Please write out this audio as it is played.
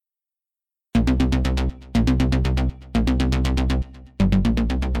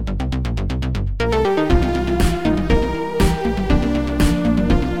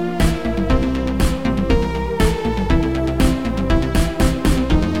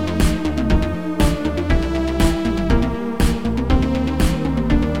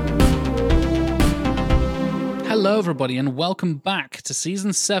everybody, and welcome back to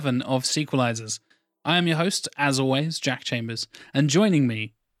Season 7 of Sequelizers. I am your host, as always, Jack Chambers, and joining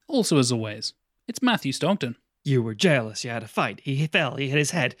me, also as always, it's Matthew Stockton. You were jealous, you had a fight, he fell, he hit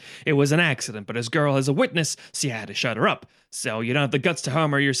his head. It was an accident, but his girl is a witness, so you had to shut her up. So you don't have the guts to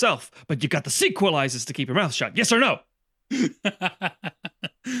harm her yourself, but you got the Sequelizers to keep your mouth shut, yes or no?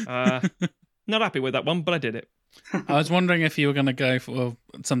 Not happy with that one, but I did it. I was wondering if you were going to go for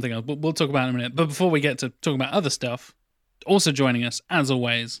something else, but we'll talk about it in a minute. But before we get to talking about other stuff, also joining us, as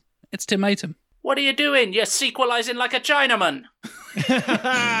always, it's Tim Matum. What are you doing? You're sequelizing like a Chinaman.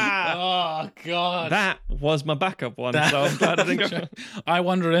 Oh, God. That was my backup one, so I'm glad I didn't go. I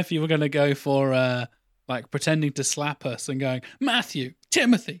wonder if you were going to go for, pretending to slap us and going, Matthew,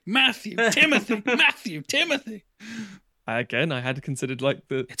 Timothy, Matthew, Timothy, Matthew, Timothy. Again, I had considered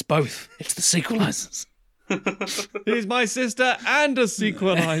It's both. It's the Sequelizers. He's my sister and a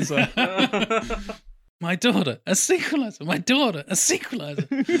sequelizer. My daughter, a sequelizer. My daughter, a sequelizer.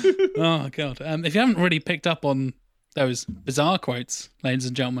 Oh, God. If you haven't already picked up on those bizarre quotes, ladies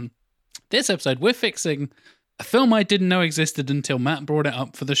and gentlemen, this episode, we're fixing a film I didn't know existed until Matt brought it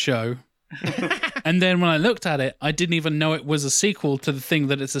up for the show. And then when I looked at it, I didn't even know it was a sequel to the thing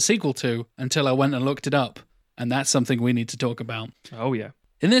that it's a sequel to until I went and looked it up. And that's something we need to talk about. Oh, yeah.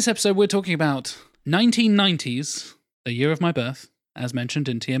 In this episode, we're talking about 1990s, the year of my birth, as mentioned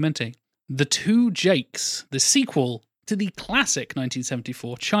in TMNT. The Two Jakes, the sequel to the classic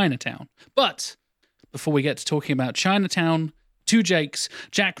 1974 Chinatown. But before we get to talking about Chinatown, Two Jakes,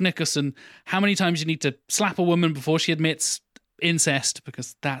 Jack Nicholson, how many times you need to slap a woman before she admits incest,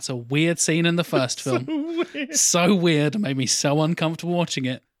 because that's a weird scene in the first film. So weird, it made me so uncomfortable watching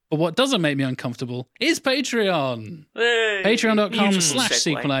it. But what doesn't make me uncomfortable is Patreon. Hey.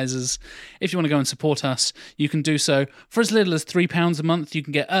 Patreon.com/sequelizers. If you want to go and support us, you can do so for as little as £3 a month. You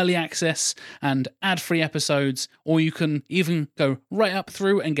can get early access and ad-free episodes, or you can even go right up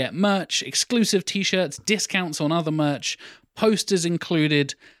through and get merch, exclusive t-shirts, discounts on other merch, posters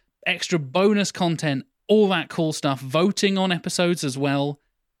included, extra bonus content, all that cool stuff, voting on episodes as well.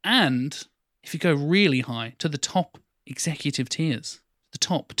 And if you go really high to the top executive tiers, the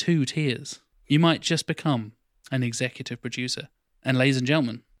top 2 tiers, you might just become an executive producer. And ladies and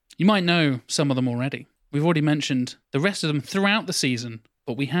gentlemen, you might know some of them already. We've already mentioned the rest of them throughout the season,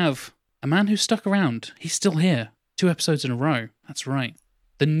 but we have a man who's stuck around. He's still here, 2 episodes in a row. That's right.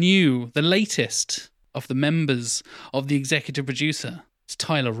 The latest of the members of the executive producer is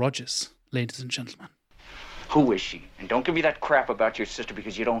Tyler Rogers, ladies and gentlemen. Who is she? And don't give me that crap about your sister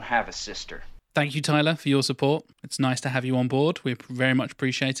because you don't have a sister. Thank you, Tyler, for your support. It's nice to have you on board. We very much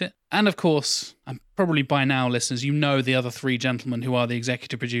appreciate it. And of course, and probably by now, listeners, you know the other 3 gentlemen who are the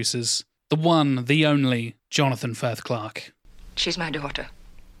executive producers. The one, the only, Jonathan Firth Clark. She's my daughter.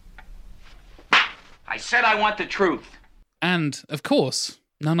 I said I want the truth. And, of course,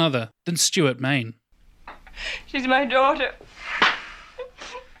 none other than Stuart Main. She's my daughter.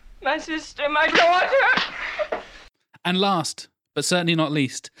 My sister, my daughter. And last, but certainly not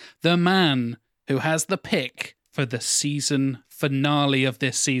least, the man who has the pick for the season finale of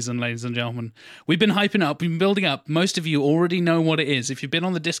this season, ladies and gentlemen. We've been hyping up, we've been building up. Most of you already know what it is. If you've been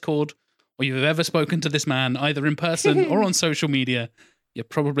on the Discord or you've ever spoken to this man, either in person or on social media, you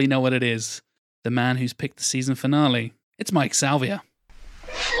probably know what it is. The man who's picked the season finale. It's Mike Salvia.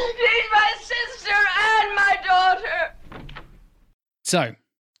 She's my sister and my daughter. So,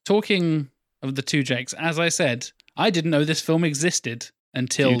 talking of the Two Jakes, as I said, I didn't know this film existed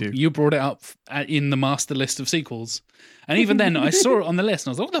until you brought it up in the master list of sequels. And even then, I saw it on the list and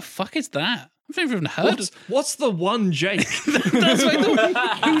I was like, what the fuck is that? I've never even heard of... What's the one Jake? That's like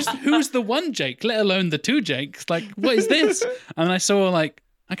who's the one Jake, let alone the two Jakes? Like, what is this? And I saw like,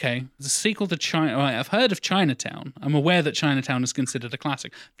 okay, it's a sequel to China. Right, I've heard of Chinatown. I'm aware that Chinatown is considered a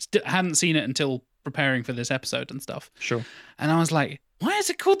classic. Hadn't seen it until preparing for this episode and stuff. Sure. And I was like, why is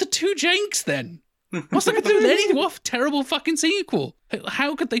it called the Two Jakes then? What's that got to do with anything? What a terrible fucking sequel.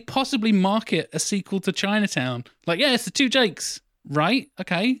 How could they possibly market a sequel to Chinatown? Like, yeah, it's the Two Jakes, right?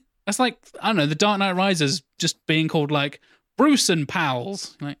 Okay. That's like, I don't know, The Dark Knight Rises just being called like Bruce and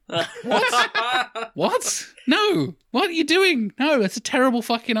Pals. Like, what? What? No. What are you doing? No, that's a terrible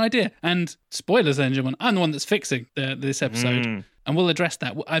fucking idea. And spoilers, then, gentlemen, I'm the one that's fixing this episode. And we'll address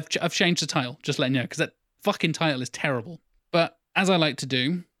that. I've changed the title, just letting you know, because that fucking title is terrible. But as I like to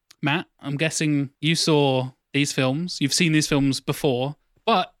do, Matt, I'm guessing you saw these films. You've seen these films before,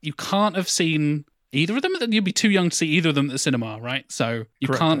 but you can't have seen either of them. You'd be too young to see either of them at the cinema, right? So you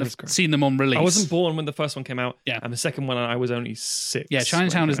can't have seen them on release. I wasn't born when the first one came out. Yeah. And the second one, I was only 6. Yeah,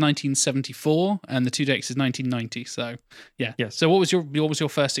 Chinatown is 1974 and The Two Jakes is 1990. So, yeah. Yes. So what was your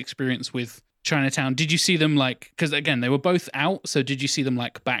first experience with Chinatown, did you see them like, because again, they were both out, so did you see them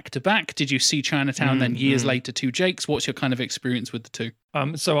like back to back? Did you see Chinatown then years later, Two Jakes? What's your kind of experience with the two?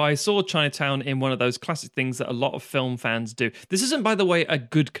 So I saw Chinatown in one of those classic things that a lot of film fans do. This isn't, by the way, a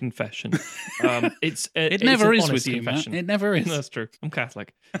good confession. It never is with you, Matt. It never is. No, that's true. I'm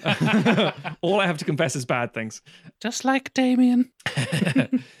Catholic. All I have to confess is bad things. Just like Damien.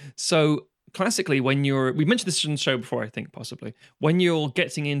 So classically, when we mentioned this in the show before, I think possibly, when you're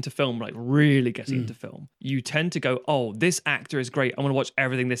getting into film, like really getting into film, you tend to go, oh, this actor is great. I want to watch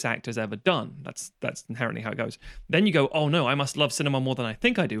everything this actor's ever done. That's inherently how it goes. Then you go, oh no, I must love cinema more than I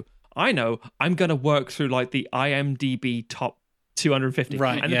think I do. I know I'm going to work through like the IMDb top 250.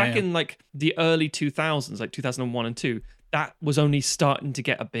 Right. And back in like the early 2000s, like 2001 and 2, that was only starting to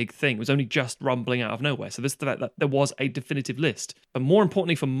get a big thing. It was only just rumbling out of nowhere. So this is the fact that there was a definitive list. But more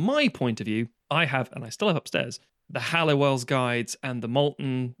importantly, from my point of view, I have, and I still have upstairs, the Halliwell's guides and the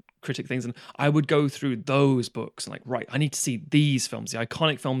Molten critic things. And I would go through those books and like, right, I need to see these films, the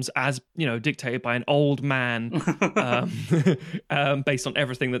iconic films as, dictated by an old man, based on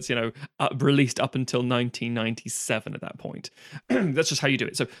everything that's, released up until 1997 at that point. That's just how you do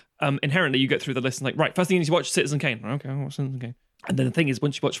it. So inherently you get through the list and like, right, first thing you need to watch Citizen Kane. Okay, I'll watch Citizen Kane. And then the thing is,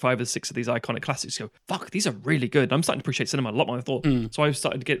 once you watch 5 or 6 of these iconic classics, you go, fuck, these are really good. I'm starting to appreciate cinema a lot more than I thought. So I've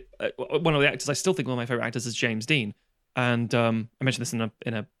started to get one of the actors, I still think one of my favorite actors is James Dean. And I mentioned this in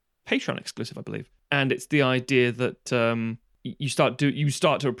a Patreon exclusive, I believe. And it's the idea that you start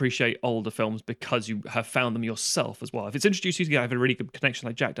to appreciate older films because you have found them yourself as well. If it's introduced you to have a really good connection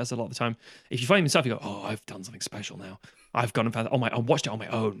like Jack does a lot of the time, if you find yourself, you go, oh, I've done something special now. I've gone and found I watched it on my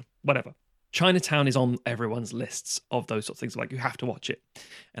own, whatever. Chinatown is on everyone's lists of those sorts of things. Like, you have to watch it.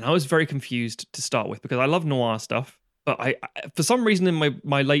 And I was very confused to start with because I love noir stuff. But I for some reason in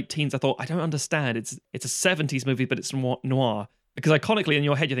my late teens, I thought, I don't understand. It's a 70s movie, but it's noir. Because iconically in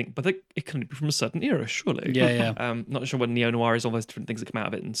your head, you think, but it couldn't be from a certain era, surely. Yeah. Not sure what neo-noir is, all those different things that come out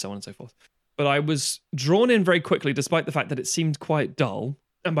of it and so on and so forth. But I was drawn in very quickly, despite the fact that it seemed quite dull.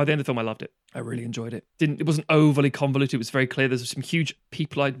 And by the end of the film, I loved it. I really enjoyed it. It wasn't overly convoluted. It was very clear. There's some huge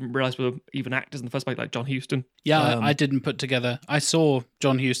people I didn't realize were even actors in the first place, like John Huston. Yeah, I didn't put together. I saw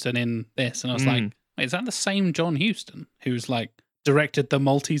John Huston in this, and I was like, wait, is that the same John Huston who's like directed the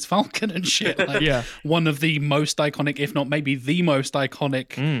Maltese Falcon and shit? Like, yeah. One of the most iconic, if not maybe the most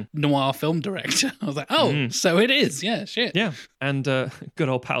iconic noir film director. I was like, oh, so it is. Yeah, shit. Yeah. And good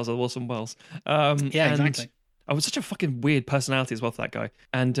old pals of Orson Welles. Exactly. I was such a fucking weird personality as well for that guy.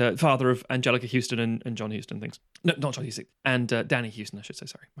 And father of Angelica Houston and John Huston things. No, not John Huston. And Danny Houston, I should say.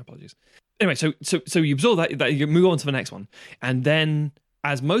 Sorry. My apologies. Anyway, so you absorb that you move on to the next one. And then,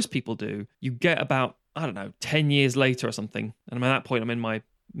 as most people do, you get about, I don't know, 10 years later or something. And at that point, I'm in my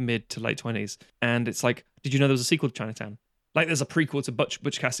mid to late 20s. And it's like, did you know there was a sequel to Chinatown? Like, there's a prequel to Butch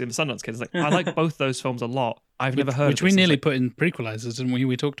Cassidy and the Sundance Kid. It's like, I like both those films a lot. I've never heard of which we nearly put in prequelizers, and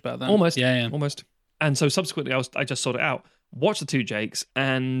we talked about that. Almost. Yeah. Almost. And so subsequently, I just sorted it out, watched the Two Jakes,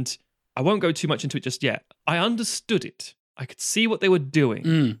 and I won't go too much into it just yet. I understood it. I could see what they were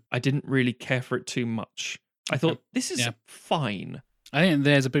doing. I didn't really care for it too much. I thought, this is fine. I think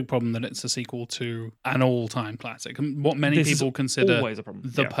there's a big problem that it's a sequel to an all-time classic. What many people consider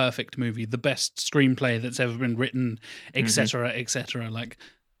the perfect movie, the best screenplay that's ever been written, etc., etc. Like,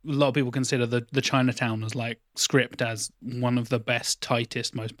 a lot of people consider the Chinatown as like script as one of the best,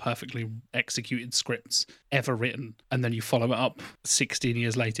 tightest, most perfectly executed scripts ever written. And then you follow it up 16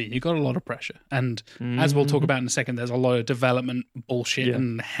 years later. You got a lot of pressure. And as we'll talk about in a second, there's a lot of development bullshit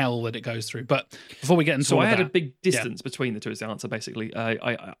and hell that it goes through. But before we get into all I had that, a big distance between the two is the answer, basically.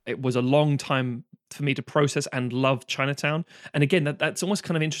 It was a long time for me to process and love Chinatown. And again, that's almost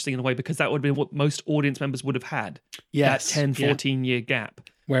kind of interesting in a way, because that would be what most audience members would have had. That 10, 14-year gap.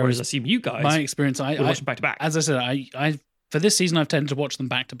 Whereas I assume you guys, my experience, I watch them back to back. As I said, I for this season I've tended to watch them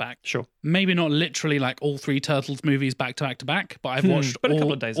back to back. Sure, maybe not literally like all 3 Turtles movies back to back to back, but I've watched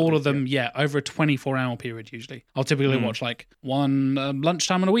all of them. Yeah, over a 24-hour period. Usually, I'll typically watch like one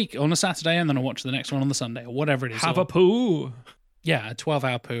lunchtime on a week on a Saturday, and then I'll watch the next one on the Sunday or whatever it is. Have a poo. Yeah, a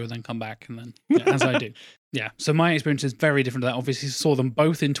 12-hour poo, and then come back, and then as I do. Yeah, so my experience is very different to that. Obviously, saw them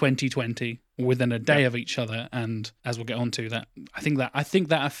both in 2020 within a day of each other, and as we'll get on to that, I think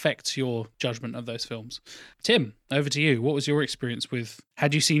that affects your judgment of those films. Tim, over to you. What was your experience with?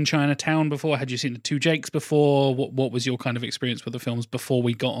 Had you seen Chinatown before? Had you seen the Two Jakes before? What was your kind of experience with the films before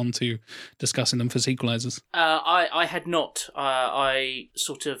we got on to discussing them for sequelizers? I had not. I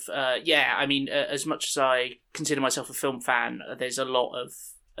sort of I mean, as much as I consider myself a film fan, there's a lot of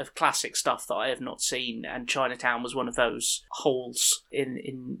classic stuff that I have not seen, and Chinatown was one of those holes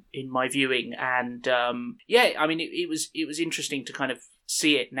in my viewing. And I mean, it was interesting to kind of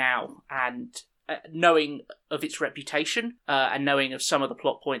see it now and knowing of its reputation and knowing of some of the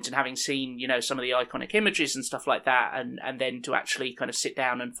plot points and having seen, some of the iconic images and stuff like that, and then to actually kind of sit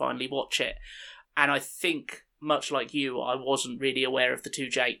down and finally watch it. And I think, much like you, I wasn't really aware of the two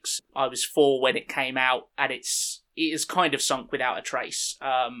Jakes. I was 4 when it came out, and it is kind of sunk without a trace.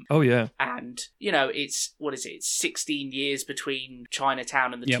 Oh yeah. And it's 16 years between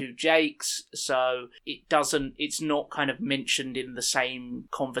Chinatown and the Yep. two Jakes, so it's not kind of mentioned in the same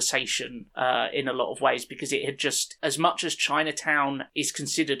conversation in a lot of ways, because it had just, as much as Chinatown is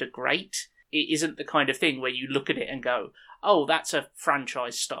considered a great, it isn't the kind of thing where you look at it and go, oh, that's a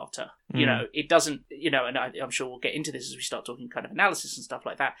franchise starter. It doesn't, and I'm sure we'll get into this as we start talking kind of analysis and stuff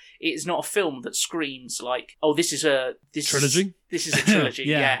like that. It's not a film that screams like, oh, this is a trilogy. This is a trilogy,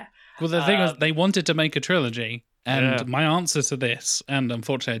 yeah. Well, the thing was, they wanted to make a trilogy, and Yeah. my answer to this, and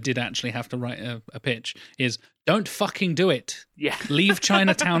unfortunately I did actually have to write a pitch, is don't fucking do it. Yeah. Leave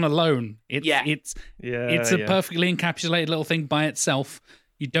Chinatown alone. It's a Yeah. perfectly encapsulated little thing by itself.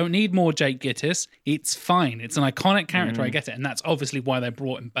 You don't need more Jake Gittis. It's fine. It's an iconic character. I get it. And that's obviously why they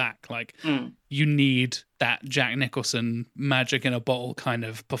brought him back. Like, you need that Jack Nicholson magic in a bottle kind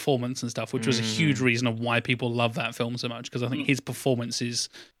of performance and stuff, which was a huge reason of why people love that film so much, because I think his performance is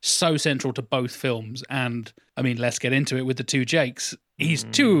so central to both films. And, I mean, let's get into it with the two Jakes. He's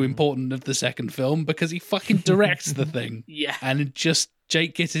too important of the second film because he fucking directs the thing. Yeah. And it just...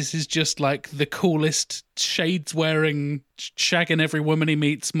 Jake Gittis is just like the coolest, shades-wearing, shagging every woman he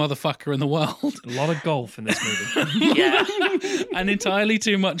meets motherfucker in the world. A lot of golf in this movie. Yeah. And entirely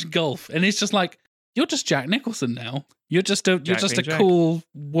too much golf. And it's just like, you're just Jack Nicholson now. You're just a Jack. cool,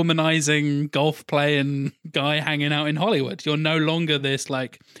 womanizing, golf-playing guy hanging out in Hollywood. You're no longer this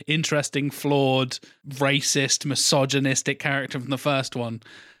like interesting, flawed, racist, misogynistic character from the first one.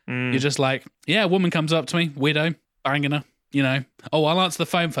 You're just like, yeah, a woman comes up to me, widow, banging her. Oh, I'll answer the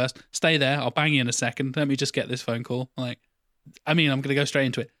phone first. Stay there. I'll bang you in a second. Let me just get this phone call. I'm going to go straight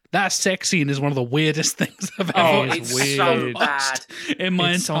into it. That sex scene is one of the weirdest things I've ever it's so bad. in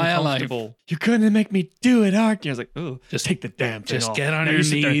my It's so entire life. uncomfortable. You're going to make me do it, aren't you? I was like, oh, just take the damn thing Just off. get on Now your you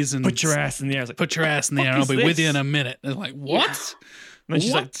sit there, knees and put your ass in the air. I was like, put your ass in the air. fuck I'll is be with you this? in a minute. It's like, what? And then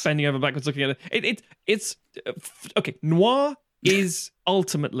she's like What? bending over backwards looking at it. It's okay. Noir is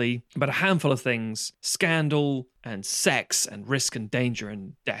ultimately about a handful of things: scandal and sex and risk and danger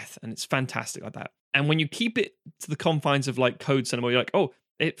and death, and it's fantastic like that. And when you keep it to the confines of like code cinema, you're like, oh,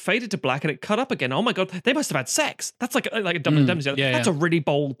 it faded to black and it cut up again. Oh my god, they must have had sex. That's like a double demonstration. yeah, That's a really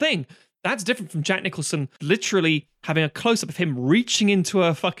bold thing. That's different from Jack Nicholson literally having a close up of him reaching into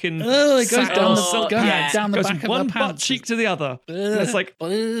a fucking Oh, it goes sack down of the, silk goes pants. down the Goes back of one the butt pants. cheek to the other. And it's like,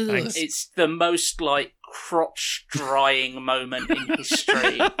 thanks. It's the most like crotch drying moment in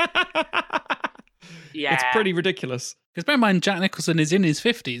history. Yeah. It's pretty ridiculous. Because bear in mind, Jack Nicholson is in his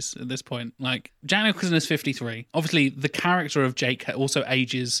 50s at this point. Like, Jack Nicholson is 53. Obviously, the character of Jake also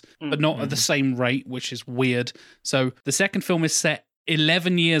ages, but not at the same rate, which is weird. So the second film is set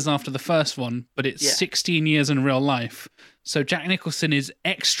 11 years after the first one, but it's 16 years in real life. So Jack Nicholson is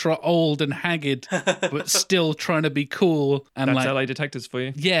extra old and haggard, but still trying to be cool. And That's like, LA Detectives for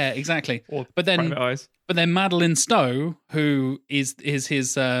you. yeah, exactly. Or But then, Private Eyes. but then Madeline Stowe, who is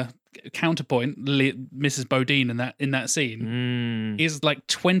his counterpoint, Mrs. Bodine in that scene, is like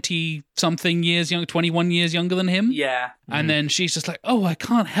 20 something years young, 21 years younger than him. Yeah. And then she's just like, oh, I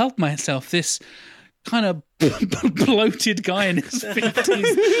can't help myself. This kind of bloated guy in his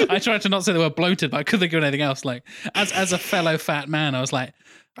 50s. I tried to not say the word bloated, but I couldn't think of anything else. Like, as a fellow fat man, I was like,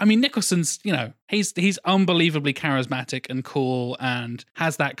 I mean, Nicholson's, he's unbelievably charismatic and cool and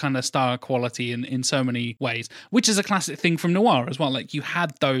has that kind of star quality in so many ways, which is a classic thing from noir as well. Like, you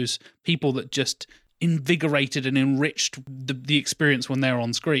had those people that just invigorated and enriched the experience when they're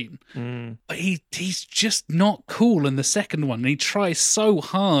on screen. But he's just not cool in the second one. And he tries so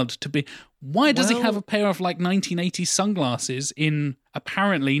hard to be... Why does he have a pair of like 1980s sunglasses in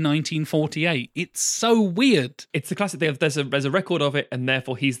apparently 1948? It's so weird. It's the classic thing of there's a record of it, and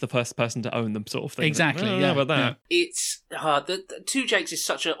therefore he's the first person to own them, sort of thing. Exactly, I don't yeah, know about that. It's the Two Jakes is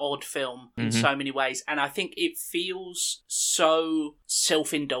such an odd film in so many ways, and I think it feels so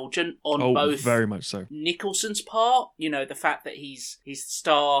self-indulgent on both very much so. Nicholson's part. The fact that he's the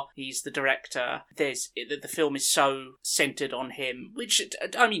star, he's the director. The film is so centered on him, which,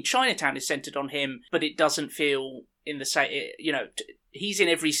 I mean, Chinatown is centered on him, but it doesn't feel in the same, he's in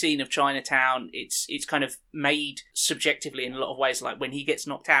every scene of Chinatown. It's kind of made subjectively in a lot of ways. Like when he gets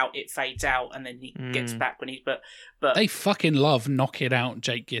knocked out, it fades out, and then he gets back when he's. But they fucking love knock it out,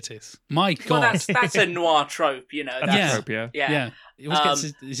 Jake Gittis. My God, well, that's a noir trope, That's a trope, yeah. He always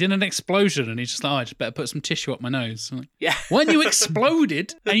gets, he's in an explosion, and he's just like, I just better put some tissue up my nose. I'm like, yeah. When you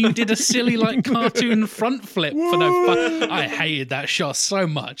exploded and you did a silly like cartoon front flip for no fun, I hated that shot so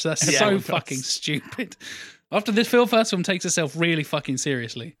much. That's so fucking stupid. After this first film takes itself really fucking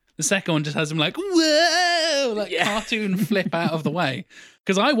seriously. The second one just has him like, whoa, like cartoon flip out of the way.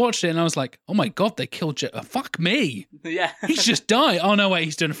 Because I watched it and I was like, oh my God, they killed fuck me. Yeah. He's just died. Oh no, wait,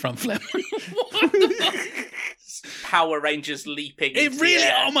 he's doing a front flip. What the fuck? Power Rangers leaping. It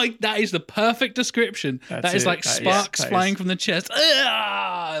really, that is the perfect description. That is like sparks flying from the chest.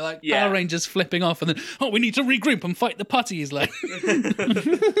 Power Rangers flipping off, and then, we need to regroup and fight the putties. Like,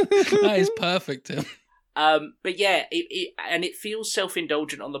 that is perfect, Tim. But yeah, it feels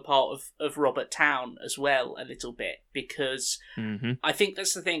self-indulgent on the part of Robert Towne as well, a little bit, because I think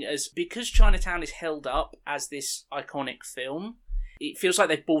that's the thing, because Chinatown is held up as this iconic film, it feels like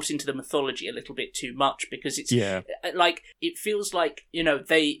they've bought into the mythology a little bit too much, because it's like, it feels like,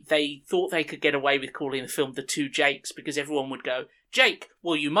 they thought they could get away with calling the film The Two Jakes, because everyone would go, Jake,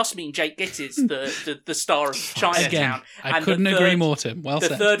 well, you must mean Jake Gittis, the star of Chinatown. Again, I couldn't agree more, Tim. Well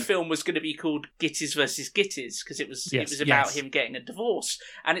said. The third film was going to be called Gittis versus Gittis, because it was about him getting a divorce.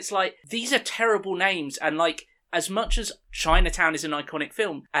 And it's like, these are terrible names, and like, as much as Chinatown is an iconic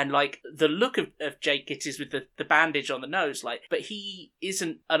film, and like the look of Jake Gittis with the bandage on the nose, like, but he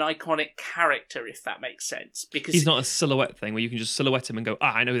isn't an iconic character, if that makes sense, because he's not a silhouette thing where you can just silhouette him and go,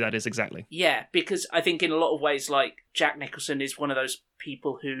 I know who that is exactly. Yeah, because I think in a lot of ways, like, Jack Nicholson is one of those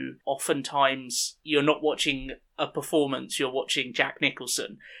people who oftentimes you're not watching a performance, you're watching Jack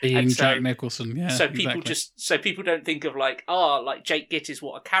Nicholson. Jack Nicholson, yeah. So people don't think of like, like Jake Gittis,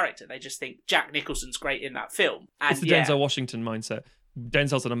 what a character. They just think Jack Nicholson's great in that film. And it's the Denzel Washington mindset.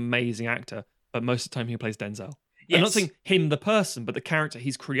 Denzel's an amazing actor, but most of the time he plays Denzel. Yes. I'm not saying him the person, but the character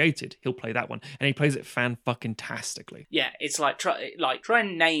he's created, he'll play that one, and he plays it fan-fucking-tastically. Yeah, it's like try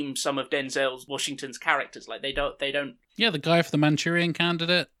and name some of Denzel Washington's characters. Like they don't. Yeah, the guy for the Manchurian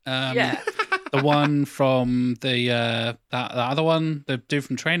Candidate. The one from the other one, the dude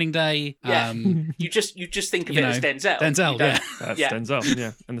from Training Day. Yeah, you just think of it as Denzel. Denzel, that's Denzel.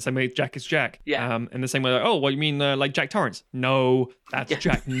 Yeah, and the same way Jack is Jack. Yeah, and the same way, like, you mean like Jack Torrance? No, that's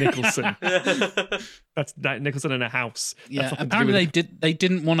Jack Nicholson. That's Nicholson in a house. Yeah, apparently they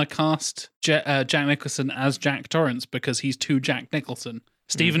didn't want to cast Jack Nicholson as Jack Torrance because he's too Jack Nicholson.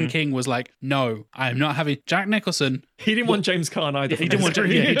 Stephen King was like, no, I am not having Jack Nicholson. He didn't want James Caan either. He didn't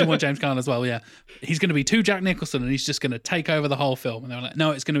want James Caan as well, yeah. He's going to be too Jack Nicholson and he's just going to take over the whole film. And they were like,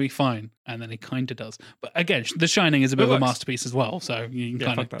 no, it's going to be fine. And then he kind of does. But again, The Shining is a bit of a masterpiece as well, so you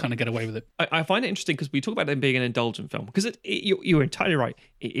can kind of get away with it. I find it interesting because we talk about it being an indulgent film, because you're entirely right,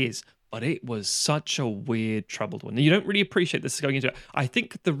 it is. But it was such a weird, troubled one. You don't really appreciate this going into it. I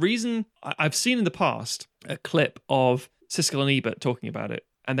think the reason I've seen in the past a clip of Siskel and Ebert talking about it,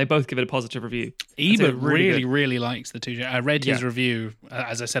 and they both give it a positive review. Ebert really likes The Two Jakes. I read his review,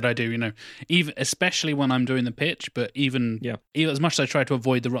 as I said I do, even especially when I'm doing the pitch, but even as much as I try to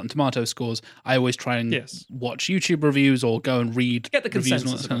avoid the Rotten Tomatoes scores, I always try and watch YouTube reviews or go and read reviews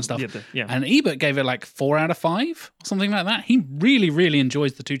and all that kind of stuff. And Ebert gave it like 4 out of 5 or something like that. He really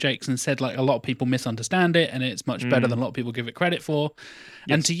enjoys The Two Jakes and said like a lot of people misunderstand it and it's much better than a lot of people give it credit for.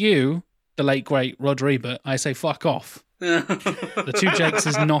 Yes. And to you, the late great Roger Ebert, I say fuck off. The Two Jakes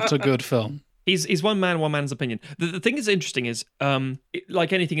is not a good film. He's one man's opinion. The thing that's interesting is,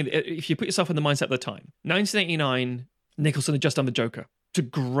 like anything, if you put yourself in the mindset of the time, 1989, Nicholson had just done The Joker to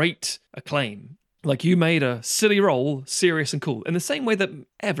great acclaim. Like, you made a silly role, serious and cool, in the same way that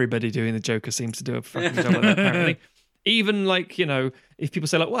everybody doing The Joker seems to do a fucking job like that, apparently. Even like, if people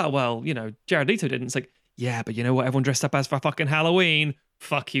say like, well, Jared Leto didn't, it's like, yeah, but you know what? Everyone dressed up as for fucking Halloween.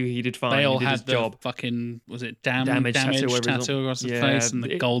 Fuck you, he did fine. They all he did had his the job. Fucking, was it damage tattoo across the face and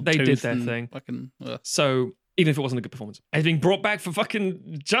the gold they tooth. They did their thing. Fucking, so, even if it wasn't a good performance, it's being brought back for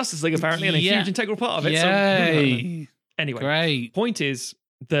fucking Justice League, apparently, and a huge integral part of it. Yay. So, anyway, great. Point is,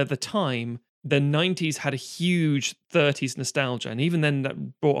 the time, the 90s had a huge 30s nostalgia, and even then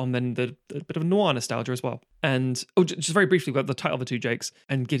that brought on then the bit of noir nostalgia as well. And, just very briefly, about the title of The Two Jakes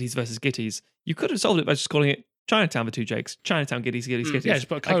and Gitties versus Gitties, you could have solved it by just calling it Chinatown The Two Jakes, Chinatown Gitties. Yeah, just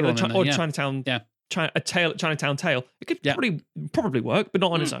put a code on it. Or Chinatown, Chinatown Tale. It could probably work, but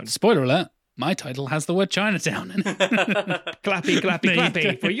not on its own. Spoiler alert, my title has the word Chinatown in it.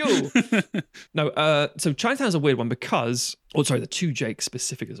 Clappy for you. No, so Chinatown's a weird one because, The Two Jakes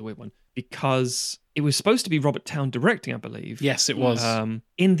specific is a weird one because it was supposed to be Robert Towne directing, I believe. Yes, it was.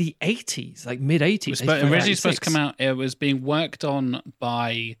 In the 80s, like mid-80s. It was originally supposed to come out. It was being worked on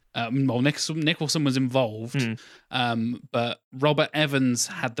by Nicholson was involved, but Robert Evans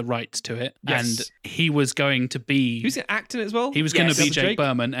had the rights to it, and he was going to be. He was acting as well. He was going to be Jake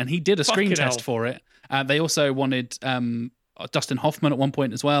Berman, and he did a screen test for it. They also wanted Dustin Hoffman at one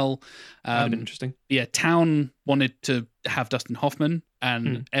point as well. That would have been interesting. Yeah, Towne wanted to have Dustin Hoffman,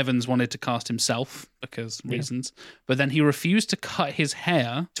 and Evans wanted to cast himself because reasons. But then he refused to cut his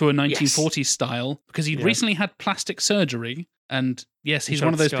hair to a 1940s style because he'd recently had plastic surgery. And yes, he's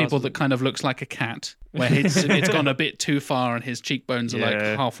one of those people that kind of looks like a cat, where it's gone a bit too far and his cheekbones are like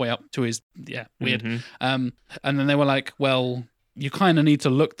halfway up to his, weird. And then they were like, well, you kind of need to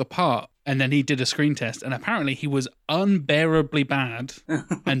look the part. And then he did a screen test, and apparently he was unbearably bad.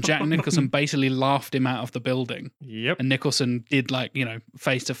 And Jack Nicholson basically laughed him out of the building. Yep. And Nicholson did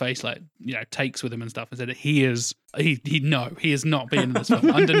face to face, takes with him and stuff, and said he is not being in this film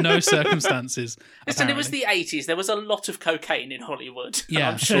under no circumstances. Listen, it was the 80s. There was a lot of cocaine in Hollywood.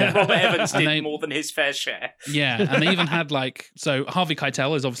 Yeah, I'm sure Robert Evans did more than his fair share. Yeah, and they even had so Harvey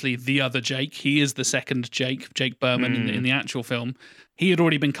Keitel is obviously the other Jake. He is the second Jake Berman in the actual film. He had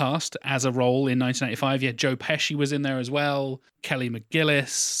already been cast as a role in 1985. Yeah, Joe Pesci was in there as well. Kelly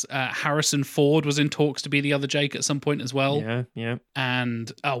McGillis. Harrison Ford was in talks to be the other Jake at some point as well. Yeah.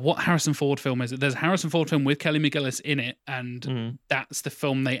 And what Harrison Ford film is it? There's a Harrison Ford film with Kelly McGillis in it, and that's the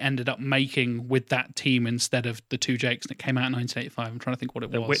film they ended up making with that team instead of the two Jakes, and it came out in 1985. I'm trying to think what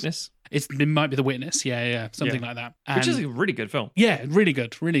it was. The Witness? It might be The Witness, something like that. Which is a really good film. Yeah, really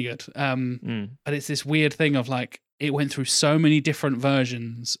good. But it's this weird thing of it went through so many different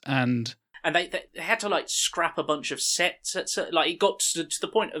versions, and they had to scrap a bunch of sets. It got to the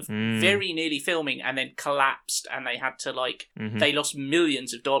point of very nearly filming, and then collapsed, and they had to they lost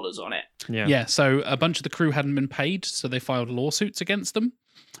millions of dollars on it. Yeah. So a bunch of the crew hadn't been paid, so they filed lawsuits against them,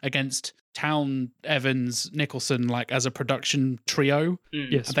 against Towne, Evans, Nicholson, as a production trio.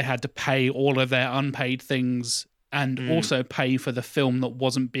 Yes, and they had to pay all of their unpaid things, and also pay for the film that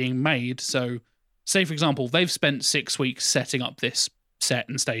wasn't being made. So, say for example, they've spent 6 weeks setting up this set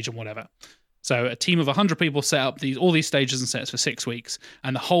and stage and whatever. So a team of 100 people set up all these stages and sets for 6 weeks,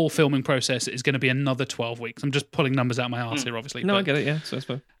 and the whole filming process is going to be another 12 weeks. I'm just pulling numbers out my arse here, obviously. No, I get it, yeah. So that's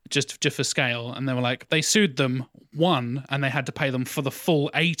fine. Just for scale. And they were they sued them, won, and they had to pay them for the full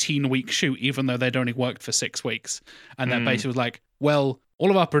 18-week shoot, even though they'd only worked for 6 weeks. And that basically was well, all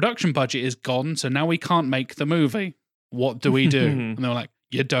of our production budget is gone, so now we can't make the movie. What do we do? And they were like,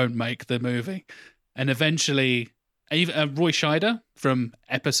 you don't make the movie. And eventually, even Roy Scheider from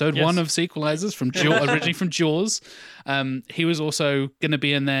episode 1 of Sequelizers, originally from Jaws, he was also going to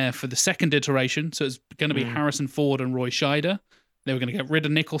be in there for the second iteration. So it's going to be Harrison Ford and Roy Scheider. They were going to get rid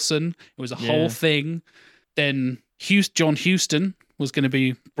of Nicholson. It was a whole thing. Then John Huston was going to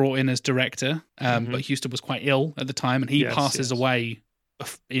be brought in as director, but Huston was quite ill at the time, and he passes away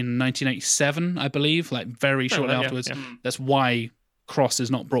in 1987, I believe, very shortly afterwards. Yeah. That's why Cross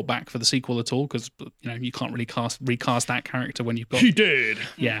is not brought back for the sequel at all, because you can't really recast that character when you've got. He did.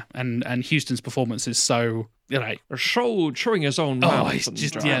 Yeah, and Huston's performance is so showing his own mouth. Oh, he's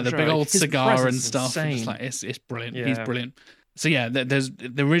just the big old cigar and stuff. It's brilliant. Yeah. He's brilliant. So yeah,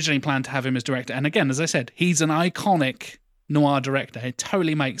 they originally planned to have him as director, and again, as I said, he's an iconic noir director. It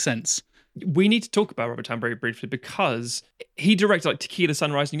totally makes sense. We need to talk about Robert Towne very briefly, because he directed Tequila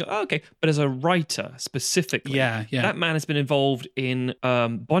Sunrise, and you go, oh, okay. But as a writer specifically, that man has been involved in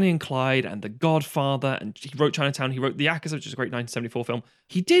Bonnie and Clyde and The Godfather, and he wrote Chinatown. He wrote The Yakuza, which is a great 1974 film.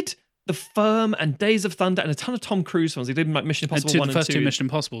 He did The Firm and Days of Thunder and a ton of Tom Cruise films. He did Mission Impossible 1 and 2. The first two Mission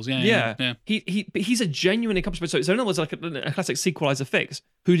Impossibles, yeah. But he's a genuine accomplishment. So in other words, a classic sequelizer fix.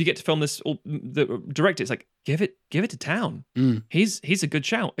 Who do you get to film this or direct it? It's give it to Towne. He's a good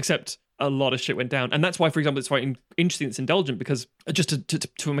shout, except a lot of shit went down. And that's why, for example, it's very interesting, it's indulgent, because just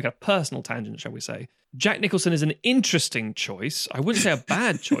to make a personal tangent, shall we say, Jack Nicholson is an interesting choice. I wouldn't say a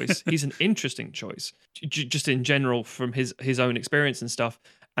bad choice. He's an interesting choice, just in general, from his own experience and stuff.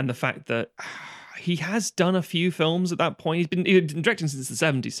 And the fact that he has done a few films at that point. He's been directing since the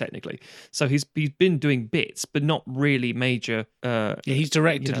 70s, technically. So he's been doing bits, but not really major. He's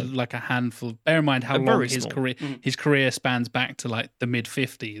directed a handful. Bear in mind how long his career spans back to the mid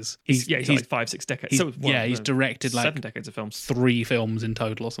 50s. He's 5-6 decades. He's directed 7 decades of films, 3 films in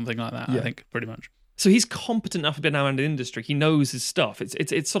total or something like that. I think pretty much. So he's competent enough to be now in the industry. He knows his stuff.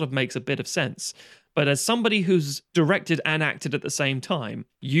 It sort of makes a bit of sense. But as somebody who's directed and acted at the same time,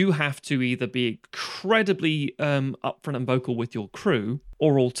 you have to either be incredibly upfront and vocal with your crew,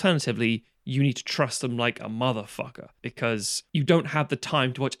 or alternatively, you need to trust them like a motherfucker because you don't have the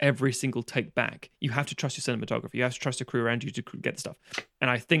time to watch every single take back. You have to trust your cinematography. You have to trust the crew around you to get the stuff. And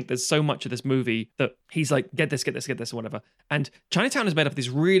I think there's so much of this movie that he's like, get this, or whatever. And Chinatown is made up of these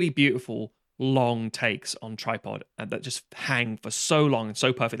really beautiful, long takes on tripod that just hang for so long and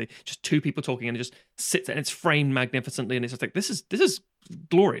so perfectly. Just two people talking, and it just sits and it's framed magnificently. And it's just like, this is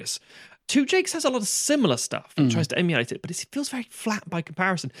glorious. Two Jakes has a lot of similar stuff and tries to emulate it, but it feels very flat by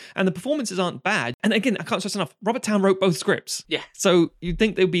comparison. And the performances aren't bad. And again, I can't stress enough, Robert Towne wrote both scripts. Yeah. So you'd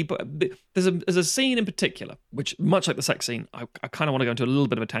think they would be... There's a scene in particular, which, much like the sex scene, I kind of want to go into a little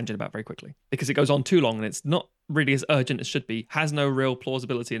bit of a tangent about very quickly, because it goes on too long and it's not really as urgent as should be, has no real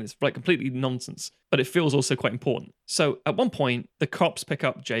plausibility, and it's like completely nonsense, but it feels also quite important. So at one point, the cops pick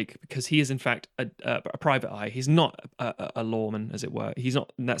up Jake because he is in fact a private eye. He's not a lawman, as it were. He's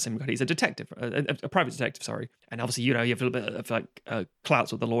not in that same regard. He's a detective, a private detective, sorry. And obviously, you have a little bit of like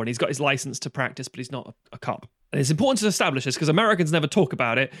clouts with the law, and he's got his license to practice, but he's not a cop. And it's important to establish this because Americans never talk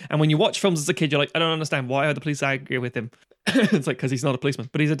about it. And when you watch films as a kid, you're like, I don't understand. Why are the police angry with him? It's like, because he's not a policeman,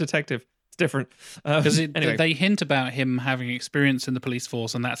 but he's a detective. It's different. Anyway. They hint about him having experience in the police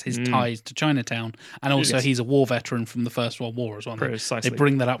force, and that's his ties to Chinatown. And also, he's a war veteran from the First World War as well. They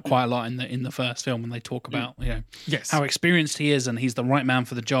bring that up quite a lot in the first film, and they talk about how experienced he is, and he's the right man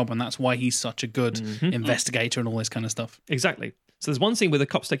for the job, and that's why he's such a good investigator and all this kind of stuff. Exactly. So there's one scene where the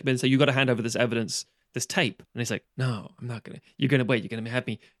cops take him in and say, you got to hand over this evidence, this tape. And he's like, no, I'm not going to. You're going to have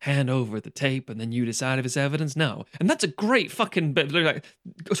me hand over the tape and then you decide if it's evidence? No. And that's a great fucking bit. Like,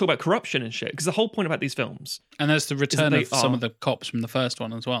 talk about corruption and shit. Because the whole point about these films. And there's the return of some of the cops from the first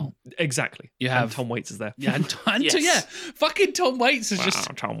one as well. Exactly. You have and Tom Waits is there. Yeah, fucking Tom Waits is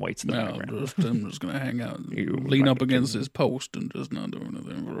Tom Waits in the background. I'm just going to hang out, lean up against his post and just not do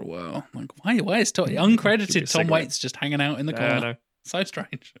anything for a while. Like, why is uncredited Tom Waits just hanging out in the corner? So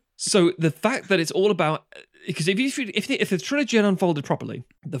strange. So the fact that it's all about, because if the trilogy had unfolded properly,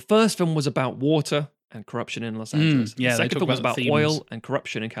 the first film was about water and corruption in Los Angeles. The second film was about oil and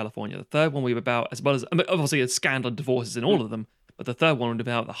corruption in California. The third one we were about, as well as obviously a scandal and divorces in all of them, but the third one would be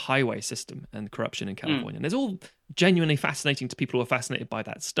about the highway system and corruption in California. And it's all genuinely fascinating to people who are fascinated by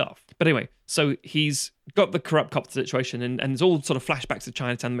that stuff. But anyway, so he's got the corrupt cop situation, and it's all sort of flashbacks to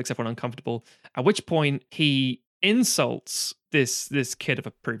Chinatown that makes everyone uncomfortable. At which point he insults this kid of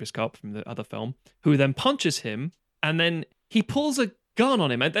a previous cop from the other film, who then punches him, and then he pulls a gun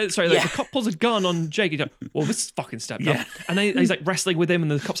on him. The cop pulls a gun on Jake. He's like, well, this is fucking stepped up. And then he's like wrestling with him, and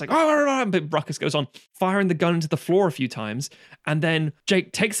the cop's like, oh, but ruckus goes on, firing the gun into the floor a few times, and then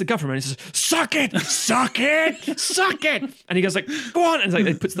Jake takes the gun from him and he says, suck it, suck it, suck it. And he goes like, go on. And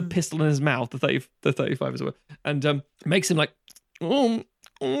he puts the pistol in his mouth, the 35 as well, and makes him like,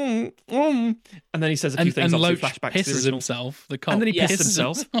 and then he says a few things. And Loach flashbacks pisses to the original. Himself. The cop. And then he pisses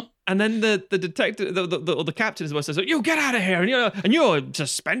himself. And then the detective, the captain as well, says, "You get out of here, and you're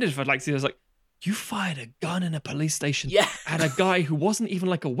suspended for like." He was like, "You fired a gun in a police station at a guy who wasn't even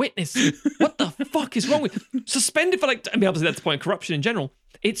like a witness. What the fuck is wrong with suspended for like?" I mean, obviously that's the point of corruption in general.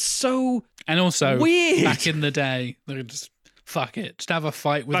 It's so and also weird. Back in the day, they just. Fuck it. Just have a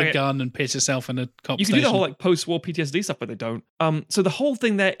fight with a gun and piss yourself in a cop You can station. do the whole like post-war PTSD stuff, but they don't. So the whole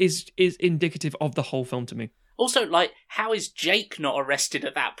thing there is indicative of the whole film to me. Also, like, how is Jake not arrested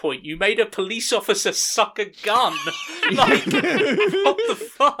at that point? You made a police officer suck a gun. Like, what the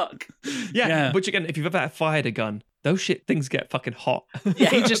fuck? Yeah, which again, if you've ever fired a gun, those things get fucking hot. Yeah,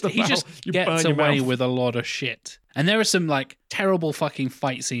 he just gets away with a lot of shit. And there are some like terrible fucking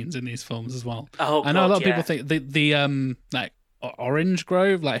fight scenes in these films as well. Oh, I know a lot of people think the like Orange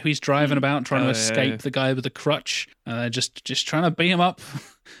Grove, like who's driving about trying to escape the guy with the crutch, and they're just trying to beat him up,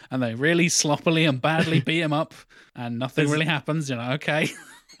 and they really sloppily and badly beat him up, and nothing really happens. Okay.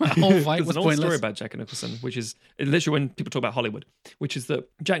 That whole fight was an old pointless. Story about Jack Nicholson, which is literally when people talk about Hollywood, which is that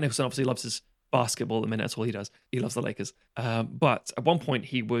Jack Nicholson obviously loves his basketball at the minute. That's all he does. He loves the Lakers. But at one point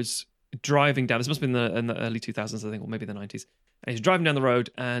he was driving down, this must have been in the early 2000s, I think, or maybe the 90s. And he's driving down the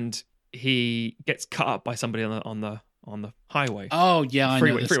road and he gets cut up by somebody on the highway. Oh, yeah, I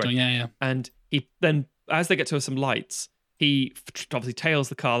know this story. Yeah. And he then, as they get to some lights, he obviously tails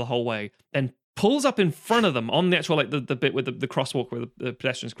the car the whole way, then pulls up in front of them on the actual, like the bit with the crosswalk where the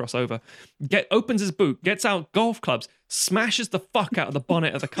pedestrians cross over, opens his boot, gets out golf clubs, smashes the fuck out of the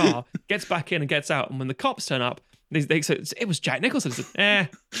bonnet of the car, gets back in and gets out. And when the cops turn up, they say, it was Jack Nicholson. He said,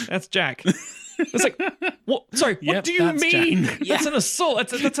 that's Jack. It's like, what? Sorry, what do you mean? That's an assault.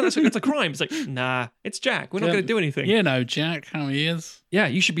 That's a crime. It's like, nah, it's Jack. We're not going to do anything. You know Jack, how he is. Yeah,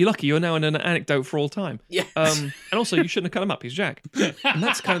 you should be lucky. You're now in an anecdote for all time. Yeah. And also, you shouldn't have cut him up. He's Jack. And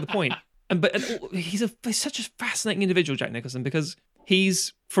that's kind of the point. But he's such a fascinating individual, Jack Nicholson, because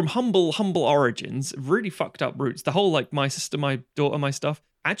he's from humble origins, really fucked up roots. The whole like my sister, my daughter, my stuff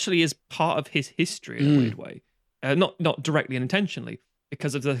actually is part of his history in a weird way. Not directly and intentionally,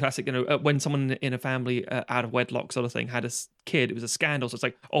 because of the classic, when someone in a family out of wedlock sort of thing had a kid, it was a scandal. So it's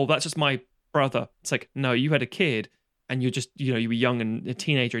like, oh, that's just my brother. It's like, no, you had a kid. And you're just, you were young and a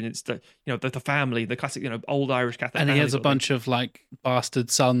teenager, and it's the family, the classic, old Irish Catholic. And family he has a sort of bunch of like bastard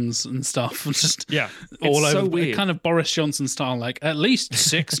sons and stuff, just all it's over, so weird. kind of Boris Johnson style, like at least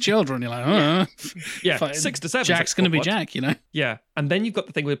 6 children. You're like, yeah, 6 to 7. Jack's going to be Jack, Yeah, and then you've got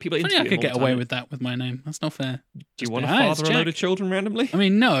the thing where people interview. I could get away with that with my name. That's not fair. Do you want to father a load of children randomly? I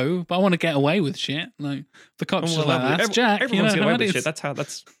mean, no, but I want to get away with shit. Like the cops are like, that's Jack. Everyone's get away with shit.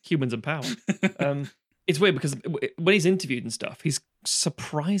 That's humans in power. It's weird because when he's interviewed and stuff, he's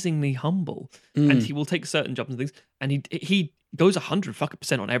surprisingly humble, and he will take certain jobs and things, and he goes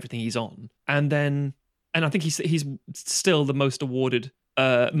 100% on everything he's on, and I think he's still the most awarded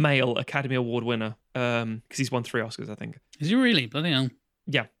male Academy Award winner because he's won 3 Oscars, I think. Is he really? Bloody hell!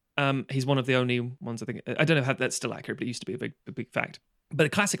 Yeah, he's one of the only ones I think. I don't know how that's still accurate, but it used to be a big fact. But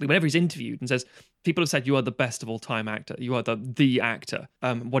classically, whenever he's interviewed and says, people have said, you are the best of all time actor. You are the actor.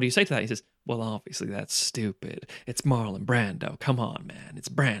 What do you say to that? He says, well, obviously, that's stupid. It's Marlon Brando. Come on, man. It's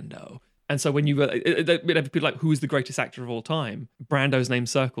Brando. And so when whenever people are like, who's the greatest actor of all time? Brando's name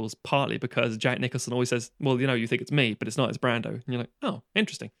circles partly because Jack Nicholson always says, well, you think it's me, but it's not, it's Brando. And you're like, oh,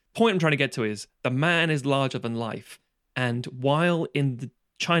 interesting. Point I'm trying to get to is the man is larger than life. And while in the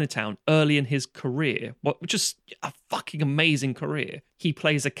Chinatown early in his career, which is a fucking amazing career, he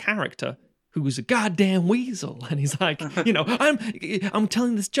plays a character who's a goddamn weasel, and he's like, I'm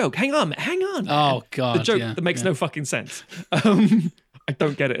telling this joke. Hang on. Man. Oh god, the joke that makes no fucking sense. I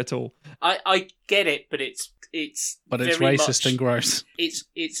don't get it at all. I get it, but it's racist and gross. It's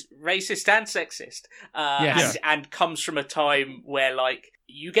racist and sexist, and comes from a time where like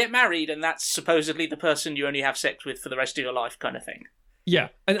you get married and that's supposedly the person you only have sex with for the rest of your life, kind of thing. Yeah,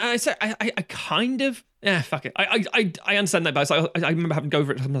 and I kind of fuck it. I understand that, but I remember having to go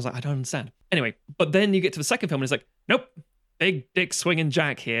over it. And I was like, I don't understand. Anyway, but then you get to the second film, and it's like, nope, big dick swinging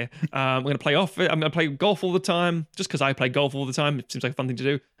Jack here. I'm going to play off it. I'm going to play golf all the time, just because I play golf all the time. It seems like a fun thing to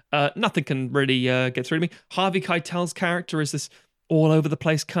do. Nothing can really get through to me. Harvey Keitel's character is this all over the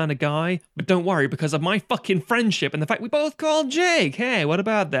place kind of guy, but don't worry, because of my fucking friendship and the fact we both call Jake. Hey, what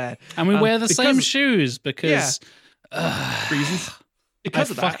about that? And we wear the same shoes because reasons.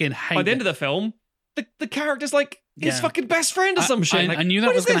 Because of that, by the end of the film, the character's like his fucking best friend or some shit. I knew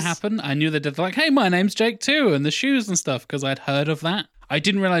that was going to happen. I knew they did like, hey, my name's Jake too, and the shoes and stuff, because I'd heard of that. I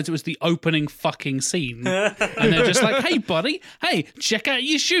didn't realize it was the opening fucking scene. And they're just like, hey, buddy, hey, check out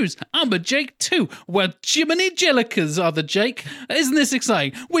your shoes. I'm a Jake too. Well, Jiminy Jellicas are the Jake. Isn't this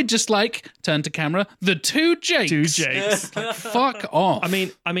exciting? We're just like, turn to camera, the 2 Jakes. 2 Jakes. Like, fuck off. I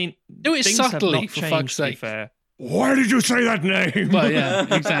mean, do it subtly, for fuck's sake. Fair. Why did you say that name? Well, yeah,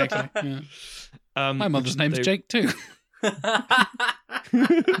 exactly. Yeah. My mother's name's Jake too.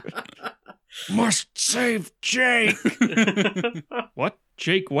 Must save Jake. What?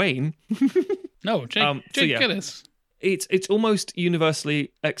 Jake Wayne? No, Jake Gillis. It's almost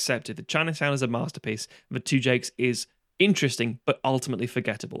universally accepted that Chinatown is a masterpiece. The 2 Jakes is interesting, but ultimately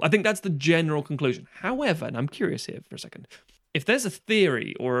forgettable. I think that's the general conclusion. However, and I'm curious here for a second, if there's a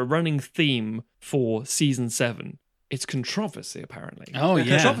theory or a running theme for season 7, it's controversy, apparently. Oh,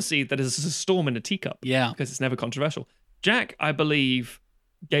 yeah. Controversy that is a storm in a teacup. Yeah. Because it's never controversial. Jack, I believe,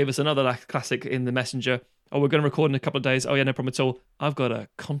 gave us another classic in the Messenger. Oh, we're going to record in a couple of days. Oh, yeah, no problem at all. I've got a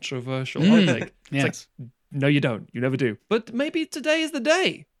controversial hot take. Yes. It's like, no, you don't. You never do. But maybe today is the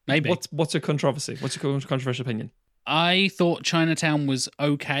day. Maybe. What's a controversy? What's your controversial opinion? I thought Chinatown was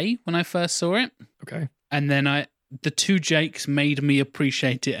okay when I first saw it. Okay. And then the 2 Jakes made me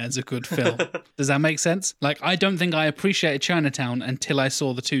appreciate it as a good film. Does that make sense? Like, I don't think I appreciated Chinatown until I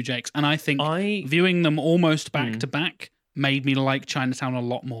saw the 2 Jakes. And I think viewing them almost back to back made me like Chinatown a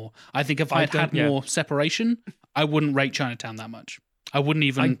lot more. I think if I'd had more separation, I wouldn't rate Chinatown that much. I wouldn't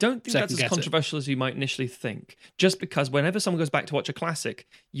even. I don't think that's as controversial as you might initially think. Just because whenever someone goes back to watch a classic,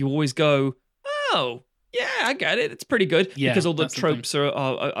 you always go, oh, yeah, I get it. It's pretty good. Yeah, because all the tropes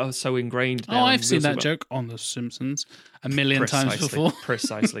are so ingrained now. Oh, I've seen that joke on The Simpsons a million times before.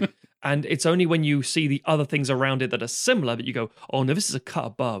 Precisely. And it's only when you see the other things around it that are similar that you go, oh, no, this is a cut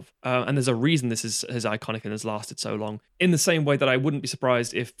above. And there's a reason this is as iconic and has lasted so long. In the same way that I wouldn't be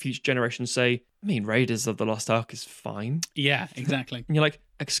surprised if future generations say, I mean, Raiders of the Lost Ark is fine. Yeah, exactly. And you're like,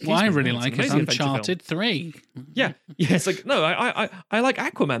 Excuse What I me, really no, it's like an is amazing adventure film. Uncharted 3. Yeah, it's like no, I like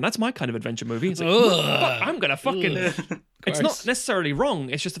Aquaman. That's my kind of adventure movie. It's like fuck, I'm gonna fucking. It's not necessarily wrong.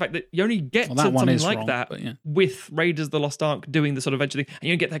 It's just the fact that you only get Well, that one something is like wrong, that but yeah. with Raiders of the Lost Ark doing the sort of adventure thing, and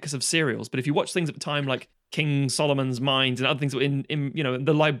you don't get that because of serials. But if you watch things at the time like King Solomon's Mines and other things in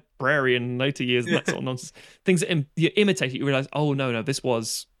the Librarian in later years and that sort of nonsense, things that you imitate it, you realize, oh no, this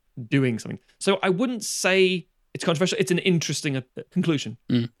was doing something. So I wouldn't say it's controversial. It's an interesting conclusion.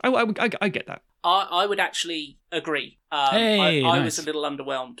 I get that. I would actually agree. Hey, I nice. was a little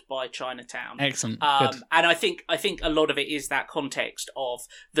underwhelmed by Chinatown. Excellent. Good. And I think a lot of it is that context of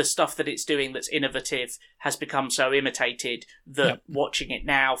the stuff that it's doing that's innovative has become so imitated that watching it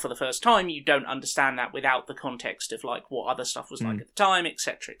now for the first time, you don't understand that without the context of like what other stuff was like at the time,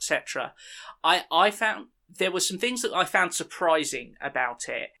 etc., etc. I found there were some things that I found surprising about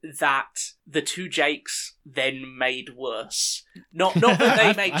it that the two Jakes then made worse. Not that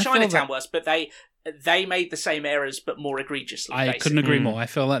they made Chinatown worse, but they made the same errors but more egregiously. I couldn't agree more. I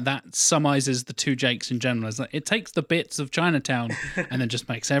feel like that summarizes the two Jakes in general. It's like it takes the bits of Chinatown and then just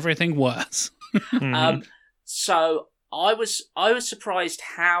makes everything worse. So I was surprised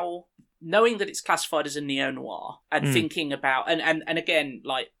how, knowing that it's classified as a neo-noir and thinking about and again,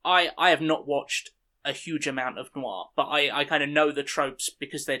 like I have not watched a huge amount of noir, but I kind of know the tropes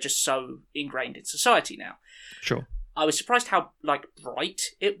because they're just so ingrained in society now. Sure. I was surprised how like bright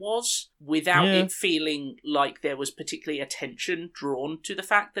it was without it feeling like there was particularly attention drawn to the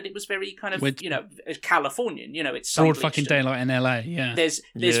fact that it was very kind of Californian. It's broad fucking daylight in LA. Yeah, there's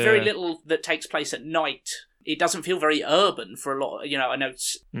very little that takes place at night. It doesn't feel very urban for a lot. I know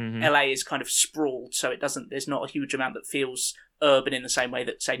LA is kind of sprawled, so there's not a huge amount that feels urban in the same way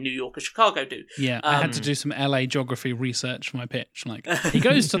that, say, New York or Chicago do. Yeah, I had to do some LA geography research for my pitch. Like, he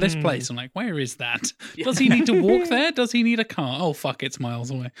goes to this place. I'm like, where is that? Does he need to walk there? Does he need a car? Oh, fuck, it's miles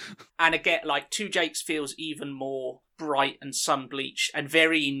away. And again, like, Two Jakes feels even more bright and sun-bleached and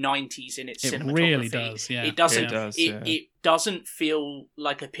very 90s in its cinematography. It really does, yeah. It doesn't, it doesn't feel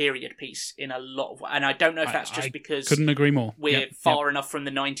like a period piece in a lot of ways. And I don't know if that's just because couldn't agree more. We're far enough from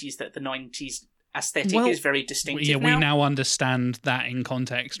the 90s that the 90s aesthetic is very distinctive we now understand that in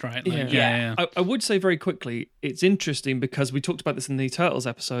context, right? Like, I would say very quickly, it's interesting because we talked about this in the Turtles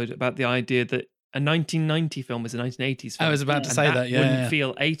episode about the idea that a 1990 film is a 1980s film. I was about to say that, wouldn't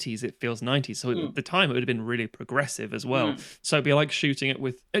feel 80s, it feels 90s. So at the time, it would have been really progressive as well. So it'd be like shooting it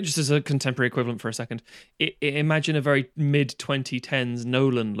with, just as a contemporary equivalent for a second, imagine a very mid-2010s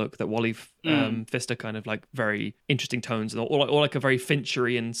Nolan look that Wally Pfister kind of like very interesting tones, or like a very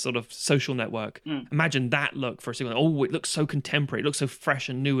Fincherian sort of Social Network. Imagine that look for a sequel. Oh, it looks so contemporary. It looks so fresh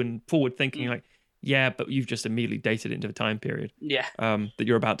and new and forward-thinking. Like, yeah, but you've just immediately dated it into a time period. Yeah. That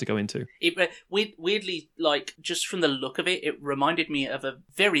you're about to go into. It weirdly, like, just from the look of it, it reminded me of a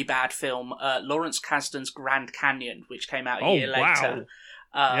very bad film, Lawrence Kasdan's Grand Canyon, which came out a year later.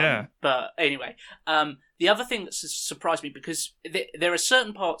 But anyway, the other thing that surprised me, because there are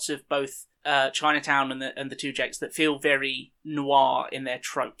certain parts of both Chinatown and the Two Jakes that feel very noir in their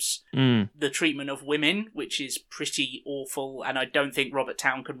tropes. The treatment of women, which is pretty awful, and I don't think Robert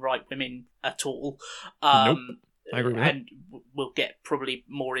Towne can write women at all. Nope. I agree with and we'll get probably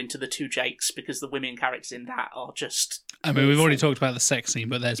more into the Two Jakes because the women characters in that are just... I mean, we've already talked about the sex scene,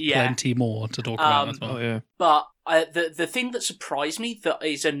 but there's plenty more to talk about as well. Oh, yeah. But the thing that surprised me that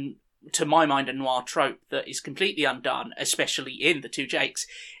is, to my mind, a noir trope that is completely undone, especially in the Two Jakes,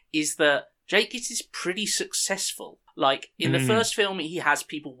 is that Jake is pretty successful. Like, in the first film, he has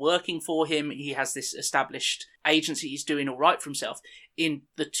people working for him. He has this established agency. He's doing all right for himself. In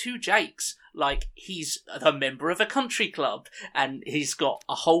the Two Jakes, like, he's a member of a country club and he's got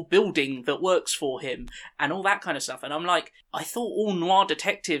a whole building that works for him and all that kind of stuff. And I'm like, I thought all noir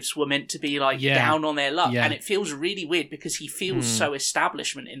detectives were meant to be, like, down on their luck. Yeah. And it feels really weird because he feels so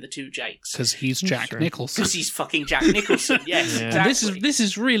establishment in the Two Jakes. Because he's Jack Nicholson. Because he's fucking Jack Nicholson, yes. Yeah. Exactly. This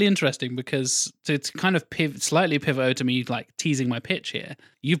is really interesting because to kind of slightly pivot to me, like, teasing my pitch here,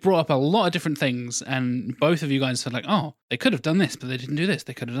 you've brought up a lot of different things and both of you guys said, like, oh, they could have done this, but they didn't do this.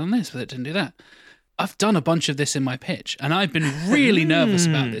 They could have done this, but they didn't do that. I've done a bunch of this in my pitch, and I've been really nervous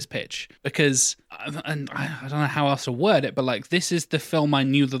about this pitch because, and I don't know how else to word it, but like this is the film I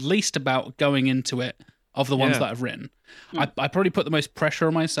knew the least about going into it of the ones that I've written. I probably put the most pressure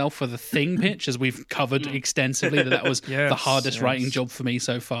on myself for the Thing pitch, as we've covered extensively, that was the hardest writing job for me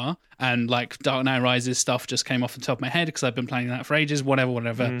so far. And like Dark Knight Rises stuff just came off the top of my head because I've been planning that for ages,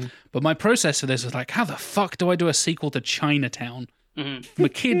 whatever. But my process for this was like, how the fuck do I do a sequel to Chinatown? I'm a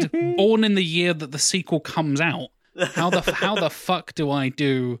kid born in the year that the sequel comes out. How the fuck do I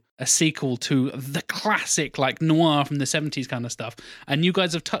do a sequel to the classic like noir from the 70s kind of stuff. And you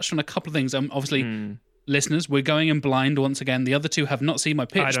guys have touched on a couple of things. Obviously, listeners, we're going in blind once again. The other two have not seen my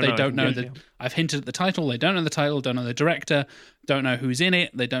pitch. They don't know that I've hinted at the title. They don't know the title, don't know the director, don't know who's in it.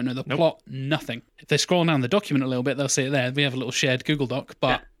 They don't know the plot, nothing. If they scroll down the document a little bit, they'll see it there. We have a little shared Google Doc,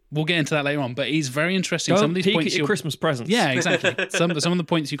 but we'll get into that later on. But he's very interesting. Don't some of these peek points at your Christmas presents. Yeah, exactly. Some of the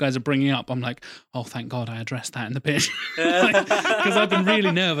points you guys are bringing up, I'm like, oh, thank God I addressed that in the pitch. Because I've been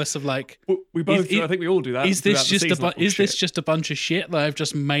really nervous of like... We both, I think we all do that. Is this just a bunch of shit that I've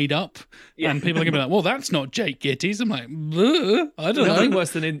just made up? Yeah. And people are going to be like, well, that's not Jake Gittes. I'm like, I don't know. Nothing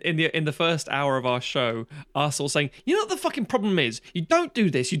worse than in the first hour of our show, us all saying, you know what the fucking problem is? You don't do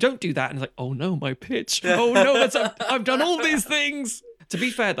this, you don't do that. And it's like, oh no, my pitch. Oh no, I've done all these things. To be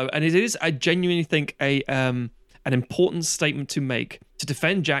fair, though, and it is, I genuinely think, an important statement to make to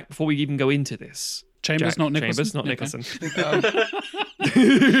defend Jack before we even go into this. Chambers, not Nicholson. Chambers, not Nicholson.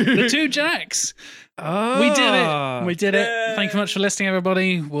 The two Jacks. We did it. We did it. Thank you very much for listening,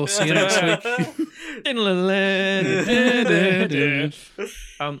 everybody. We'll see you next week.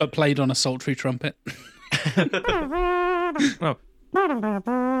 But played on a sultry trumpet. Oh.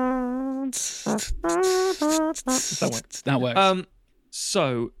 That works.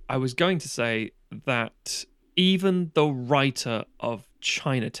 So I was going to say that even the writer of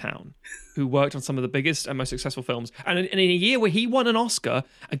Chinatown, who worked on some of the biggest and most successful films, and in a year where he won an Oscar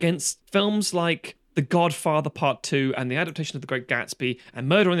against films like The Godfather Part 2 and the adaptation of The Great Gatsby and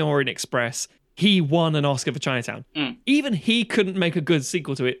Murder on the Orient Express, he won an Oscar for Chinatown. Even he couldn't make a good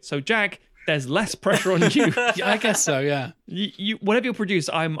sequel to it. So Jack, there's less pressure on you. I guess so, yeah. You whatever you produce,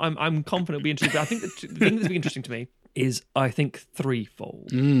 I'm confident it'll be interesting. But I think the thing that's been interesting to me is, I think, threefold.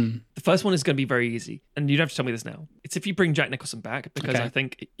 The first one is going to be very easy, and you don't have to tell me this now. It's if you bring Jack Nicholson back, because I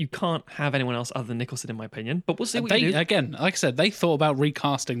think you can't have anyone else other than Nicholson, in my opinion. But we'll see what you do. Again, like I said, they thought about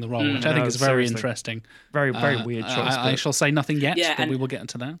recasting the role, which I think is very interesting. Very, very weird choice. I shall say nothing yet, but we will get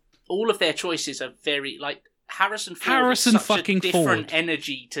into that. All of their choices are very, like, Harrison Ford Harrison has such fucking a different Ford.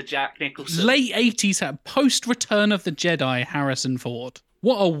 energy to Jack Nicholson. Late 80s, post Return of the Jedi, Harrison Ford.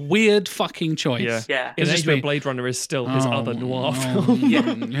 What a weird fucking choice. Yeah. In an age where Blade Runner is still his other noir film.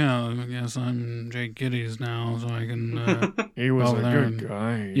 I guess I'm Jake Gittes now, so I can. He was a good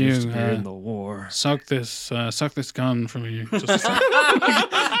guy. He used to be in the war. Suck this gun from you.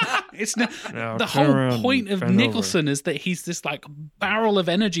 It's the whole point of Nicholson is that he's this like barrel of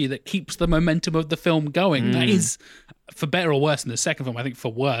energy that keeps the momentum of the film going. That is, for better or worse, in the second film, I think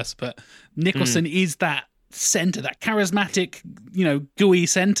for worse, but Nicholson is that center, that charismatic, gooey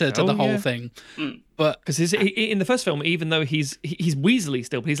center to the whole thing. But because in the first film, even though he's Weasley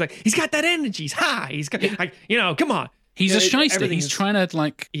still, but he's got that energy. He's high. He's got come on. He's a shyster. He's trying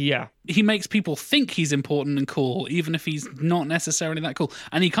to he makes people think he's important and cool, even if he's not necessarily that cool.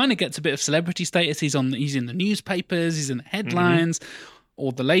 And he kind of gets a bit of celebrity status. He's in the newspapers. He's in the headlines.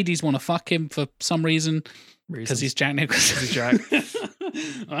 Or the ladies want to fuck him for some reason because he's Jack Nicholson. He's Jack.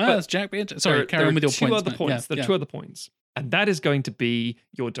 That's Jack. Sorry, carry on with your points. There are two other points, and that is going to be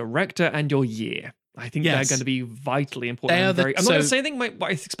your director and your year. I think they're going to be vitally important. I'm not going to say anything what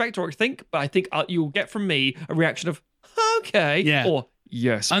I expect or think, but I think you'll get from me a reaction of okay, or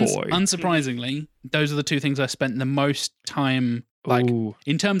yes, boy. Unsurprisingly, those are the two things I spent the most time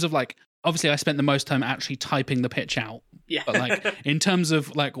in terms of obviously I spent the most time actually typing the pitch out. Yeah. But in terms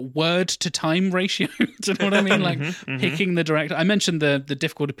of word to time ratio, do you know what I mean? Picking the director. I mentioned the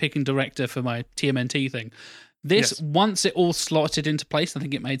difficulty picking director for my TMNT thing. Once it all slotted into place, I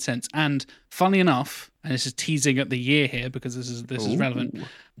think it made sense. And funny enough, and this is teasing at the year here because this is relevant,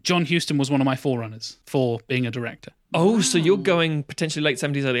 John Huston was one of my forerunners for being a director. Oh, so you're going potentially late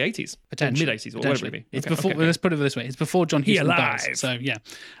 70s, early 80s? Potentially. Mid-80s, or whatever it be. It's before, let's put it this way, it's before John Huston dies. So, yeah.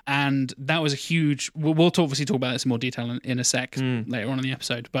 And that was a huge... We'll obviously talk about this in more detail in a sec later on in the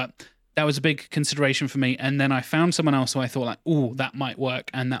episode, but that was a big consideration for me. And then I found someone else who I thought, that might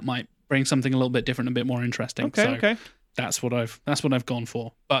work, and that might bring something a little bit different, a bit more interesting. Okay. That's what I've gone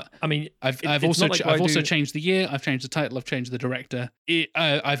for. But I mean, I've also changed the year. I've changed the title. I've changed the director.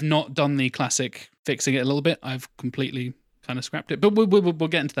 I've not done the classic fixing it a little bit. I've completely kind of scrapped it. But we'll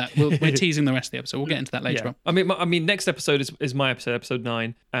get into that. We're teasing the rest of the episode. We'll get into that later on. I mean, next episode is my episode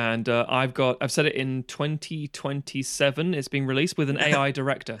 9, and I've set it in 2027. It's being released with an AI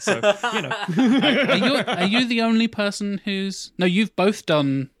director. So Are you the only person who's? No, you've both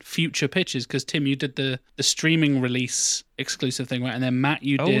done future pitches because Tim, you did the streaming release exclusive thing, right? And then Matt,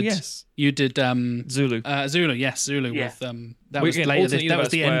 you did Zulu. Zulu, yes, Zulu. Yeah. With that was later. That was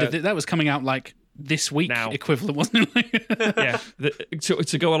the end of it. That was coming out this week Now. equivalent, wasn't it? Yeah,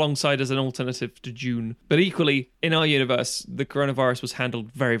 to go alongside as an alternative to June. But equally, in our universe, the coronavirus was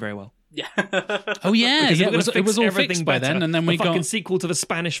handled very, very well. Yeah. Oh yeah, Because yeah. if we're gonna It was fix all everything fixed by better, then, and then the we fucking got sequel to the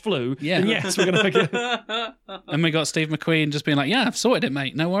Spanish flu. Yeah. Then yes, we're gonna make it. and we got Steve McQueen just being like, "Yeah, I've sorted it,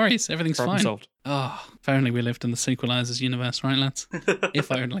 mate. No worries, everything's Problem fine." solved. Oh, if only we lived in the Sequelizers universe, right, lads? If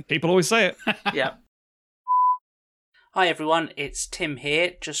only. People always say it. Yeah. Hi everyone, it's Tim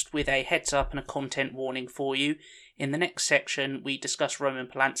here, just with a heads up and a content warning for you. In the next section, we discuss Roman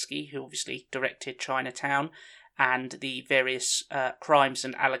Polanski, who obviously directed Chinatown, and the various crimes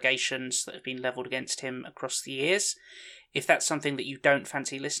and allegations that have been levelled against him across the years. If that's something that you don't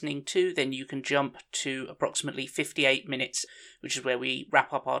fancy listening to, then you can jump to approximately 58 minutes, which is where we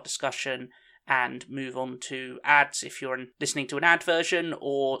wrap up our discussion and move on to ads if you're listening to an ad version,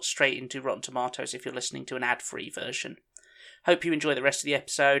 or straight into Rotten Tomatoes if you're listening to an ad-free version. Hope you enjoy the rest of the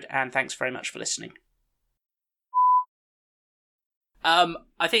episode, and thanks very much for listening.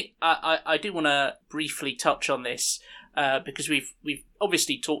 I think I do want to briefly touch on this because we've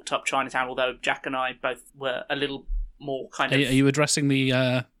obviously talked up Chinatown, although Jack and I both were a little more kind Are of... you addressing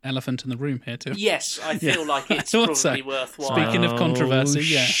the elephant in the room here too? Yes, I feel like it's thought probably so. worthwhile. Speaking of controversy, Oh,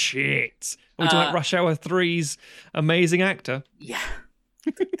 yeah. shit. We're talking about Rush Hour 3's amazing actor. Yeah.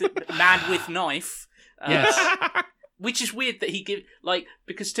 The man with knife. Yes. Which is weird that he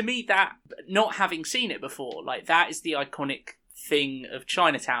because to me that, not having seen it before, like that is the iconic thing of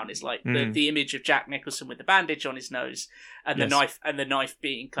Chinatown, is like the image of Jack Nicholson with the bandage on his nose and Yes. the knife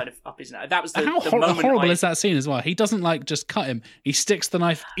being kind of up his nose. That was the How moment horrible is that scene as well? He doesn't like just cut him; he sticks the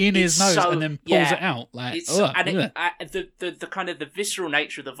knife in his nose and then pulls it out. Like, it's ugh, and ugh. the kind of the visceral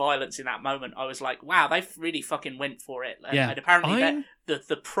nature of the violence in that moment, I was like, wow, they've really fucking went for it. Yeah. And apparently I'm-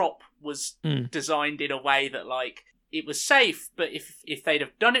 the prop was designed in a way that like it was safe, but if they'd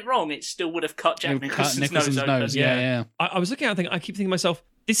have done it wrong, it still would have cut Jack It cut Nicholson's nose open. Yeah. I was looking at it, I keep thinking to myself,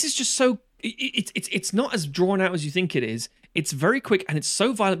 this is just so... It's not as drawn out as you think it is. It's very quick and it's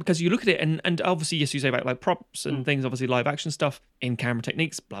so violent because you look at it and obviously, yes, you say about like props and things, obviously live action stuff, in-camera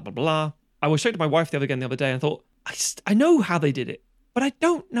techniques, blah, blah, blah. I was showing to my wife the other day and I thought, I know how they did it, but I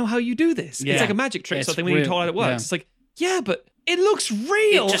don't know how you do this. Yeah. It's like a magic trick, It's something when you're real, told how it works. yeah. It's like, yeah, but it looks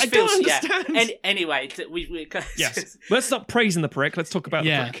real. It just I don't feels, understand. Anyway, we Yes. Let's stop praising the prick. Let's talk about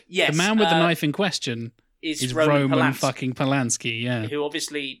the prick. Yes, the man with the knife in question is Roman Polanski, fucking Polanski. Yeah, who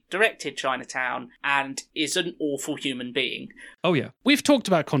obviously directed Chinatown and is an awful human being. Oh, yeah. we've talked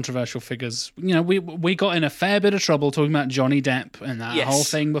about controversial figures. You know, we got in a fair bit of trouble talking about Johnny Depp and that Yes. whole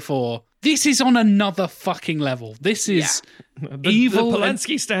thing before. This is on another fucking level. This is evil. The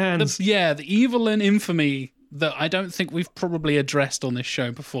Polanski stands. The evil and infamy that I don't think we've probably addressed on this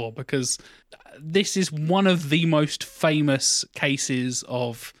show before, because this is one of the most famous cases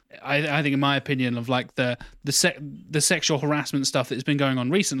of, I think, in my opinion, of like the sexual harassment stuff that's been going on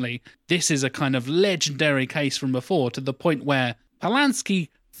recently. This is a kind of legendary case from before, to the point where Polanski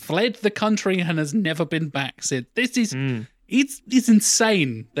fled the country and has never been back since. This is it's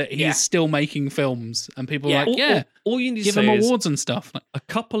insane that he's still making films and people are like, all you need to give say him is awards and stuff. Like, a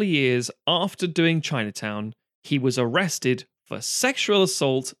couple of years after doing Chinatown, he was arrested for sexual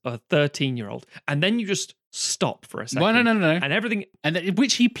assault of a 13-year-old. And then you just stop for a second. well, no. And everything...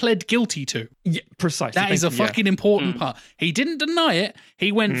 Which he pled guilty to. Yeah, precisely. That is a Thank you, yeah. fucking important part. He didn't deny it.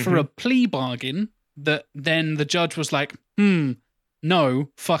 He went for a plea bargain that then the judge was like, no,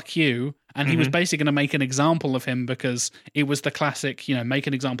 fuck you. And he was basically going to make an example of him, because it was the classic, make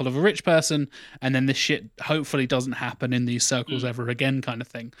an example of a rich person and then this shit hopefully doesn't happen in these circles ever again kind of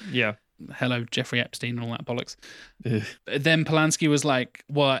thing. Yeah. Hello, Jeffrey Epstein and all that bollocks. Ugh. Then Polanski was like,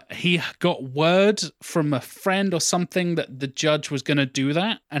 he got word from a friend or something that the judge was going to do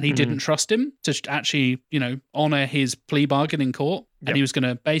that, and he didn't trust him to actually, honor his plea bargain in court. Yep. And he was going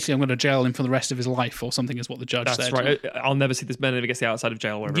to, basically, I'm going to jail him for the rest of his life or something, is what the judge That's said. right. I'll never see this man ever gets out of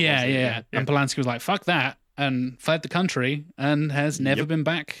jail or whatever. Yeah, it was. yeah. And Polanski was like, fuck that, and fled the country and has never been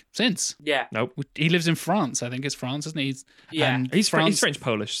back since. Yeah. Nope. He lives in France. I think it's France, isn't he? And He's France,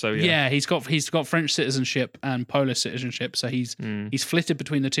 French-Polish, so yeah. Yeah, he's got French citizenship and Polish citizenship, so he's flitted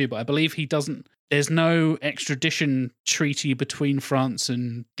between the two. But I believe he doesn't. There's no extradition treaty between France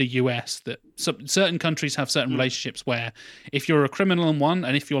and the US. That certain countries have certain relationships where, if you're a criminal in one,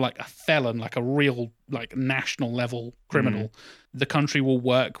 and if you're like a felon, like a real like national level criminal, the country will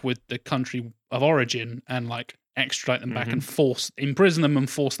work with the country of origin and like extradite them back and imprison them and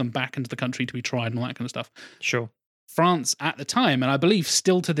force them back into the country to be tried and all that kind of stuff. Sure. France at the time, and I believe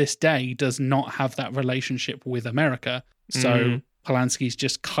still to this day, does not have that relationship with America. So Polanski's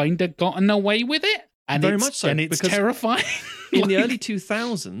just kind of gotten away with it. And Very it's, much so, and it's because terrifying. In the early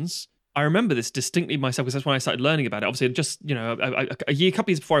 2000s, I remember this distinctly myself because that's when I started learning about it. Obviously, just, a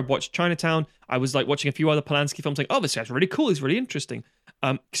couple years before I watched Chinatown, I was like watching a few other Polanski films, like, oh, this guy's really cool, he's really interesting.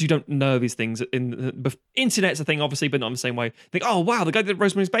 Because you don't know these things. Internet's a thing, obviously, but not in the same way. Think, oh, wow, the guy that did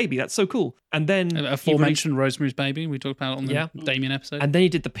Rosemary's Baby, that's so cool. And then aforementioned Rosemary's Baby, we talked about it on the Damien episode. And then he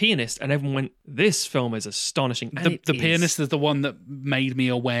did The Pianist, and everyone went, this film is astonishing. The Pianist is the one that made me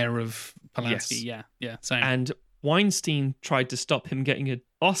aware of Polanski. Yes. Yeah, same. And Weinstein tried to stop him getting an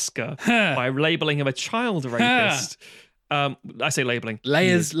Oscar by labeling him a child rapist. I say labeling.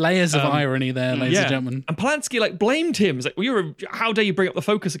 Layers of irony there, ladies and gentlemen. And Polanski blamed him. He's like, how dare you bring up the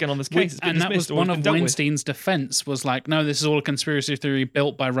focus again on this case? And that was one of Weinstein's defense, was like, no, this is all a conspiracy theory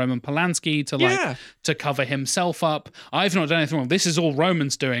built by Roman Polanski to cover himself up. I've not done anything wrong. This is all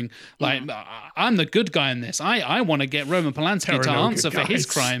Roman's doing. Like, I'm the good guy in this. I want to get Roman Polanski to answer for his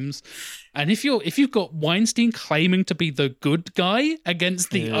crimes. And if you've got Weinstein claiming to be the good guy against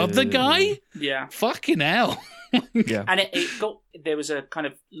the other guy, fucking hell. And there was a kind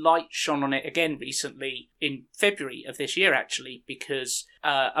of light shone on it again recently in February of this year, actually, because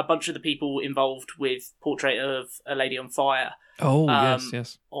a bunch of the people involved with Portrait of a Lady on Fire,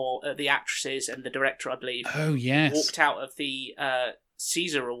 yes, or the actresses and the director, I believe, walked out of the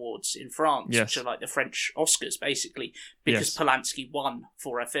Caesar Awards in France, which are like the French Oscars, basically, because Polanski won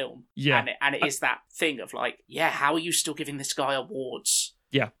for a film. And it is that thing of like, how are you still giving this guy awards?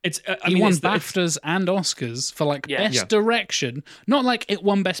 Yeah, he won BAFTAs and Oscars for best direction. Not like it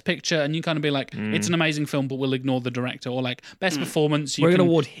won best picture, and you kind of be like, it's an amazing film, but we'll ignore the director, or like best performance. We're going to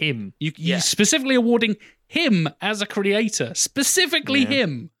award him. You specifically awarding him as a creator, specifically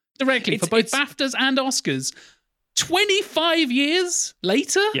him directly for both BAFTAs and Oscars. 25 years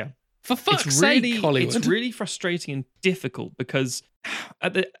later, for fuck's sake, Hollywood. It's really frustrating and difficult because.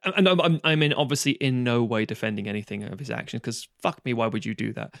 I'm obviously in no way defending anything of his actions because fuck me, why would you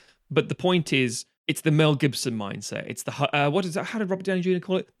do that? But the point is, it's the Mel Gibson mindset. It's the what is that? How did Robert Downey Jr.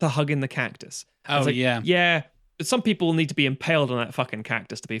 call it? The hug in the cactus. Yeah. Some people need to be impaled on that fucking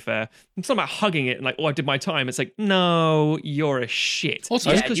cactus. To be fair, it's not about hugging it and like, oh, I did my time. It's like, no, you're a shit. Also,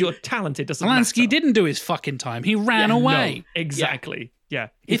 just because you're talented doesn't Polanski matter. didn't do his fucking time. He ran away. No, exactly. Yeah.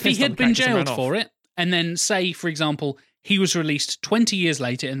 If he had been jailed for it, and then say, for example, he was released 20 years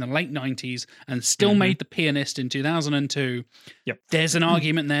later in the late 90s and still made The Pianist in 2002. There's an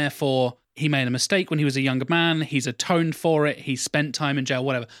argument there for he made a mistake when he was a younger man. He's atoned for it. He spent time in jail,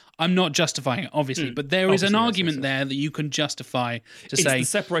 whatever. I'm not justifying it, obviously, but there is an argument there that you can justify to say... It's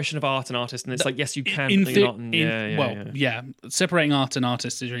the separation of art and artist, and it's like, yes, you can, but you're not. Separating art and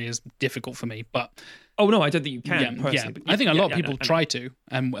artistry is difficult for me, but... Oh no, I don't think you can. Personally, I think a lot of people try to,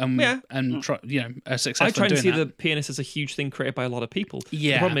 and try, are successful. I try to see that. The Pianist as a huge thing created by a lot of people.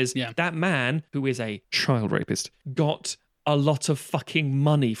 Yeah, the problem is that man who is a child rapist got a lot of fucking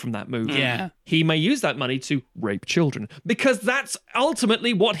money from that movie. Yeah, he may use that money to rape children because that's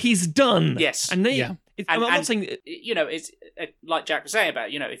ultimately what he's done. Yes, and I'm not saying it's like Jack was saying about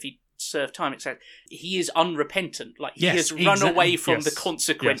if he served time, etc. He is unrepentant. Like he has run away from the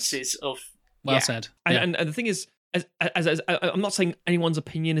consequences of. Well said. And the thing is, as I'm not saying anyone's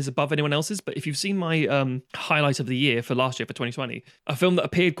opinion is above anyone else's, but if you've seen my highlight of the year for last year, for 2020, a film that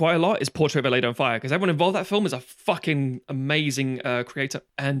appeared quite a lot is Portrait of a Lady on Fire, because everyone involved in that film is a fucking amazing creator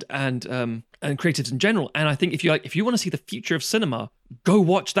and creatives in general. And I think if you want to see the future of cinema, go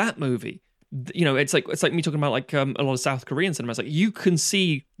watch that movie. It's like me talking about like a lot of South Korean cinema. It's like you can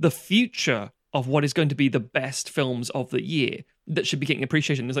see the future of what is going to be the best films of the year that should be getting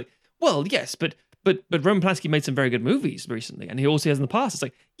appreciation. It's like, well, yes, but Roman Polanski made some very good movies recently, and he also has in the past. It's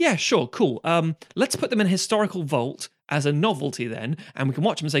like, yeah, sure, cool. Let's put them in a historical vault as a novelty then, and we can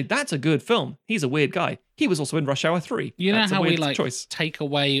watch them and say, that's a good film. He's a weird guy. He was also in Rush Hour 3. You That's know how we take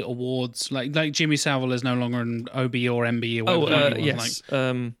away awards? Like Jimmy Savile is no longer an OB or MB or whatever. Yes.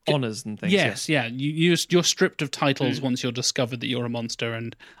 Honours and things. Yes, yeah. You're stripped of titles once you're discovered that you're a monster,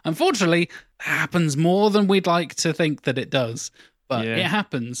 and unfortunately, it happens more than we'd like to think that it does. But it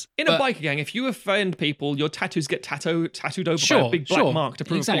happens. In a biker gang, if you offend people, your tattoos get tattooed over by a big black mark to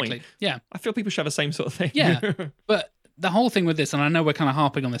prove a point. Yeah. I feel people should have the same sort of thing. Yeah. But the whole thing with this, and I know we're kind of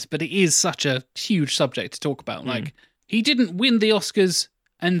harping on this, but it is such a huge subject to talk about. Like, he didn't win the Oscars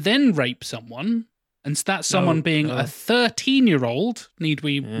and then rape someone. And that's someone being a 13-year-old, need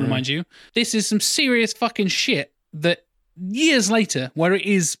we remind you. This is some serious fucking shit that years later, where it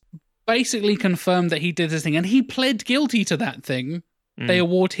is basically confirmed that he did this thing, and he pled guilty to that thing. They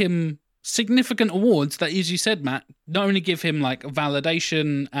award him significant awards that, as you said, Matt, not only give him like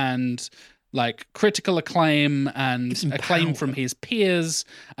validation and like critical acclaim and Some acclaim power. from his peers,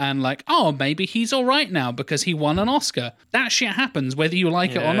 and like, oh, maybe he's all right now because he won an Oscar. That shit happens whether you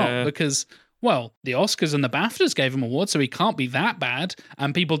like it or Yeah. not, because, well, the Oscars and the BAFTAs gave him awards, so he can't be that bad,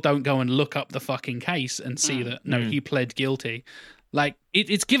 and people don't go and look up the fucking case and see that, no, he pled guilty. Like,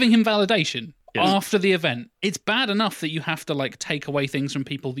 it's giving him validation. Yes. After the event, it's bad enough that you have to like take away things from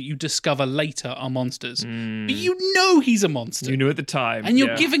people that you discover later are monsters. But you know he's a monster. You knew at the time. And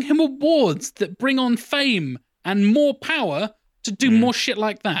you're yeah. giving him awards that bring on fame and more power to do more shit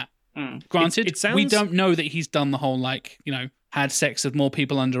like that. Granted, It sounds- we don't know that he's done the whole, like, you know, had sex with more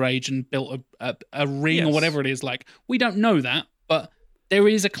people underage and built a ring or Yes. whatever it is. Like, we don't know that, but there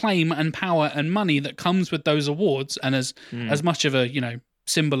is acclaim and power and money that comes with those awards. And as much of a, you know,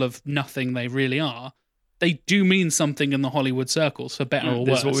 symbol of nothing they really are, they do mean something in the Hollywood circles, for better or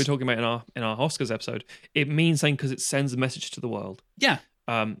This worse. is what we were talking about in our Oscars episode. It means something because it sends a message to the world. Yeah.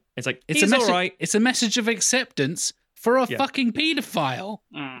 It's like, It's he's a message, all right. It's a message of acceptance for a Yeah. fucking paedophile.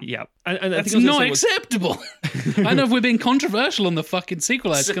 Yeah. And I That's think I was not gonna say acceptable. I know if we're being controversial on the fucking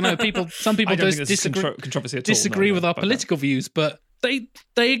sequelizer. I know some people I don't just think there's controversy at all. disagree No, with no, our but political views, but they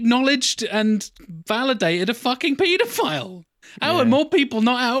acknowledged and validated a fucking paedophile. How are more people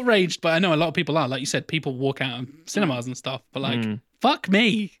not outraged? But I know a lot of people are. Like you said, people walk out of cinemas and stuff. But like, fuck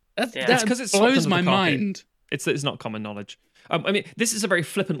me. Yeah. That It's 'cause it's swept blows under my the carpet. mind. It's not common knowledge. I mean, this is a very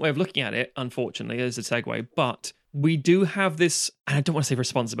flippant way of looking at it, unfortunately, as a segue, but we do have this, and I don't want to say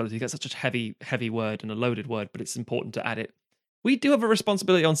responsibility, that's such a heavy word and a loaded word, but it's important to add it. We do have a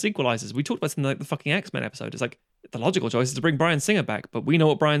responsibility on sequelizers. We talked about this in the fucking X-Men episode. It's like, the logical choice is to bring Bryan Singer back, but we know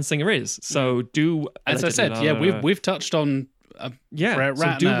what Bryan Singer is. So As I said, we've touched on Brett so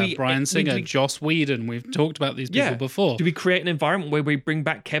Ratner, Bryan Singer, Joss Whedon. We've talked about these people before. Do we create an environment where we bring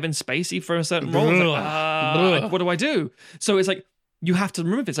back Kevin Spacey for a certain role? It's like, what do I do? So it's like, you have to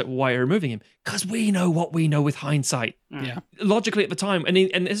remove it. It's like, why are you removing him? Because we know what we know with hindsight. Yeah. Logically at the time, and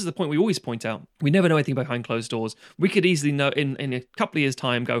this is the point we always point out, we never know anything behind closed doors. We could easily know in a couple of years'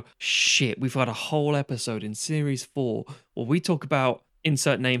 time, go, shit, we've got a whole episode in series 4 where we talk about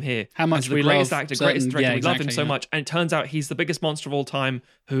insert name here. How much as the we greatest love actor, certain- greatest director. yeah, we love him exactly, so yeah. much. And it turns out he's the biggest monster of all time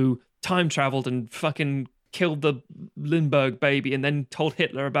who time traveled and fucking killed the Lindbergh baby and then told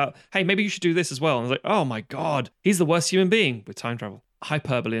Hitler about, hey, maybe you should do this as well. And I was like, oh my God, he's the worst human being with time travel.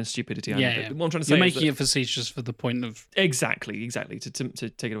 Hyperbole and stupidity. I know, Yeah, but what I'm trying to say you're is making that- it facetious for the point of exactly to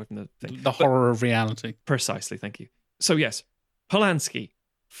take it away from the thing. the horror of reality. Precisely, thank you. So yes, Polanski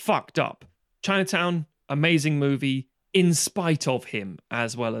fucked up. Chinatown, amazing movie, in spite of him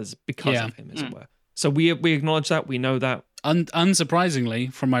as well as because Yeah. of him, as it were. So we acknowledge that, we know that.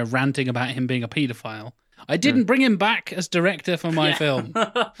 Unsurprisingly, from my ranting about him being a paedophile, I didn't bring him back as director for my film.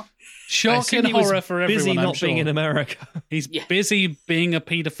 I Shock assume and he was horror for everyone. busy I'm not sure. being in America. He's Yeah. busy being a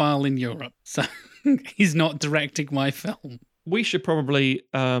paedophile in Europe, so he's not directing my film. We should probably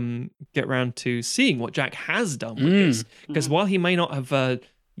get round to seeing what Jack has done with this, because while he may not have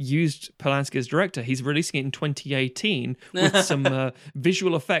used Polanski as director, he's releasing it in 2018 with some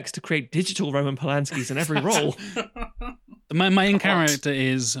visual effects to create digital Roman Polanskis in every role. My main character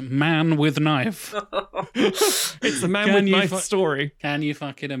is Man with Knife. It's the man Can with you knife story. Can you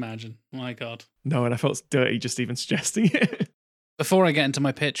fucking imagine? My God. No, and I felt dirty just even suggesting it. Before I get into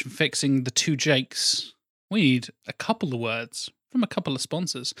my pitch and fixing the two Jakes, we need a couple of words from a couple of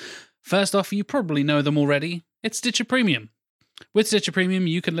sponsors. First off, you probably know them already. It's Stitcher Premium. With Stitcher Premium,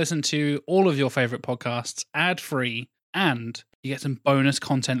 you can listen to all of your favorite podcasts ad-free, and you get some bonus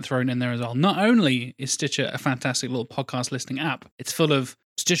content thrown in there as well. Not only is Stitcher a fantastic little podcast listening app, it's full of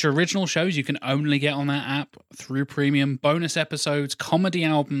Stitcher original shows you can only get on that app through Premium, bonus episodes, comedy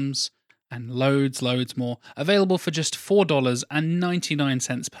albums, and loads more, available for just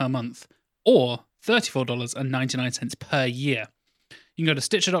 $4.99 per month, or $34.99 per year. You can go to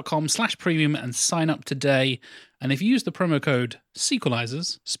stitcher.com/premium and sign up today. And if you use the promo code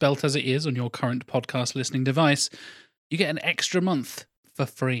Sequelizers, spelt as it is on your current podcast listening device, you get an extra month for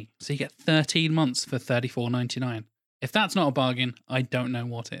free. So you get 13 months for $34.99. If that's not a bargain, I don't know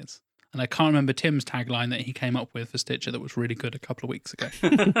what is. And I can't remember Tim's tagline that he came up with for Stitcher that was really good a couple of weeks ago.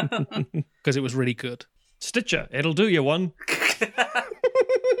 Because it was really good. Stitcher, it'll do you one.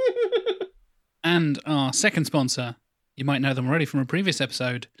 And our second sponsor, you might know them already from a previous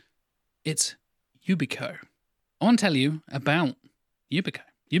episode, it's Yubico. I want to tell you about Yubico.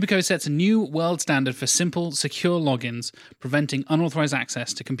 Yubico sets a new world standard for simple, secure logins, preventing unauthorized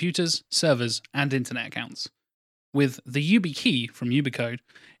access to computers, servers, and internet accounts. With the YubiKey from Ubicode,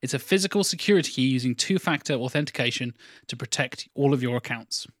 it's a physical security key using two-factor authentication to protect all of your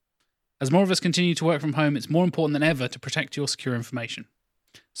accounts. As more of us continue to work from home, it's more important than ever to protect your secure information.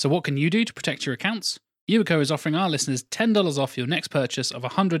 So what can you do to protect your accounts? Yubico is offering our listeners $10 off your next purchase of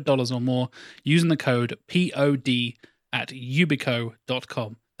 $100 or more using the code POD at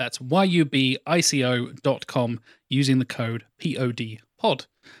yubico.com. That's yubico.com using the code POD.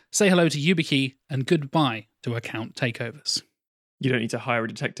 Say hello to YubiKey and goodbye to account takeovers. You don't need to hire a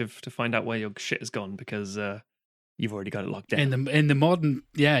detective to find out where your shit has gone because you've already got it locked down. In the modern,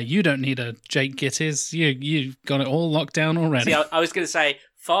 you don't need a Jake Gittes. You've got it all locked down already. See, I was going to say,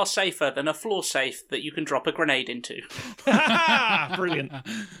 far safer than a floor safe that you can drop a grenade into. Brilliant.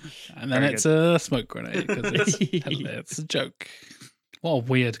 And then it's a smoke grenade because it's a joke. What a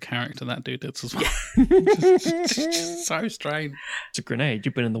weird character that dude is as well. So strange. It's a grenade.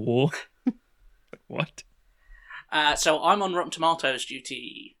 You've been in the war. What? So I'm on Rotten Tomatoes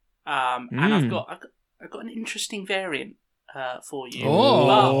duty, and I've got an interesting variant for you.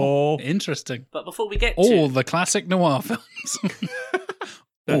 Oh, interesting. But before we get all the classic noir films,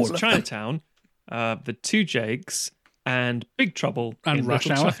 There's Chinatown, The Two Jakes, and Big Trouble and in Rush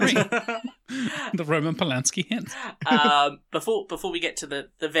Little Hour China. 3. The Roman Polanski hint. Before we get to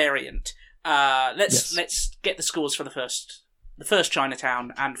the variant, let's get the scores for the first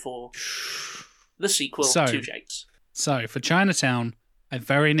Chinatown and for the sequel, Two Jakes. So for Chinatown, I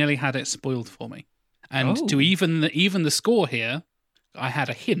very nearly had it spoiled for me, and to even the score here, I had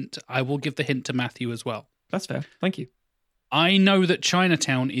a hint. I will give the hint to Matthew as well. That's fair. Thank you. I know that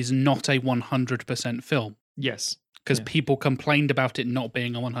Chinatown is not a 100% film. Yes. Because people complained about it not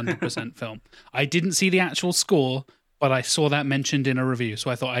being a 100% film. I didn't see the actual score, but I saw that mentioned in a review. So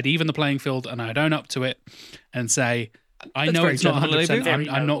I thought I'd even the playing field and I'd own up to it and say, I know it's not 100%.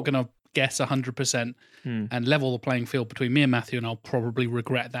 I'm not going to guess 100% and level the playing field between me and Matthew, and I'll probably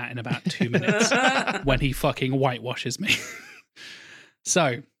regret that in about 2 minutes when he fucking whitewashes me.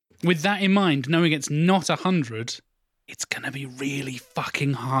 So with that in mind, knowing it's not 100, it's going to be really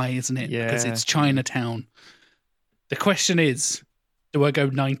fucking high, isn't it? Yeah. Because it's Chinatown. The question is, do I go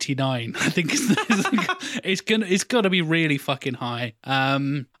 99? I think it's got to be really fucking high.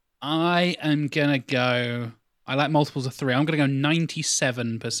 I am gonna go. I like multiples of 3. I'm gonna go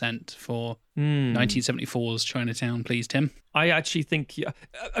 97% for 1974's Chinatown. Please, Tim. I actually think.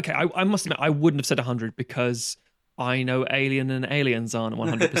 Okay, I must admit I wouldn't have said 100 because I know Alien and Aliens aren't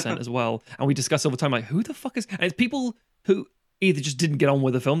 100% as well, and we discuss all the time like who the fuck is. And it's people who either just didn't get on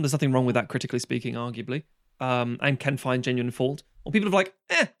with the film. There's nothing wrong with that, critically speaking, arguably. And can find genuine fault. Or people are like,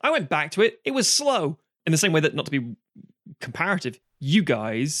 I went back to it. It was slow. In the same way that, not to be comparative, you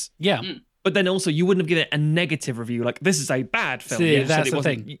guys... Yeah. But then also, you wouldn't have given it a negative review. Like, this is a bad film. See, that's the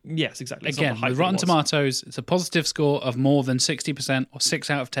thing. Yes, exactly. It's Again, with Rotten Tomatoes, it's a positive score of more than 60%, or 6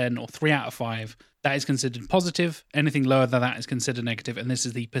 out of 10, or 3 out of 5. That is considered positive. Anything lower than that is considered negative. And this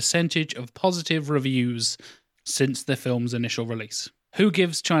is the percentage of positive reviews since the film's initial release. Who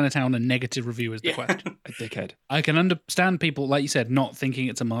gives Chinatown a negative review is the question. A dickhead. I can understand people, like you said, not thinking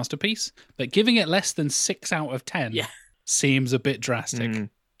it's a masterpiece, but giving it less than 6 out of 10 seems a bit drastic.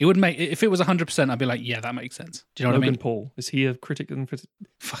 It would make, if it was 100%, I'd be like, yeah, that makes sense. Do you know what I mean? Logan Paul, is he a critic? If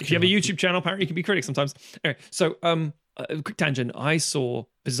Fuck you have a YouTube channel, apparently you can be critic sometimes. Anyway, so quick tangent. I saw,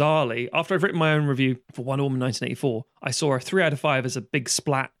 bizarrely, after I've written my own review for Wonder Woman 1984, I saw a 3 out of 5 as a big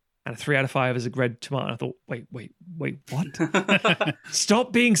splat and a 3 out of 5 as a red tomato. And I thought, wait, what?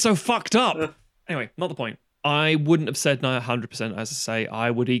 Stop being so fucked up. Anyway, not the point. I wouldn't have said 100%, as I say.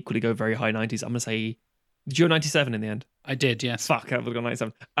 I would equally go very high 90s. I'm going to say, did you go 97 in the end? I did, yes. Fuck, I would have gone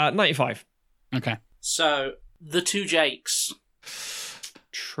 97. 95. Okay. So, The Two Jakes.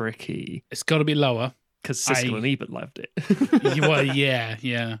 Tricky. It's got to be lower. Because Siskel and Ebert loved it. Well,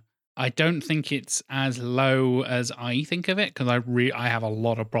 yeah. I don't think it's as low as I think of it, because I have a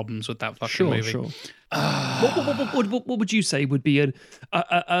lot of problems with that fucking movie. Sure. What would you say would be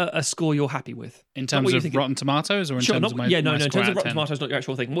a score you're happy with? In terms of Rotten Tomatoes, or in terms of my in score terms of out of Rotten 10? Tomatoes, not your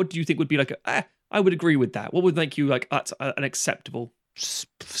actual thing. What do you think would be like I would agree with that. What would make you like, that's an acceptable?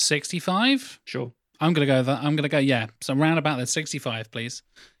 65? Sure. I'm going to go that. I'm going to go, yeah. So round about the 65, please.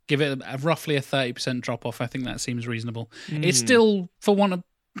 Give it roughly a 30% drop off. I think that seems reasonable. It's still, for one of,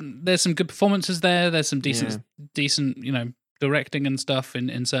 there's some good performances there. There's some decent, directing and stuff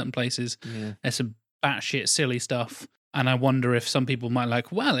in certain places. Yeah. There's some batshit silly stuff. And I wonder if some people might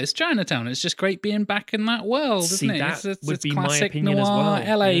like, well, it's Chinatown. It's just great being back in that world, isn't it? That would it's be my classic opinion noir, as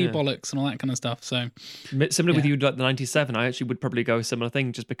well. LA Yeah. bollocks and all that kind of stuff. So Similar with you, like the 97, I actually would probably go a similar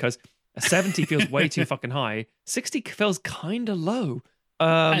thing, just because a 70 feels way too fucking high. 60 feels kind of low.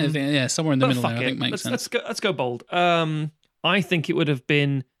 I think, somewhere in the middle there, I think makes sense. Let's go bold. I think it would have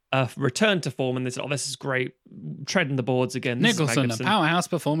been returned to form, and they said, "Oh, this is great, treading the boards again." This is Nicholson, a magnificent." powerhouse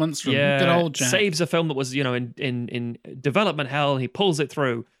performance from good old Jack. Saves a film that was, in development hell, and he pulls it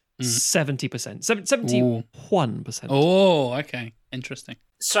through. 70%, 71%. Oh, okay, interesting.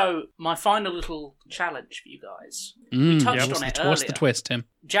 So, my final little challenge for you guys. We touched on it earlier. What's the twist, Tim?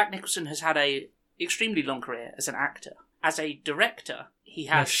 Jack Nicholson has had a extremely long career as an actor. As a director, he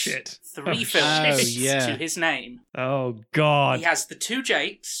has 3 films to his name. Oh, God. He has The Two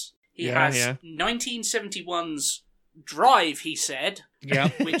Jakes. He has 1971's Drive, he said. Yeah,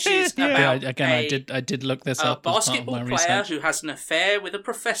 which is about I did look this up. A basketball as part of my player research. who has an affair with a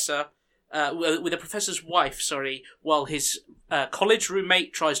professor, with a professor's wife. While his college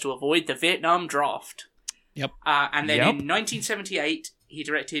roommate tries to avoid the Vietnam draft. Yep. And then in 1978, he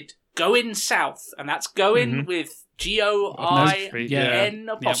directed Goin' South, and that's Goin' with Goin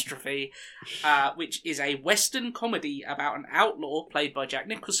apostrophe, which is a Western comedy about an outlaw played by Jack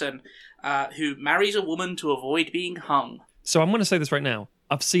Nicholson, who marries a woman to avoid being hung. So I'm going to say this right now.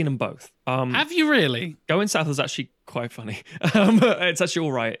 I've seen them both. Have you really? Going South is actually quite funny. It's actually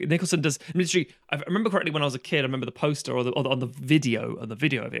all right. Nicholson does. Literally, I remember correctly when I was a kid. I remember the poster or on the video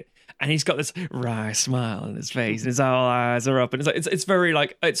of it, and he's got this wry smile on his face, and his all eyes are up, and it's very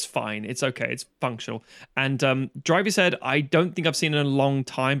like it's fine, it's okay, it's functional. And Drive, you said, I don't think I've seen it in a long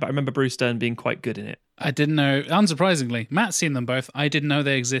time, but I remember Bruce Dern being quite good in it. I didn't know. Unsurprisingly, Matt's seen them both. I didn't know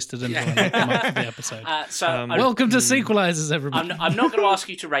they existed until I looked them up for the episode. Welcome to Sequelizers, everybody. I'm not going to ask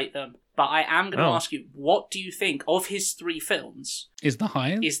you to rate them, but I am going to ask you, what do you think of his 3 films? Is the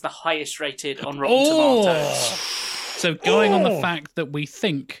highest rated on Rotten Tomatoes? So going on the fact that we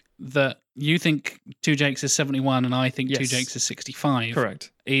think that you think Two Jakes is 71 and I think Two Jakes is 65. Correct.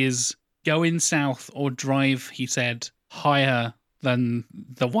 Is Going South or Drive, he said, higher than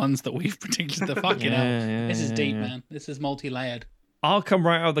the ones that we've predicted? The fucking hell. This is deep, man. This is multi-layered. I'll come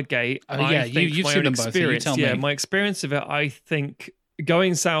right out of the gate. You've seen them both, so you tell me. My experience of it, I think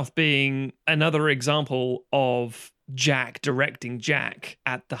Going South being another example of Jack directing Jack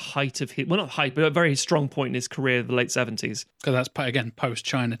at the height of his, well, not height, but a very strong point in his career, the late 70s. Because that's, again,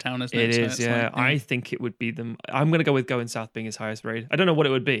 post-Chinatown, isn't it? It is, yeah. I think it would be them. I'm going to go with Going South being his highest rated. I don't know what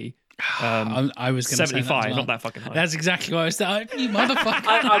it would be. I was going to 75, say that not that fucking high. That's exactly what I was thinking. You motherfucker.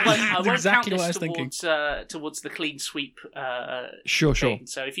 I won't exactly count what I was this thinking. towards the clean sweep. Sure. Thing.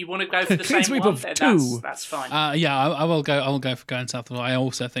 So if you want to go for the clean same sweep one, of then 2. that's fine. I will go for Going South. I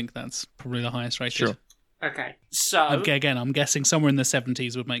also think that's probably the highest rated. Sure. Okay, so again, I'm guessing somewhere in the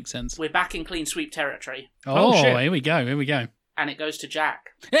 70s would make sense. We're back in clean sweep territory. Oh shit! Here we go. And it goes to Jack.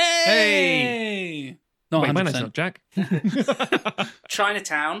 Hey! Not Wait, 100%. man, it's not Jack.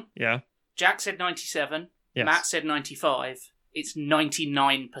 Chinatown. Yeah. Jack said 97. Yes. Matt said 95. It's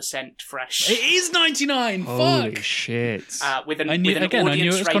 99% fresh. It is 99. Holy Fuck. shit. With an I knew audience it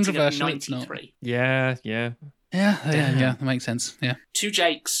was rating controversial. of It's not. 93. Yeah. Yeah. That makes sense. Yeah. Two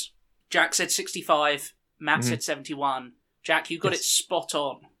Jakes. Jack said 65. Matt said 71. Jack, you got it spot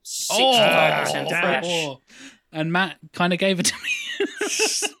on. 65% fresh. Oh. And Matt kind of gave it to me.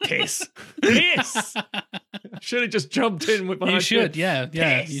 Piss. Should have just jumped in with my You should, yeah.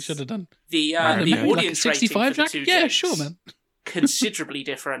 You should have done. The Like audience 65, rating for the Jack? Two Yeah, Jakes, sure, man. considerably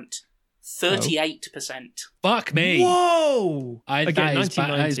different. 38%. Fuck me. Whoa! That is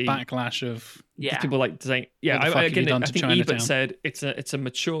 1990. backlash of... Yeah. People like saying, What the fuck have you done I to think Chinatown? Ebert said it's a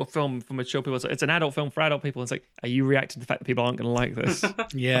mature film for mature people. It's an adult film for adult people. It's like, are you reacting to the fact that people aren't going to like this?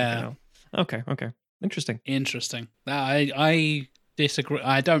 Yeah. Okay. Interesting. I disagree.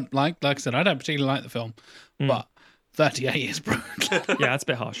 I don't like I said, I don't particularly like the film, but 38 is brutal. Yeah, that's a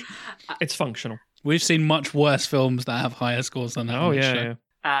bit harsh. It's functional. We've seen much worse films that have higher scores than that. Oh, on this yeah, show.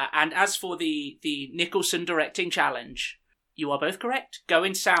 yeah. And as for the Nicholson directing challenge, you are both correct.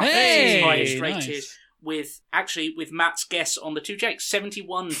 Going South Hey, is highest rated nice. with Matt's guess on the Two Jakes,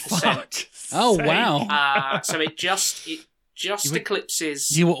 71%. Fuck. Oh, wow. So it just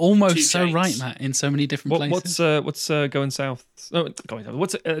eclipses. You were almost Two so Jakes. right, Matt, in so many different places. What's Going South? No, Going South.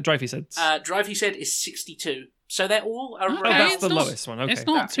 What's Drive, he said? Drive, he said, is 62. So they're all around. Okay, that's it's the not- lowest one. Okay. It's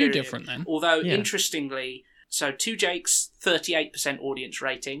not that too period. different then. Although, Yeah. interestingly, so Two Jakes, 38% audience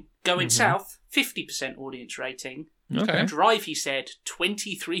rating. Going South, 50% audience rating. Okay. Drive, he said,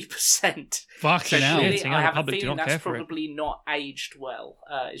 23%. Fucking So hell. clearly, Shitting I out, have the a public do feeling not that's care for it. probably not aged well.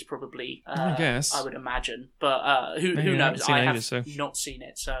 Is probably, I guess. I would imagine. But who Maybe I knows? haven't seen I it have either, so. not seen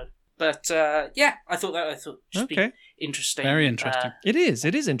it. So, but yeah, I thought just be Okay. interesting. Very interesting. It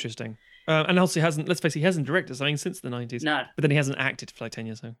is interesting. And also, he hasn't. Let's face it, he hasn't directed something since the 90s. No. But then he hasn't acted for like 10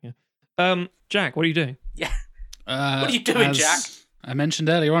 years. So yeah. Jack, what are you doing? Yeah. What are you doing, as Jack? I mentioned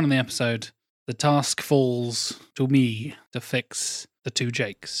earlier on in the episode, the task falls to me to fix the two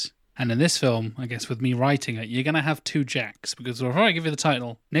Jakes. And in this film, I guess with me writing it, you're going to have two Jacks, because before I give you the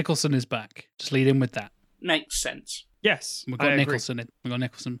title, Nicholson is back. Just lead in with that. Makes sense. Yes, We've got Nicholson in. We've got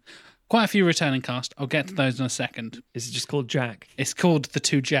Nicholson. Quite a few returning cast. I'll get to those in a second. Is it just called Jack? It's called The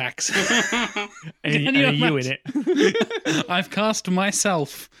Two Jacks. And are you in it? I've cast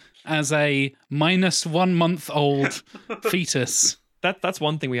myself as a -1 month old fetus. That's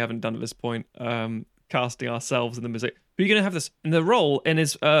one thing we haven't done at this point. Casting ourselves in the music. But you're going to have this in the role in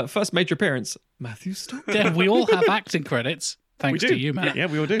his first major appearance, Matthew Stone. Yeah, we all have acting credits. Thanks to you, Matt. Yeah,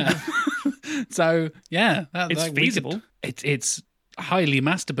 we all do. So, yeah. It's feasible. It's highly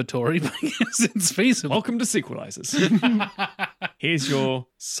masturbatory, but yes, it's feasible. Welcome to Sequelizers. Here's your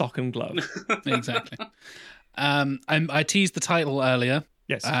sock and glove. Exactly. I teased the title earlier.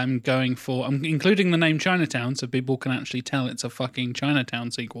 Yes. I'm including the name Chinatown so people can actually tell it's a fucking Chinatown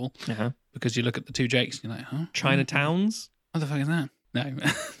sequel. Uh-huh. Because you look at the two Jakes and you're like, huh? Chinatowns? What the fuck is that? No,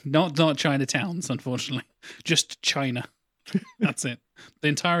 not Chinatowns, unfortunately. Just China. That's it. The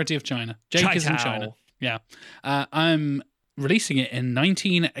entirety of China. Jake is in China. Yeah. I'm releasing it in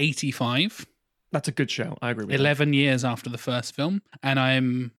 1985. That's a good show. I agree with 11 years after the first film. And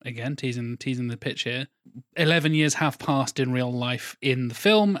I'm, again, teasing the pitch here. 11 years have passed in real life in the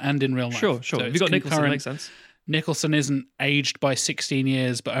film and in real life. Sure. So Have you got Nicholson? That makes sense. Nicholson isn't aged by 16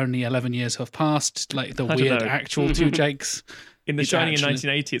 years, but only 11 years have passed, like the weird know. actual two Jakes. In The Shining in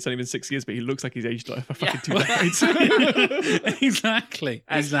 1980, it's only been 6 years, but he looks like he's aged like for fucking 2 decades. Exactly.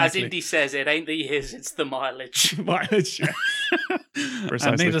 As Indy says, it ain't the years, it's the mileage. Mileage, yeah.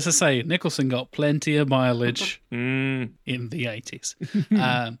 And needless to say, Nicholson got plenty of mileage in the 80s.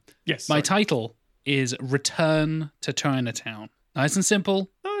 Yes. My title is Return to Chinatown. Nice and simple.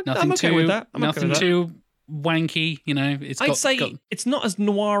 Nothing I'm okay too, with that. nothing too wanky, you know. I'd say it's not as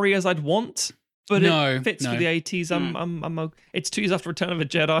noir-y as I'd want, but it fits for the 80s. It's 2 years after Return of a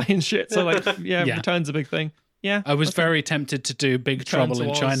Jedi and shit, so like, yeah. Return's a big thing. Yeah, I was very tempted to do Big Trouble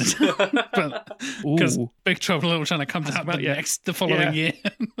in Chinatown, because Big Trouble in Little China comes out the following year.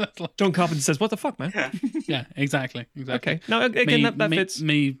 John Carpenter says, "What the fuck, man?" Yeah, exactly. Okay, no, again, that fits.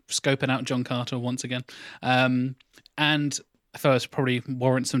 Me scoping out John Carter once again, and first probably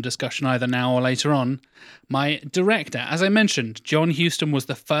warrants some discussion either now or later on. My director, as I mentioned, John Huston was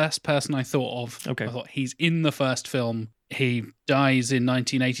the first person I thought of. Okay, I thought he's in the first film. He dies in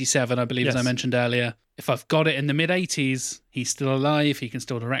 1987, I believe, as I mentioned earlier. If I've got it in the mid-80s, he's still alive. He can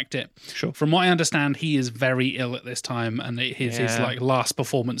still direct it. Sure. From what I understand, he is very ill at this time, and his like last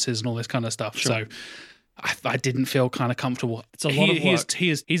performances and all this kind of stuff. Sure. So I didn't feel kind of comfortable. It's a lot of work.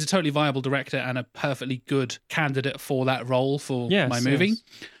 He's a totally viable director and a perfectly good candidate for that role for my movie. Yes.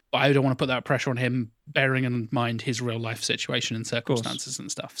 But I don't want to put that pressure on him, bearing in mind his real life situation and circumstances and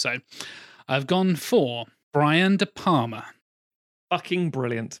stuff. So I've gone for Brian De Palma. Fucking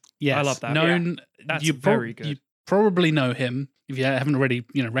brilliant. Yes, I love that. That's very good. You probably know him. If you haven't already,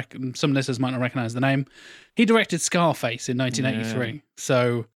 some listeners might not recognize the name. He directed Scarface in 1983. Yeah.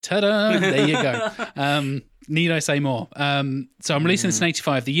 So, ta-da, there you go. Need I say more? So I'm releasing this in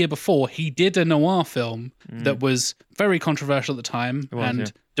 85. The year before, he did a noir film that was very controversial at the time.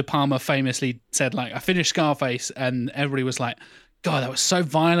 De Palma famously said, like, I finished Scarface, and everybody was like, God, that was so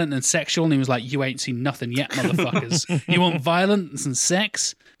violent and sexual. And he was like, you ain't seen nothing yet, motherfuckers. You want violence and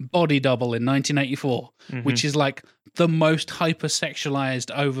sex? Body Double in 1984, which is like the most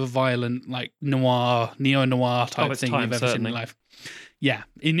hypersexualized, over-violent, like noir, neo-noir type thing you've ever seen in your life. Yeah.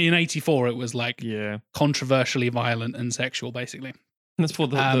 In 84, it was like controversially violent and sexual, basically. That's for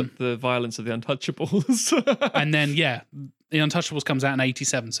the violence of the Untouchables. And then, The Untouchables comes out in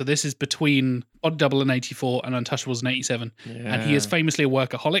 87. So this is between Body Double in 84 and Untouchables in 87. Yeah. And he is famously a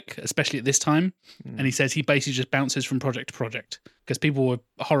workaholic, especially at this time. And he says he basically just bounces from project to project because people were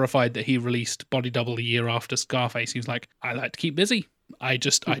horrified that he released Body Double a year after Scarface. He was like, I like to keep busy. I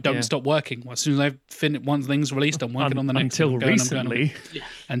don't stop working. As soon as once thing's released, I'm working on the next until recently.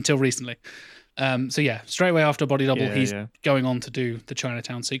 Until recently. Straight away after Body Double, he's going on to do the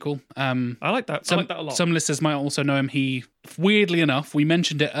Chinatown sequel. I like that. I like that a lot. Some listeners might also know him. He, weirdly enough, we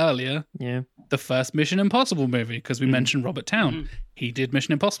mentioned it earlier. Yeah. The first Mission Impossible movie, because we mentioned Robert Towne. He did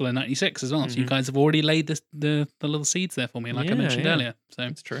Mission Impossible in 96 as well. So you guys have already laid the little seeds there for me, like I mentioned earlier. So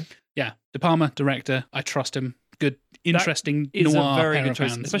it's true. Yeah. De Palma, director. I trust him. Good, interesting that is noir a very good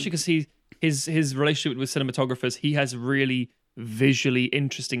choice, especially because his relationship with cinematographers, he has really visually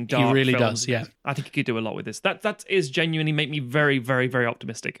interesting dark he really films. does, yeah. I think he could do a lot with this. That is genuinely make me very, very, very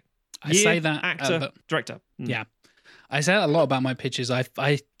optimistic. I say that actor, director. Yeah. I say that a lot about my pitches.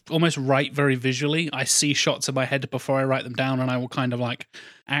 I almost write very visually. I see shots in my head before I write them down, and I will kind of like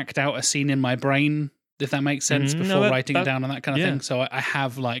act out a scene in my brain if that makes sense, before writing it down and that kind of yeah. thing. So I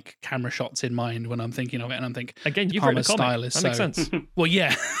have like camera shots in mind when I'm thinking of it, and I'm thinking, Again, you've Palmer's written a style comic. is That makes so- sense. Well,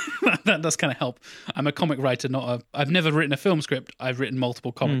 yeah, that does kind of help. I'm a comic writer, I've never written a film script. I've written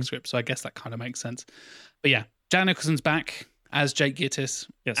multiple comic scripts, so I guess that kind of makes sense. But yeah, Jack Nicholson's back as Jake Gittis,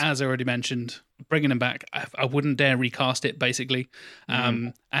 Yes. as I already mentioned. Bringing him back, I wouldn't dare recast it, basically.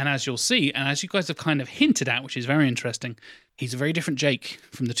 And as you'll see, and as you guys have kind of hinted at, which is very interesting, he's a very different Jake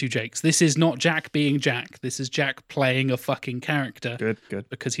from the two Jakes. This is not Jack being Jack. This is Jack playing a fucking character. Good.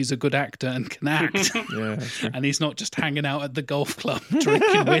 Because he's a good actor and can act. Yeah, that's true. And he's not just hanging out at the golf club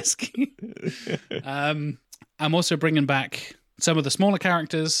drinking whiskey. I'm also bringing back some of the smaller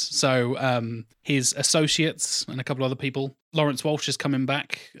characters. So his associates and a couple other people. Lawrence Walsh is coming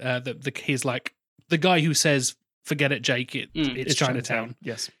back. He's like the guy who says, "Forget it, Jake. It's Chinatown."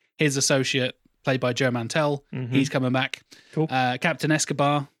 Yes. His associate, played by Joe Mantell, he's coming back. Cool. Captain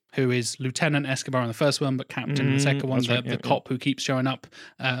Escobar, who is Lieutenant Escobar in the first one, but Captain in the second one, that's right, the cop who keeps showing up,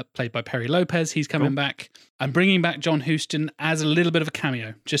 played by Perry Lopez, he's coming back. I'm bringing back John Huston as a little bit of a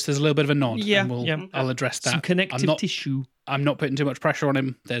cameo, just as a little bit of a nod. Yeah, and I'll address that. Some connective tissue. I'm not putting too much pressure on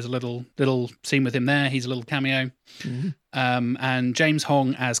him. There's a little scene with him there. He's a little cameo. And James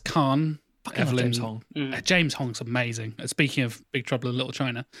Hong as Khan. Fucking love James Hong. James Hong's amazing. Speaking of Big Trouble in Little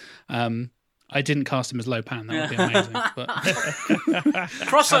China, I didn't cast him as Lo Pan. That would be amazing. But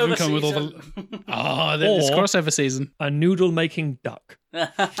Crossover come with all season. it's crossover season. A noodle-making duck.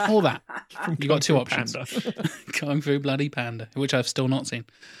 All that. You got two Fu options. Panda. Kung Fu Bloody Panda, which I've still not seen.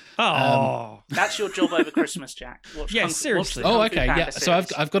 Oh. That's your job over Christmas, Jack. Watch Yeah, Kung- seriously. watch the Oh, Kung Fu okay. Panda Yeah. So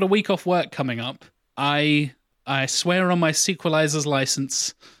series. I've got a week off work coming up. I swear on my sequelizer's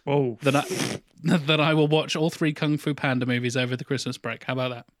license Whoa. that I will watch all 3 Kung Fu Panda movies over the Christmas break. How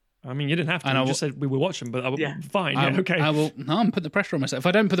about that? I mean, you didn't have to. And I You will- just said we will watch them, but Yeah. fine. Yeah, okay. I will. No, I'm putting the pressure on myself. If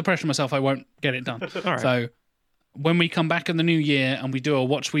I don't put the pressure on myself, I won't get it done. All right. So when we come back in the new year and we do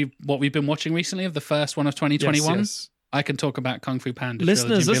what we've been watching recently of the first one of 2021, Yes. I can talk about Kung Fu Panda.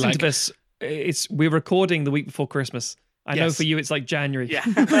 Listeners, trilogy and be listening to this, we're recording the week before Christmas. I know Yes. for you it's like January. Yeah.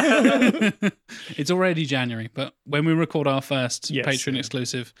 It's already January, but when we record our first Yes, Patreon yeah.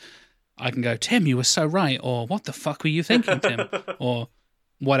 exclusive, I can go, Tim, you were so right, or what the fuck were you thinking, Tim, or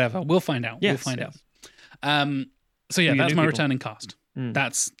whatever. We'll find out. Yes, we'll find yes. out. So yeah, You that's new my people. returning cast. Mm.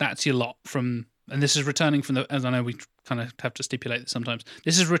 That's your lot from, and this is returning from as I know we kind of have to stipulate this sometimes.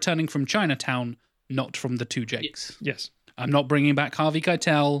 This is returning from Chinatown, not from the two Jakes. Yes. I'm not bringing back Harvey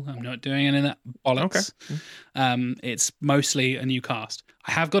Keitel. I'm not doing any of that bollocks. It's mostly a new cast.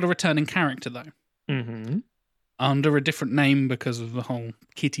 I have got a returning character though, Mm-hmm. under a different name because of the whole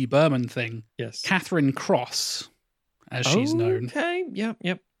Kitty Berman thing. Yes. Catherine Cross, as she's known, Okay.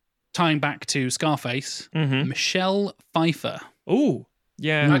 Yep. tying back to Scarface. Mm-hmm. Michelle Pfeiffer, Oh.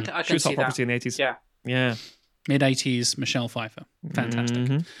 Yeah. I She can was see hot that. property in the 80s. Yeah. Yeah. mid-80s Michelle Pfeiffer, fantastic.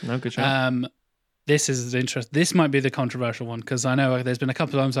 Mhm. No, good job. This is interesting. This might be the controversial one because I know there's been a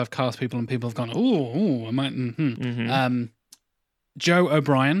couple of times I've cast people and people have gone, "Ooh, I might." Mhm. Joe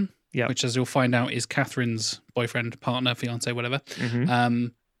O'Brien, Yeah. which, as you'll find out, is Catherine's boyfriend, partner, fiance, whatever.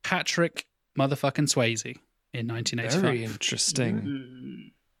 Mhm. Patrick motherfucking Swayze in 1985. Very interesting.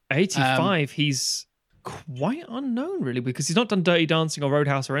 Mm. 85, he's quite unknown, really, because he's not done Dirty Dancing or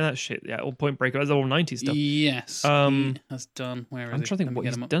Roadhouse or any of that shit yet, or Point Break. That's all 90s stuff. Yes, Um, he has done. Where is I'm he? trying to think Let what me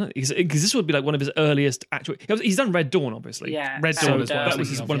he's get him up. done. Because this would be like one of his earliest actual. He's done Red Dawn, obviously. Yeah. Red So Dawn is what I was that was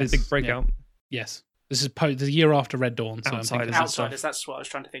thinking of, one of his yes. big breakout. Yes, this is the year after Red Dawn. So I'm thinking Outsiders. Outsiders, that's what I was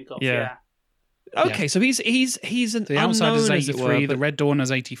trying to think of. Yeah. Yeah. Okay, so he's an the Outsiders unknown, as it 83, were, the but- Red Dawn is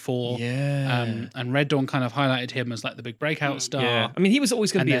 84. Yeah. And Red Dawn kind of highlighted him as like the big breakout star. Yeah. I mean, he was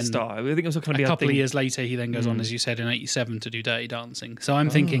always going And to be a then star. I think it was going to be A couple of thing. years later, he then goes on, as you said, in 87 to do Dirty Dancing. So I'm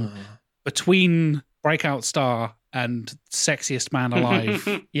thinking Ah. between breakout star and sexiest man alive,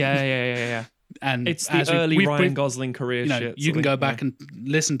 Yeah. and It's as the early we've- Ryan we've- Gosling career you know, shit. you can go back and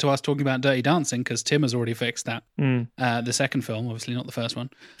listen to us talking about Dirty Dancing because Tim has already fixed that. and. The second film, obviously not the first one.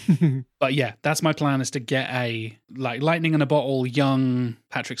 But yeah, that's my plan, is to get a like lightning in a bottle young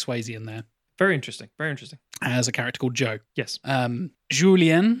Patrick Swayze in there Very interesting. Very interesting. as a character called Joe. Yes.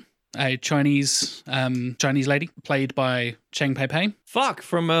 Julien, a Chinese lady played by Cheng Pei Pei. Fuck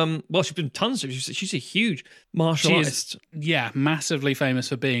from well, she's been tons of. She's a huge martial She artist. is, yeah, massively famous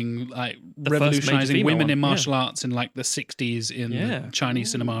for being like The first major revolutionizing female women one, in yeah. martial arts in like the 60s in Yeah.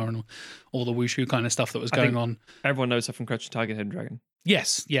 Chinese cinema and all the wushu kind of stuff that was I going think- on. Everyone knows her from Crouching Tiger, Hidden Dragon.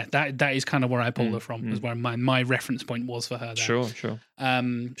 Yes, yeah, that is kind of where I pulled her from, is where my reference point was for her there. Sure. She's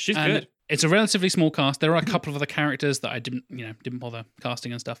And good. It's a relatively small cast. There are a couple of other characters that I didn't bother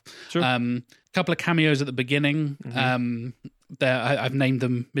casting and stuff. Sure. A couple of cameos at the beginning. I've named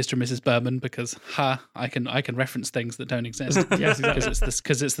them Mr. and Mrs. Berman because I can reference things that don't exist. Yes, exactly.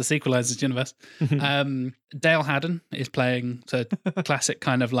 Because it's the Sequelizers universe. Dale Haddon is playing the classic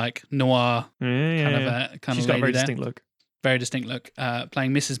kind of like noir kind She's of got a lady very there. distinct look. Very distinct look.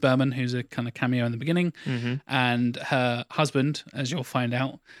 Playing Mrs. Berman, who's a kind of cameo in the beginning, and her husband, as you'll find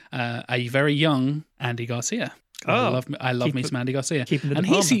out, a very young Andy Garcia. I love me some Andy Garcia, and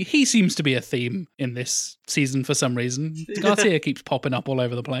he seems to be a theme in this season for some reason. Garcia keeps popping up all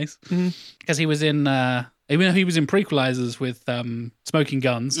over the place because he was in Prequelizers with Smoking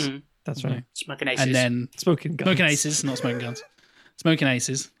Guns. That's right. Smoking Aces. And then Smoking Guns. Smoking Aces, not Smoking Guns. Smoking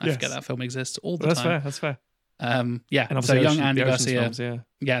Aces. I forget that film exists all the time. That's fair. And obviously so young Andy the Ocean's Garcia, films,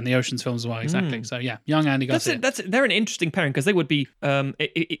 and the Ocean's films as well, exactly. So young Andy Garcia. They're an interesting pairing because they would be. I'm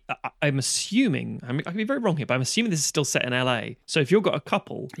assuming. I could be very wrong here, but I'm assuming this is still set in LA. So if you've got a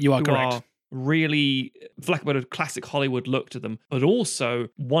couple, You are who correct. Are really, for lack of a better, classic Hollywood look to them, but also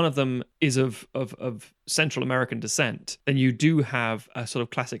one of them is of Central American descent, then you do have a sort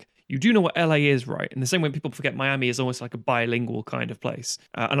of classic. You do know what LA is, right? In the same way people forget Miami is almost like a bilingual kind of place.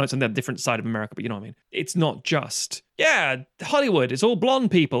 I know it's on the different side of America, but you know what I mean? It's not just, Hollywood, it's all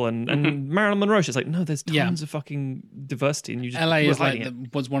blonde people and Marilyn Monroe. It's like, no, there's tons of fucking diversity. And you just LA is like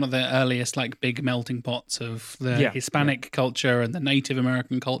was one of the earliest like big melting pots of the Hispanic culture and the Native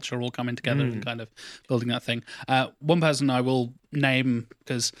American culture all coming together and kind of building that thing. One person I will name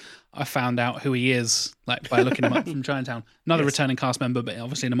because I found out who he is like by looking him up from Chinatown. Another returning cast member, but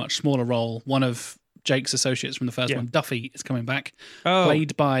obviously in a much smaller role. One of Jake's associates from the first one, Duffy, is coming back,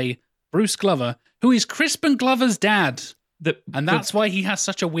 played by Bruce Glover, who is Crispin Glover's dad. And that's why he has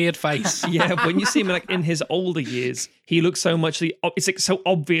such a weird face. When you see him like in his older years, he looks so much. It's like so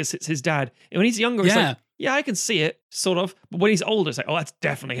obvious it's his dad. And when he's younger, it's like, I can see it, sort of. But when he's older, it's like, oh, that's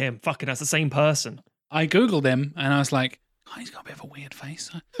definitely him. Fucking, that's the same person. I googled him and I was like, oh, he's got a bit of a weird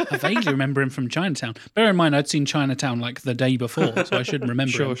face. I vaguely remember him from Chinatown. Bear in mind, I'd seen Chinatown like the day before, so I should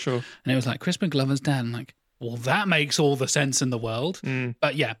remember him. Sure. And it was like Crispin Glover's dad. I'm like, well, that makes all the sense in the world.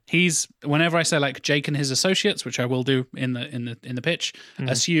 But he's, whenever I say like Jake and his associates, which I will do in the pitch,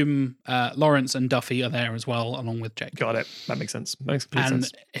 assume Lawrence and Duffy are there as well, along with Jake. Got it. That makes sense. Makes complete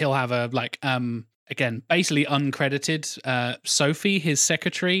sense. And he'll have a again, basically uncredited Sophie, his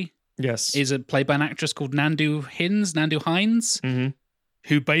secretary. Yes. Is played by an actress called Nandu Hines,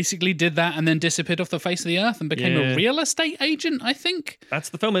 who basically did that and then disappeared off the face of the earth and became a real estate agent, I think. That's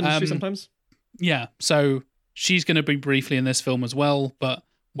the film industry sometimes. Yeah, so she's going to be briefly in this film as well, but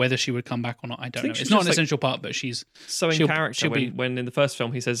whether she would come back or not, I don't know. It's not an essential part, but she's... So in character, when in the first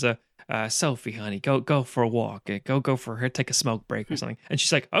film he says, Sophie, honey, go for a walk. Go for her, take a smoke break or something. And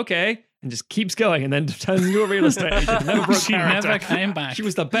she's like, okay, and just keeps going and then turns into a real estate agent. Never came back. She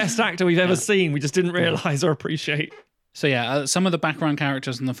was the best actor we've ever seen. We just didn't realise or appreciate. So some of the background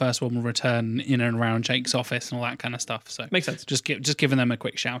characters in the first one will return in and around Jake's office and all that kind of stuff. So makes sense. Just giving them a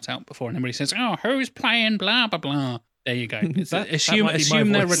quick shout out before anybody says, "Oh, who's playing blah blah blah." There you go.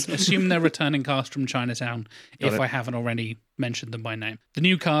 Assume they're returning cast from Chinatown. I haven't already mentioned them by name. The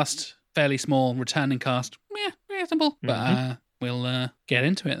new cast, fairly small. Returning cast, reasonable. But we'll get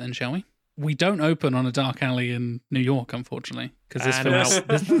into it then, shall we? We don't open on a dark alley in New York, unfortunately, because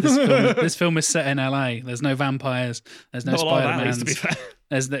this film is set in LA. There's no vampires. There's no Spider-Mans. To be fair.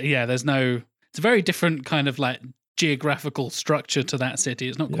 There's no. It's a very different kind of like geographical structure to that city.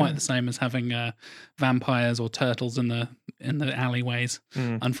 It's not quite the same as having vampires or turtles in the alleyways,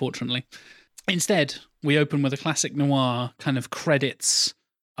 unfortunately. Instead, we open with a classic noir kind of credits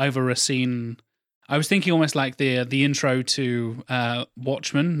over a scene. I was thinking almost like the intro to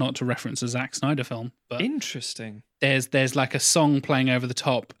Watchmen, not to reference a Zack Snyder film, but interesting. There's like a song playing over the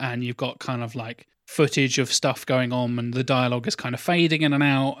top, and you've got kind of like footage of stuff going on, and the dialogue is kind of fading in and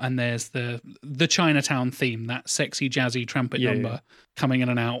out, and there's the Chinatown theme, that sexy jazzy trumpet number coming in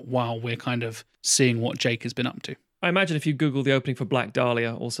and out while we're kind of seeing what Jake has been up to. I imagine if you Google the opening for Black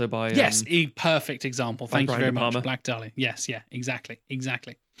Dahlia, also by yes, a perfect example. Thank you very much, Black Dahlia. Yes, exactly.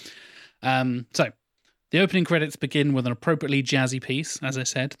 So the opening credits begin with an appropriately jazzy piece, as I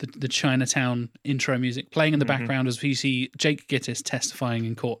said, the Chinatown intro music playing in the background as we see Jake Gittes testifying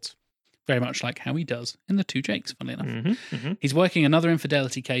in court. Very much like how he does in The Two Jakes, funnily enough. He's working another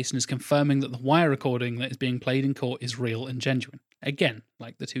infidelity case and is confirming that the wire recording that is being played in court is real and genuine. Again,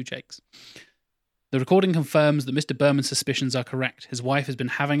 like The Two Jakes. The recording confirms that Mr. Berman's suspicions are correct. His wife has been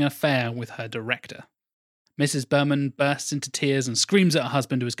having an affair with her director. Mrs. Berman bursts into tears and screams at her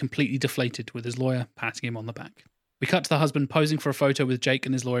husband, who is completely deflated, with his lawyer patting him on the back. We cut to the husband posing for a photo with Jake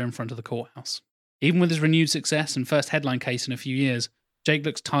and his lawyer in front of the courthouse. Even with his renewed success and first headline case in a few years, Jake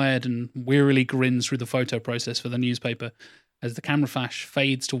looks tired and wearily grins through the photo process for the newspaper, as the camera flash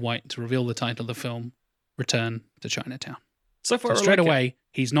fades to white to reveal the title of the film, Return to Chinatown. So far, So straight away,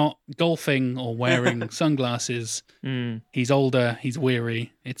 he's not golfing or wearing sunglasses. He's older. He's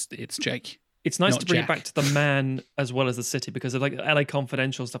weary. It's Jake. It's nice not to bring Jack. it back to the man as well as the city, because of like LA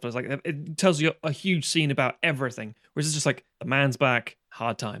Confidential stuff. It's like it tells you a huge scene about everything, whereas it's just like the man's back,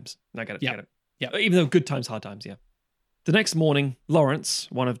 hard times. I get it. Yeah. Get it. Yeah. Even though good times, hard times. Yeah. The next morning, Lawrence,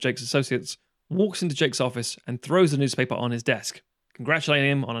 one of Jake's associates, walks into Jake's office and throws the newspaper on his desk, congratulating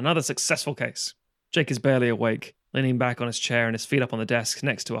him on another successful case. Jake is barely awake, leaning back on his chair and his feet up on the desk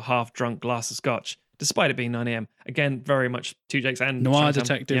next to a half-drunk glass of scotch, despite it being 9 a.m. Again, very much two Jakes and Noir Chinatown.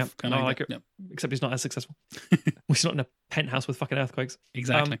 detective. Yeah, kind no, of I like it. Yep. Except he's not as successful. He's not in a penthouse with fucking earthquakes.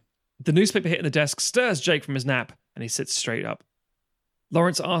 Exactly. The newspaper hitting the desk stirs Jake from his nap, and he sits straight up.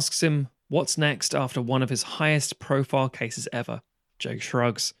 Lawrence asks him what's next after one of his highest profile cases ever. Jake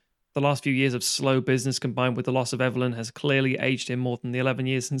shrugs. The last few years of slow business combined with the loss of Evelyn has clearly aged him more than the 11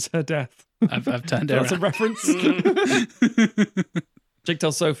 years since her death. I've turned it That's a around. reference. Jake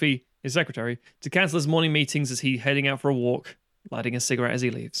tells Sophie, his secretary, to cancel his morning meetings as he's heading out for a walk, lighting a cigarette as he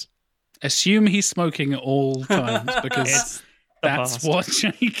leaves. Assume he's smoking at all times because It's the that's past. what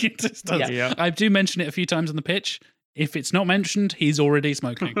Jake Gittis does. Yeah. I do mention it a few times on the pitch. If it's not mentioned, he's already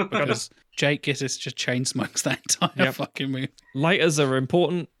smoking because Jake Gittis just chain smokes that entire Yep. fucking movie. Lighters are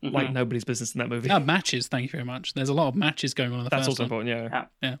important, like nobody's business in that movie. Matches, thank you very much. There's a lot of matches going on in the That's first also one. important,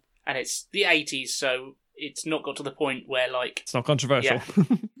 yeah. And it's the 80s, so it's not got to the point where, like, It's not controversial.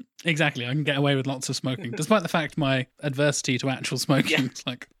 Yeah. Exactly, I can get away with lots of smoking, despite the fact my adversity to actual smoking. Yeah. It's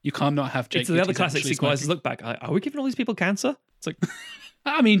like you can't not have Jake. It's the other Gittis classic actually sequences. smoking. Look back. Are we giving all these people cancer? It's like,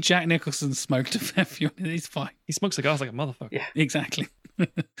 I mean, Jack Nicholson smoked a fair few. He's fine. he smokes cigars like a motherfucker. Yeah. Exactly.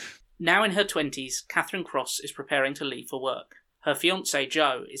 Now in her 20s, Catherine Cross is preparing to leave for work. Her fiancé,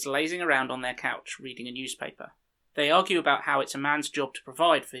 Joe, is lazing around on their couch reading a newspaper. They argue about how it's a man's job to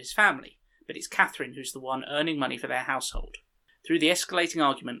provide for his family, but it's Catherine who's the one earning money for their household. Through the escalating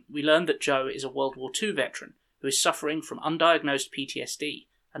argument, we learn that Joe is a World War II veteran who is suffering from undiagnosed PTSD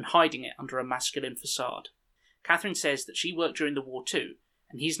and hiding it under a masculine facade. Catherine says that she worked during the war too,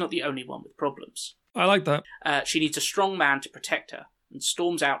 and he's not the only one with problems. I like that. She needs a strong man to protect her, and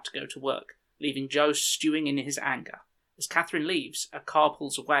storms out to go to work, leaving Joe stewing in his anger. As Catherine leaves, a car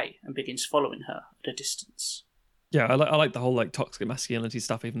pulls away and begins following her at a distance. Yeah, I like the whole like toxic masculinity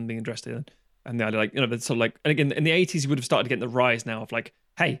stuff even being addressed in. And the idea, like, you know, it's sort of like, and again, in the 80s, you would have started getting the rise now of like,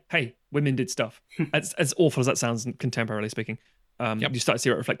 hey, women did stuff. as awful as that sounds, contemporarily speaking, you start to see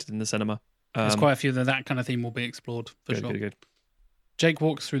it reflected in the cinema. There's quite a few that kind of theme will be explored for sure. Good. Jake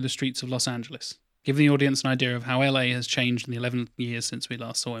walks through the streets of Los Angeles, giving the audience an idea of how LA has changed in the 11 years since we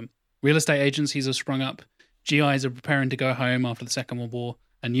last saw him. Real estate agencies have sprung up, GIs are preparing to go home after the Second World War,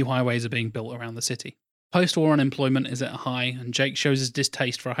 and new highways are being built around the city. Post-war unemployment is at a high, and Jake shows his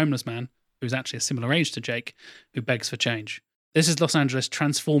distaste for a homeless man, who's actually a similar age to Jake, who begs for change. This is Los Angeles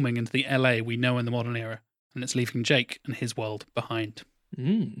transforming into the LA we know in the modern era, and it's leaving Jake and his world behind.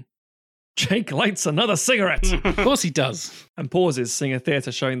 Jake lights another cigarette Of course he does. and pauses, seeing a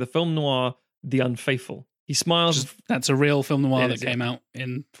theatre showing the film noir The Unfaithful. He smiles. That's a real film noir It is, that came out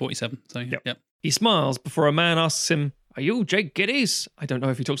in 47. So, yep. He smiles before a man asks him, "Are you Jake Gittis?" I don't know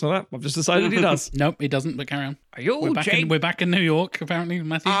if he talks like that. I've just decided he does. Nope, he doesn't, but carry on. Are you We're back in New York, apparently,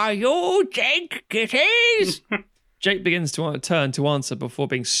 Matthew. Are you Jake Gittis? Jake begins to turn to answer before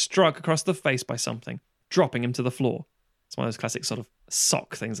being struck across the face by something, dropping him to the floor. It's one of those classic sort of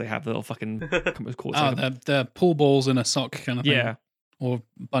sock things they have, the little fucking... The pool balls in a sock kind of thing. Yeah. Or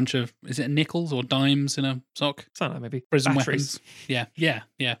a bunch of, is it nickels or dimes in a sock? Something like maybe. Prison Batteries. weapons.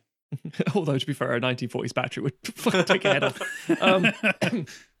 Yeah. Although, to be fair, a 1940s battery would fucking take your head off.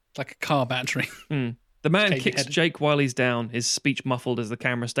 Like a car battery. The man Take your kicks head. Jake while he's down, his speech muffled as the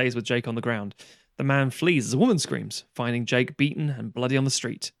camera stays with Jake on the ground. The man flees as a woman screams, finding Jake beaten and bloody on the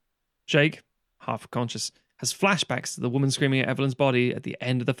street. Jake, half conscious, has flashbacks to the woman screaming at Evelyn's body at the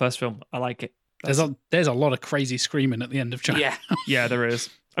end of the first film. I like it. There's a lot of crazy screaming at the end of China. Yeah. Yeah, there is.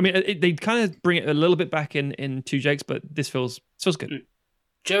 I mean, they kind of bring it a little bit back in Two Jakes, but this feels good.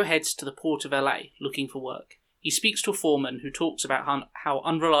 Joe heads to the port of LA looking for work. He speaks to a foreman who talks about how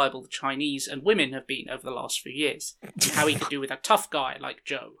unreliable the Chinese and women have been over the last few years, and how he could do with a tough guy like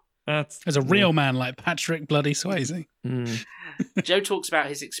Joe. There's a real man like Patrick bloody Swayze. Joe talks about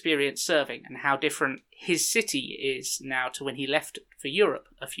his experience serving and how different his city is now to when he left for Europe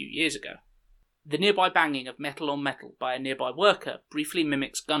a few years ago. The nearby banging of metal on metal by a nearby worker briefly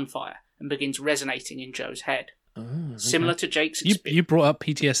mimics gunfire and begins resonating in Joe's head. Similar to Jake's experience. You brought up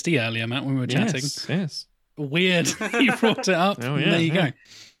PTSD earlier, Matt, when we were chatting. Yes. Weird. You brought it up. Oh, and yeah, there you yeah. go.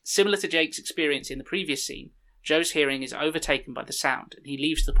 Similar to Jake's experience in the previous scene, Joe's hearing is overtaken by the sound, and he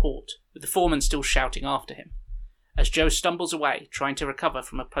leaves the port, with the foreman still shouting after him. As Joe stumbles away, trying to recover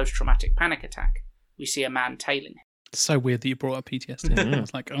from a post-traumatic panic attack, we see a man tailing him. It's so weird that you brought up PTSD. I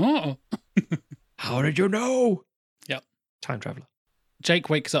was like, oh. How did you know? Yep. Time traveler. Jake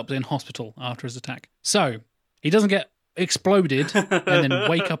wakes up in hospital after his attack. So, he doesn't get exploded and then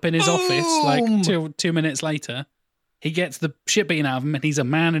wake up in his office like two minutes later. He gets the shit beaten out of him, and he's a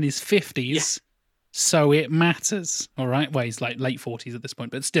man in his 50s. Yeah. So it matters. All right? Well, he's like late 40s at this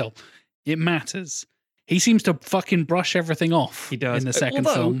point, but still, it matters. He seems to fucking brush everything off. He does. In the second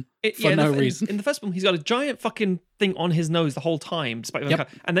film for no reason. In the first film, he's got a giant fucking thing on his nose the whole time, despite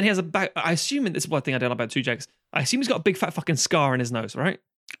and then he has a back. I assume, and this is one thing I don't know about two Jakes. I assume he's got a big fat fucking scar in his nose, right?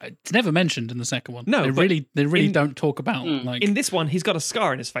 It's never mentioned in the second one. No, they really don't talk about like in this one. He's got a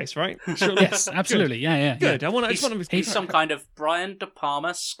scar in his face, right? Surely. Yes, absolutely. Good. Yeah. Good. Yeah. He's some kind of Brian De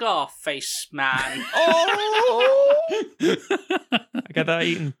Palma Scarface man. I got that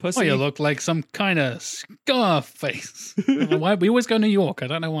eating pussy. Well, you look like some kind of Scarface. Why we always go to New York? I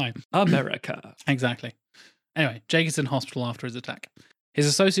don't know why. America. Exactly. Anyway, Jake is in hospital after his attack. His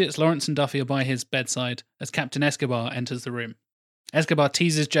associates Lawrence and Duffy are by his bedside as Captain Escobar enters the room. Escobar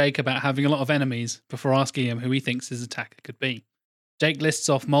teases Jake about having a lot of enemies before asking him who he thinks his attacker could be. Jake lists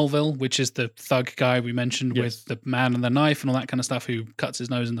off Mulville, which is the thug guy we mentioned with the man and the knife and all that kind of stuff who cuts his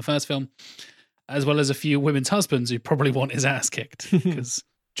nose in the first film, as well as a few women's husbands who probably want his ass kicked because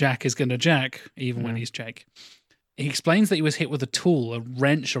Jack is going to Jack even when he's Jake. He explains that he was hit with a tool, a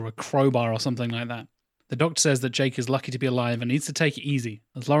wrench or a crowbar or something like that. The doctor says that Jake is lucky to be alive and needs to take it easy,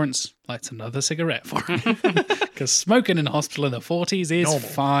 as Lawrence lights another cigarette for him. Because smoking in a hospital in the 40s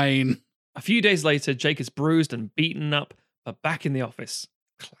is fine. A few days later, Jake is bruised and beaten up, but back in the office.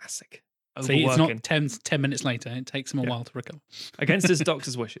 Classic. See, it's not 10 minutes later. It takes him a while to recover. Against his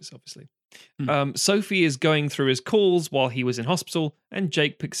doctor's wishes, obviously. Sophie is going through his calls while he was in hospital, and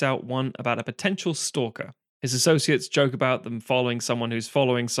Jake picks out one about a potential stalker. His associates joke about them following someone who's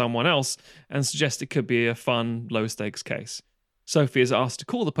following someone else and suggest it could be a fun, low-stakes case. Sophie is asked to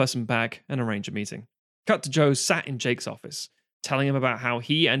call the person back and arrange a meeting. Cut to Joe sat in Jake's office, telling him about how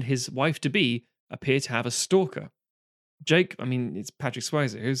he and his wife-to-be appear to have a stalker. Jake, I mean, it's Patrick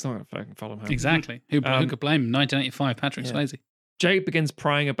Swayze. Who's not going to fucking follow him? Exactly. Who could blame him? 1985, Patrick Swayze. Jake begins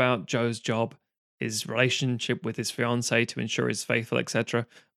prying about Joe's job, his relationship with his fiancée to ensure he's faithful, etc.,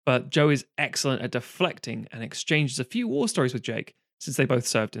 but Joe is excellent at deflecting and exchanges a few war stories with Jake, since they both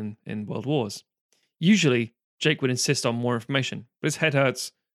served in World Wars. Usually, Jake would insist on more information, but his head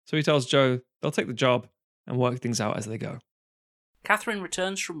hurts, so he tells Joe they'll take the job and work things out as they go. Catherine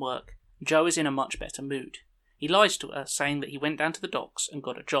returns from work, and Joe is in a much better mood. He lies to her, saying that he went down to the docks and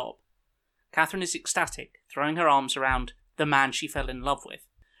got a job. Catherine is ecstatic, throwing her arms around the man she fell in love with.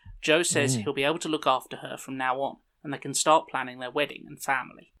 Joe says he'll be able to look after her from now on, and they can start planning their wedding and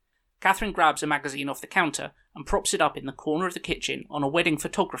family. Catherine grabs a magazine off the counter and props it up in the corner of the kitchen on a wedding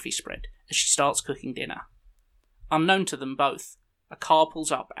photography spread as she starts cooking dinner. Unknown to them both, a car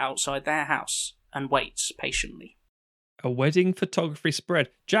pulls up outside their house and waits patiently. A wedding photography spread.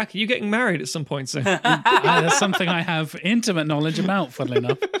 Jack, are you getting married at some point soon? That's something I have intimate knowledge about, funnily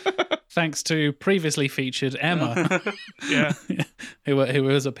enough. Thanks to previously featured Emma, who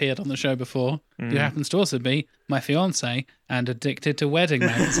has appeared on the show before, who happens to also be my fiancé and addicted to wedding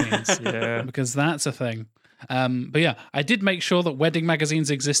magazines. Because that's a thing. But yeah, I did make sure that wedding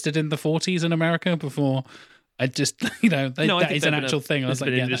magazines existed in the 40s in America before. I just, that is an actual thing. I was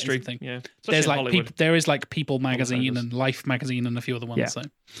like, yeah, industry. That is a thing. Yeah. There's like there is like People magazine and Life magazine and a few other ones. So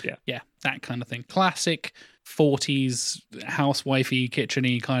yeah, that kind of thing. Classic 40s housewifey,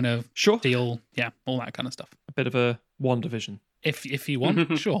 kitcheny kind of deal. Yeah, all that kind of stuff. A bit of a WandaVision. If you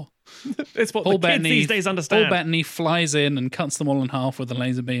want, sure. It's what Paul the kids these days understand. Paul Bettany flies in and cuts them all in half with a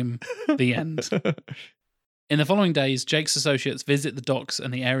laser beam. The end. In the following days, Jake's associates visit the docks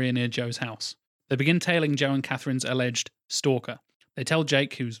and the area near Joe's house. They begin tailing Joe and Catherine's alleged stalker. They tell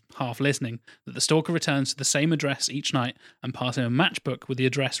Jake, who's half listening, that the stalker returns to the same address each night and pass him a matchbook with the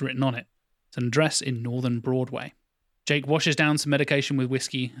address written on it. It's an address in Northern Broadway. Jake washes down some medication with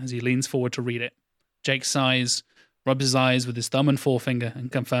whiskey as he leans forward to read it. Jake sighs, rubs his eyes with his thumb and forefinger,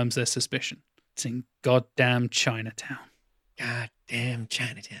 and confirms their suspicion. It's in goddamn Chinatown. Goddamn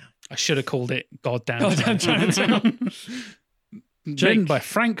Chinatown. I should have called it Goddamn Chinatown. Written by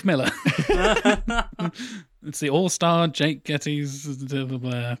Frank Miller. It's the all-star Jake Getty's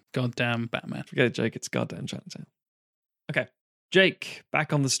goddamn Batman. Forget it, Jake. It's goddamn Chinatown. Okay. Jake,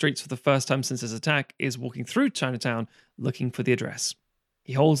 back on the streets for the first time since his attack, is walking through Chinatown looking for the address.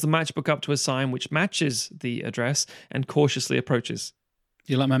 He holds the matchbook up to a sign which matches the address and cautiously approaches.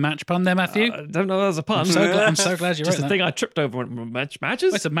 You like my match pun there, Matthew? I don't know that was a pun. I'm so glad you wrote Just a that. thing I tripped over when matches.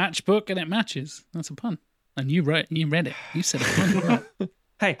 Well, it's a matchbook and it matches. That's a pun. And you read it. You said a pun.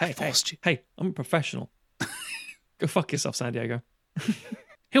 Hey, forced you. Hey, I'm a professional. Go fuck yourself, San Diego.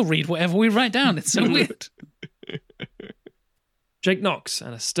 He'll read whatever we write down. It's so weird. Jake knocks,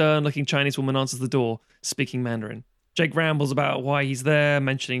 and a stern-looking Chinese woman answers the door, speaking Mandarin. Jake rambles about why he's there,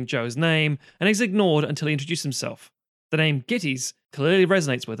 mentioning Joe's name, and is ignored until he introduces himself. The name Gitties clearly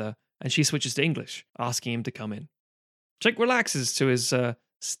resonates with her, and she switches to English, asking him to come in. Jake relaxes to his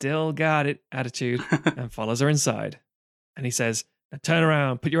still got it attitude and follows her inside. And he says, "Now turn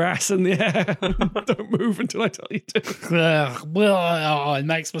around, put your ass in the air. Don't move until I tell you to." It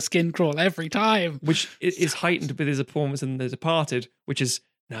makes my skin crawl every time. Which is heightened with his performance in The Departed, which is,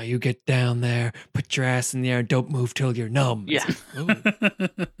 "Now you get down there, put your ass in the air, and don't move till you're numb." Yeah.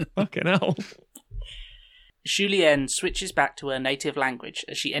 Fucking hell. Xu Lian switches back to her native language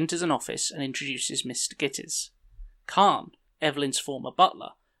as she enters an office and introduces Mr. Gitters. Khan, Evelyn's former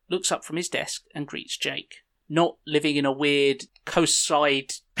butler, looks up from his desk and greets Jake. Not living in a weird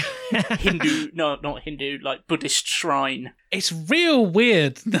coastside Hindu, no, not Hindu, like Buddhist shrine. It's real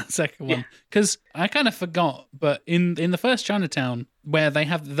weird, that second one. Because I kind of forgot, but in the first Chinatown, where they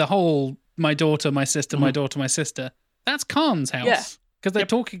have the whole my daughter, my sister, my daughter, my sister, that's Khan's house. Yeah. Because they're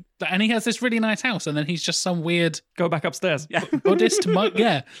talking, and he has this really nice house, and then he's just some weird Go back upstairs. Buddhist monk.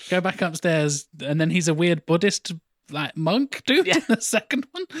 Yeah, go back upstairs, and then he's a weird Buddhist like monk dude in the second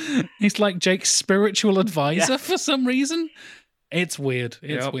one. He's like Jake's spiritual advisor for some reason. It's weird.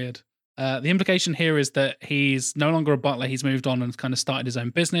 It's weird. The implication here is that he's no longer a butler. He's moved on and kind of started his own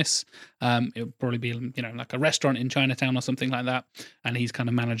business. It'll probably be, like a restaurant in Chinatown or something like that. And he's kind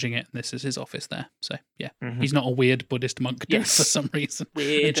of managing it. This is his office there. So, yeah. He's not a weird Buddhist monk dude for some reason.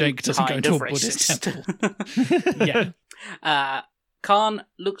 Weird and Jake doesn't go to a racist. Buddhist temple. Yeah. Khan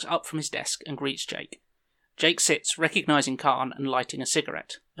looks up from his desk and greets Jake. Jake sits, recognizing Khan and lighting a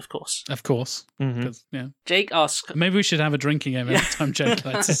cigarette, of course. Of course. Yeah. Jake asks... Maybe we should have a drinking game every time Jake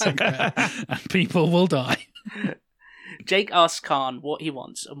lights a cigarette and people will die. Jake asks Khan what he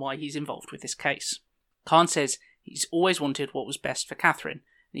wants and why he's involved with this case. Khan says he's always wanted what was best for Catherine,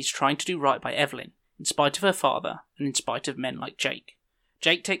 and he's trying to do right by Evelyn, in spite of her father and in spite of men like Jake.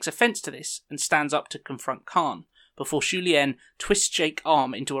 Jake takes offense to this and stands up to confront Khan, before Xu Lian twists Jake's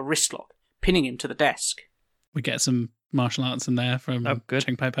arm into a wrist lock, pinning him to the desk. We get some martial arts in there from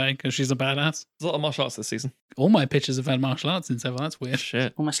Cheng Pei Pei because she's a badass. There's a lot of martial arts this season. All my pictures have had martial arts in so far. That's weird.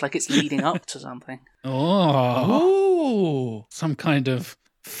 Shit. Almost like it's leading up to something. Oh. Some kind of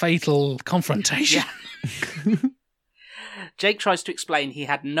fatal confrontation. Yeah. Jake tries to explain he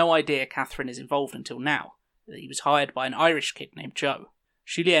had no idea Catherine is involved until now, that he was hired by an Irish kid named Joe.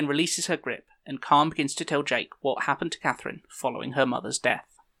 Xu Lian releases her grip, and Khan begins to tell Jake what happened to Catherine following her mother's death.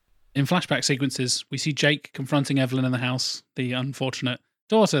 In flashback sequences, we see Jake confronting Evelyn in the house, the unfortunate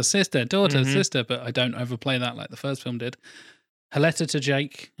daughter, sister, but I don't overplay that like the first film did. Her letter to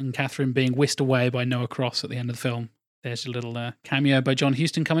Jake and Catherine being whisked away by Noah Cross at the end of the film. There's a little cameo by John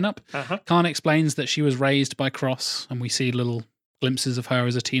Huston coming up. Khan explains that she was raised by Cross, and we see little glimpses of her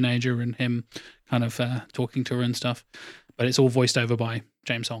as a teenager and him kind of talking to her and stuff. But it's all voiced over by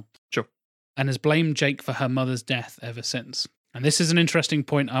James Hong. Sure. And has blamed Jake for her mother's death ever since. And this is an interesting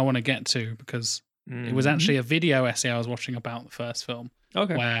point I want to get to because it was actually a video essay I was watching about the first film.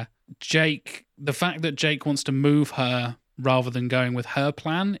 Okay. Where the fact that Jake wants to move her rather than going with her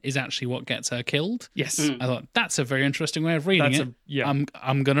plan is actually what gets her killed. Yes. I thought, that's a very interesting way of reading it.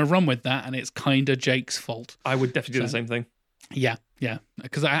 I'm going to run with that, and it's kind of Jake's fault. I would definitely do the same thing. Yeah.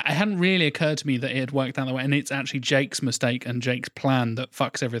 Because it hadn't really occurred to me that it had worked out that way, and it's actually Jake's mistake and Jake's plan that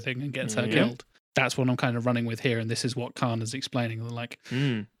fucks everything and gets her killed. That's what I'm kind of running with here, and this is what Khan is explaining. They're like,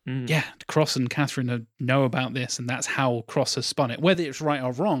 Cross and Catherine know about this, and that's how Cross has spun it. Whether it's right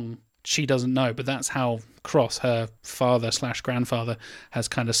or wrong, she doesn't know, but that's how Cross, her father/grandfather, has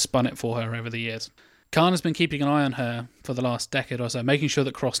kind of spun it for her over the years. Khan has been keeping an eye on her for the last decade or so, making sure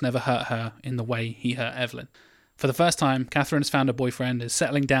that Cross never hurt her in the way he hurt Evelyn. For the first time, Catherine has found a boyfriend, is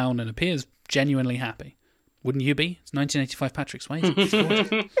settling down, and appears genuinely happy. Wouldn't you be? It's 1985 Patrick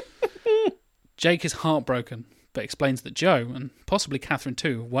Swayze. Jake is heartbroken, but explains that Joe, and possibly Catherine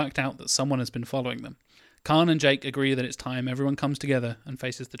too, worked out that someone has been following them. Khan and Jake agree that it's time everyone comes together and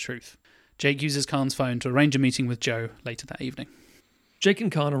faces the truth. Jake uses Khan's phone to arrange a meeting with Joe later that evening. Jake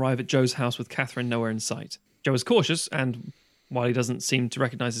and Khan arrive at Joe's house with Catherine nowhere in sight. Joe is cautious, and while he doesn't seem to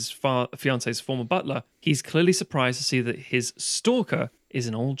recognise his fiance's former butler, he's clearly surprised to see that his stalker is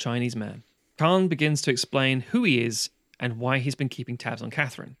an old Chinese man. Khan begins to explain who he is and why he's been keeping tabs on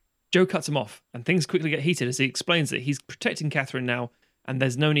Catherine. Joe cuts him off, and things quickly get heated as he explains that he's protecting Catherine now and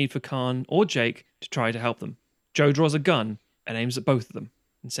there's no need for Khan or Jake to try to help them. Joe draws a gun and aims at both of them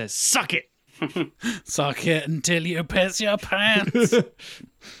and says, "Suck it!" Suck it until you piss your pants.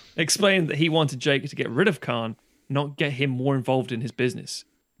 Explained that he wanted Jake to get rid of Khan, not get him more involved in his business.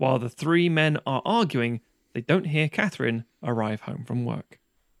 While the three men are arguing, they don't hear Catherine arrive home from work.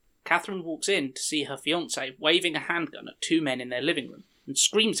 Catherine walks in to see her fiancé waving a handgun at two men in their living room and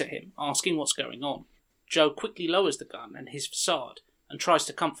screams at him, asking what's going on. Joe quickly lowers the gun and his facade and tries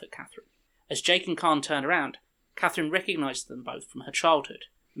to comfort Catherine. As Jake and Khan turn around, Catherine recognises them both from her childhood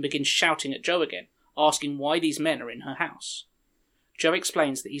and begins shouting at Joe again, asking why these men are in her house. Joe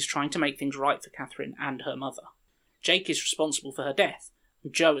explains that he's trying to make things right for Catherine and her mother. Jake is responsible for her death,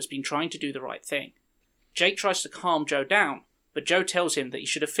 and Joe has been trying to do the right thing. Jake tries to calm Joe down, but Joe tells him that he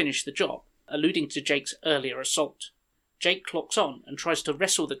should have finished the job, alluding to Jake's earlier assault. Jake clocks on and tries to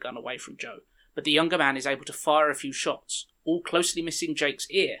wrestle the gun away from Joe, but the younger man is able to fire a few shots, all closely missing Jake's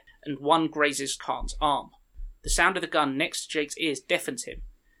ear, and one grazes Khan's arm. The sound of the gun next to Jake's ears deafens him,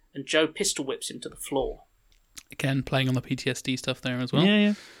 and Joe pistol whips him to the floor. Again, playing on the PTSD stuff there as well.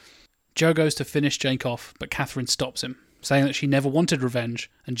 Yeah. Joe goes to finish Jake off, but Catherine stops him, saying that she never wanted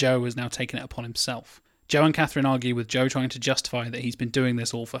revenge, and Joe has now taken it upon himself. Joe and Catherine argue, with Joe trying to justify that he's been doing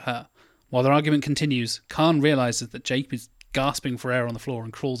this all for her. While their argument continues, Khan realises that Jake is gasping for air on the floor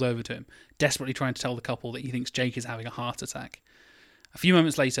and crawls over to him, desperately trying to tell the couple that he thinks Jake is having a heart attack. A few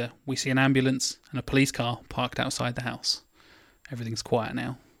moments later, we see an ambulance and a police car parked outside the house. Everything's quiet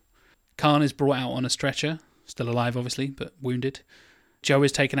now. Khan is brought out on a stretcher, still alive obviously, but wounded. Joe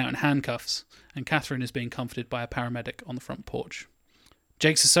is taken out in handcuffs, and Catherine is being comforted by a paramedic on the front porch.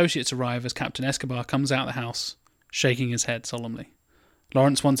 Jake's associates arrive as Captain Escobar comes out of the house, shaking his head solemnly.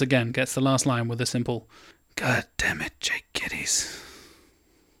 Lawrence once again gets the last line with a simple, "God damn it, Jake Kiddies."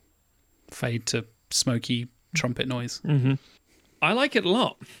 Fade to smoky trumpet noise. Mm-hmm. I like it a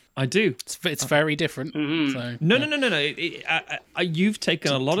lot. I do. It's very different. Mm-hmm. So, No. You've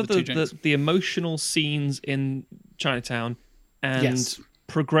taken a lot of the emotional scenes in Chinatown and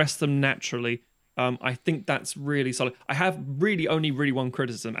progressed them naturally. I think that's really solid. I have really only one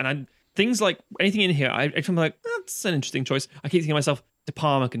criticism, and things like anything in here, I'm like, that's an interesting choice. I keep thinking to myself, De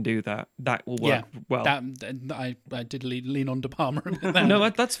Palma can do that. That will work well. I did lean on De Palma a bit there. No,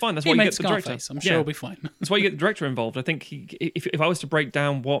 that's fine. That's why you get the director. I'm sure it'll be fine. That's why you get the director involved. I think if I was to break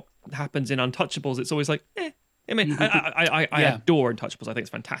down what happens in Untouchables, it's always like, I mean, I adore Untouchables. I think it's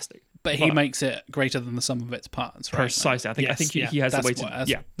fantastic. But he makes it greater than the sum of its parts, right? Precisely. I think he has the way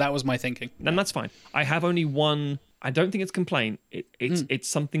to... That was my thinking. And that's fine. I have only one... I don't think it's a complaint. It's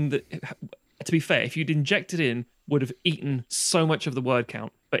something that, to be fair, if you'd injected in, would have eaten so much of the word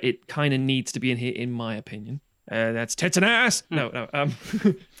count, but it kind of needs to be in here, in my opinion. That's tits and ass. No.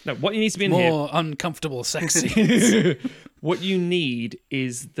 No. What needs to be in here? More uncomfortable sex scenes. What you need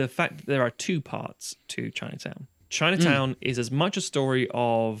is the fact that there are two parts to Chinatown. Chinatown is as much a story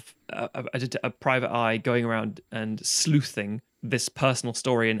of a private eye going around and sleuthing this personal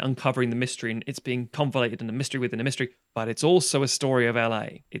story and uncovering the mystery, and it's being convoluted in a mystery within a mystery, but it's also a story of LA.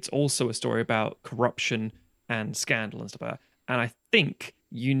 It's also a story about corruption and scandal and stuff like that. And I think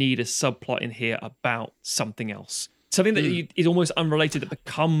you need a subplot in here about something else. Something that is almost unrelated that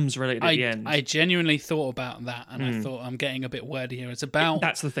becomes related at the end. I genuinely thought about that, and I thought I'm getting a bit wordy here. It's about...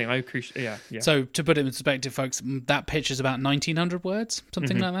 That's the thing. I appreciate... Yeah. So to put it in perspective, folks, that pitch is about 1,900 words,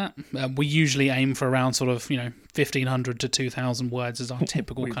 something like that. We usually aim for around sort of, 1,500 to 2,000 words as our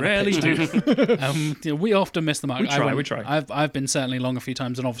typical kind rarely of pitch. do. We often miss the mark. We try. I've been certainly long a few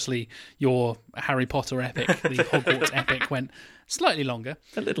times, and obviously your Harry Potter epic, the Hogwarts epic, went slightly longer.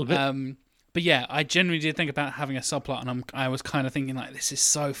 A little bit. But yeah, I genuinely did think about having a subplot, and I was kind of thinking, like, this is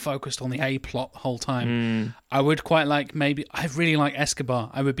so focused on the A plot the whole time. I would quite like I really like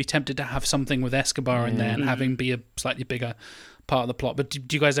Escobar. I would be tempted to have something with Escobar in there and having be a slightly bigger part of the plot. But do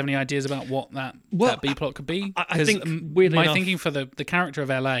you guys have any ideas about what that B plot could be? I think, weirdly enough, thinking for the character of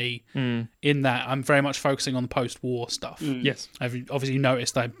LA in that, I'm very much focusing on the post-war stuff. Yes. I've obviously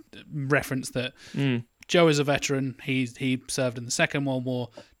noticed I referenced that Joe is a veteran. He served in the Second World War.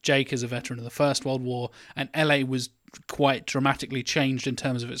 Jake is a veteran of the First World War. And LA was quite dramatically changed in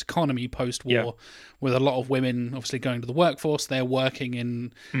terms of its economy post-war, with a lot of women obviously going to the workforce. They're working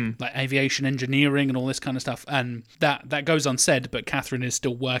in like aviation engineering and all this kind of stuff. And that goes unsaid, but Catherine is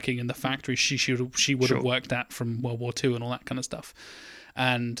still working in the factory she would have worked at from World War II and all that kind of stuff.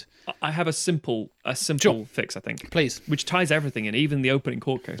 And I have a simple fix, I think. Please. Which ties everything in, even the opening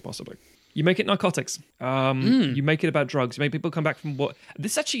court case, possibly. You make it narcotics. You make it about drugs. You make people come back from what...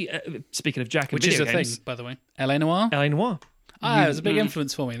 This actually, speaking of Jack and which is video a games... thing, by the way. L.A. Noire? L.A. Noire. it was a big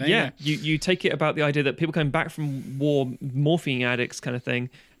influence for me. There Yeah, you you take it about the idea that people coming back from war, morphine addicts kind of thing,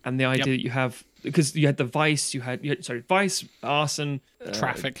 and the idea that you have, because you had the Vice, you had Vice, arson, go.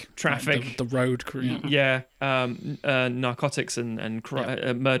 Traffic, traffic, the road crew. narcotics and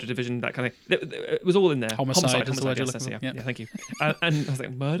murder division, that kind of thing. It was all in there. Homicide is the word you're yes, looking for. yeah, thank you. And I was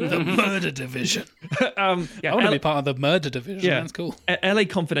like, murder? The murder division. I want to be part of the murder division. Yeah. That's cool. LA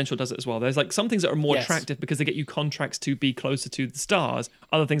Confidential does it as well. There's like some things that are more Yes. attractive because they get you contracts to be closer to the stars.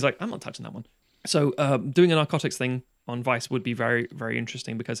 Other things like, I'm not touching that one. So doing a narcotics thing on Vice would be very, very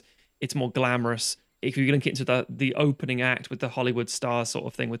interesting because it's more glamorous. If you're going to get into the opening act with the Hollywood stars sort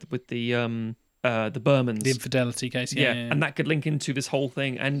of thing with the Bermans. The infidelity case. Yeah. And that could link into this whole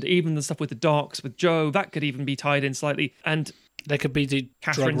thing. And even the stuff with the docks, with Joe, that could even be tied in slightly. And They could be the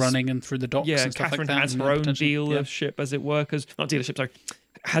drug Catherine's- running and through the docks and stuff Catherine like that. has and her own potentially- dealership, as it were,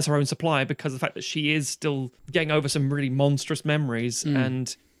 has her own supply because of the fact that she is still getting over some really monstrous memories,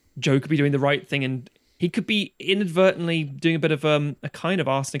 and Joe could be doing the right thing, and he could be inadvertently doing a bit of a kind of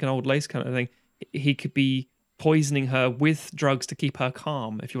arsenic and old lace kind of thing. He could be poisoning her with drugs to keep her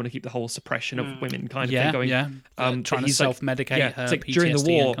calm, if you want to keep the whole suppression of women kind of thing going. Trying to he's like- self-medicate her it's like PTSD during the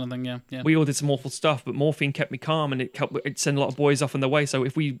war, kind of thing. Yeah. we all did some awful stuff, but morphine kept me calm, and it sent a lot of boys off on their way. So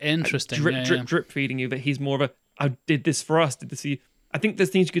if we Interesting, drip feeding you that he's more of a, I did this for us, did this for you. I think there's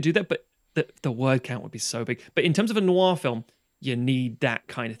things you could do that, but the word count would be so big. But in terms of a noir film, you need that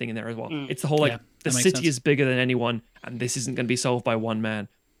kind of thing in there as well. It's the whole like the that makes city sense. is bigger than anyone, and this isn't going to be solved by one man.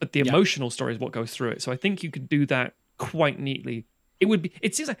 But the emotional story is what goes through it. So I think you could do that quite neatly.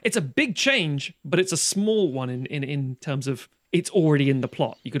 It seems like it's a big change, but it's a small one in terms of it's already in the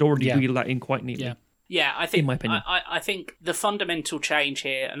plot. You could already wheel that in quite neatly. Yeah. Yeah, I think, in my opinion. I think the fundamental change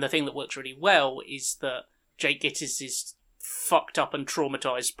here, and the thing that works really well, is that Jake Gittes is fucked up and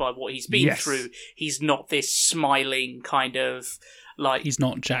traumatized by what he's been through. He's not this smiling kind of like. He's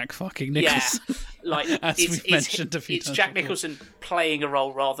not Jack fucking Nicholson. Yeah, like As we've mentioned a few it's times Jack before. Nicholson playing a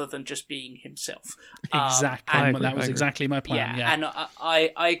role rather than just being himself. Exactly. I agree, That was I agree. exactly my plan. Yeah. And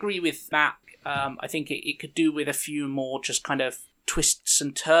I agree with Matt. I think it could do with a few more just kind of twists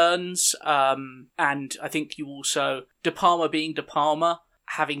and turns. And I think you also, De Palma being De Palma,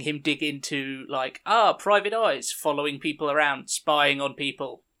 having him dig into like, private eyes, following people around, spying on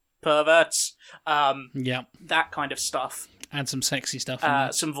people, perverts, Yeah. that kind of stuff. Add some sexy stuff in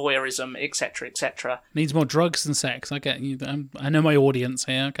there. Some voyeurism, etc., etc. Needs more drugs than sex. I get you. I know my audience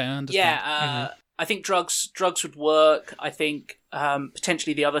here. Okay, I understand. Yeah, I think drugs would work. I think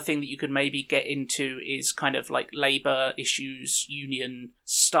potentially the other thing that you could maybe get into is kind of like labour issues, union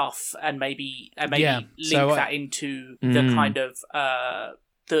stuff, and maybe link that into the kind of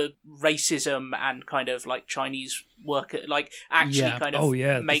the racism and kind of like Chinese worker, like actually kind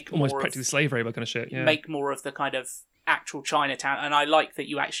of make almost more practically slave labor kind of shit. Yeah. make more of the kind of actual Chinatown. And I like that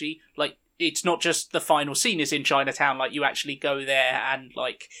you actually like it's not just the final scene is in Chinatown. Like you actually go there and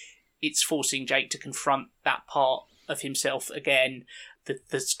like. It's forcing Jake to confront that part of himself again.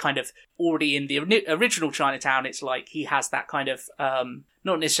 That's kind of already in the original Chinatown. It's like he has that kind of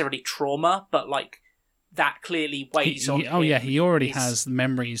not necessarily trauma, but like that clearly weighs on him. He already has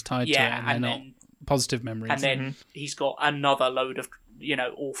memories tied to it, and they're not then positive memories. and then he's got another load of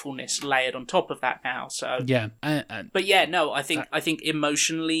awfulness layered on top of that now. So yeah, but yeah, no, I think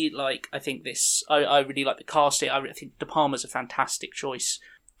emotionally, like I think this, I really like the casting. I think De Palma's a fantastic choice.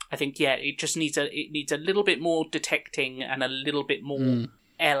 I think it just needs a little bit more detecting and a little bit more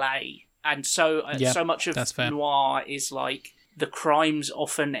LA, and so much of noir is like the crimes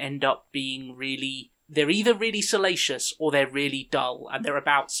often end up being they're either really salacious or they're really dull, and they're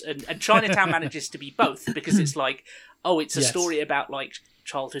about and Chinatown manages to be both because it's like it's a story about like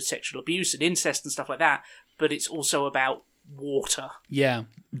childhood sexual abuse and incest and stuff like that, but it's also about water. Yeah,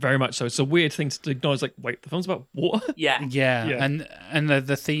 very much so. It's a weird thing to acknowledge. Like, wait, the film's about water. Yeah. And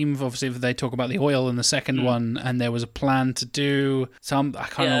the theme of, obviously they talk about the oil in the second one, and there was a plan to do some. I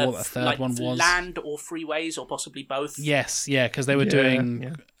can't remember what the third one was. Land or freeways, or possibly both. Yes, because they were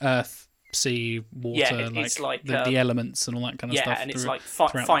doing earth, sea, water, it's like the elements and all that kind of stuff. Yeah, and it's like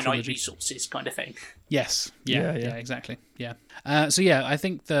finite resources kind of thing. Yes. Yeah, exactly. Yeah. I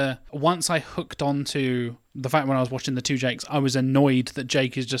think once I hooked onto the fact when I was watching the two Jakes, I was annoyed that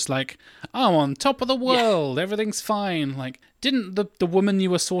Jake is just like, I'm on top of the world, everything's fine. Like, didn't the woman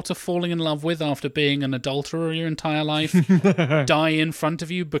you were sort of falling in love with after being an adulterer your entire life die in front of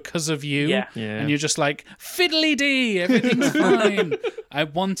you because of you? Yeah. And you're just like, fiddly-dee, everything's fine. I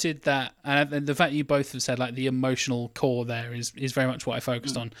wanted that. And the fact you both have said, like, the emotional core there is very much what I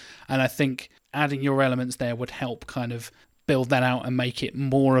focused on. And I think adding your elements there would help kind of build that out and make it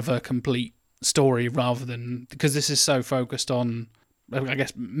more of a complete story rather than, because this is so focused on, I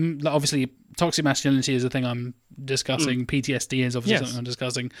guess, obviously toxic masculinity is a thing I'm discussing. PTSD is obviously something I'm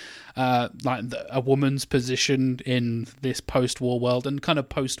discussing. Like a woman's position in this post-war world and kind of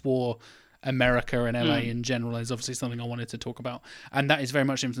post-war America and LA in general is obviously something I wanted to talk about. And that is very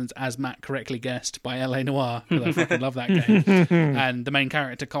much influenced, as Matt correctly guessed, by LA Noire, because I fucking love that game. And the main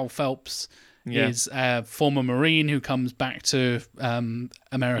character, Cole Phelps, is a former Marine who comes back to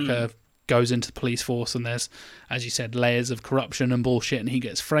America, goes into the police force, and there's, as you said, layers of corruption and bullshit, and he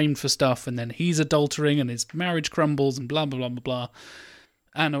gets framed for stuff, and then he's adultering, and his marriage crumbles, and blah, blah, blah, blah, blah.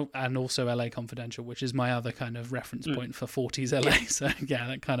 And also LA Confidential, which is my other kind of reference point for 40s LA. So, yeah,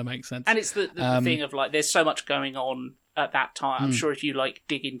 that kind of makes sense. And it's the thing of, like, there's so much going on at that time. I'm sure if you, like,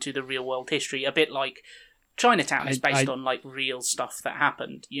 dig into the real world history, a bit like Chinatown is based on, like, real stuff that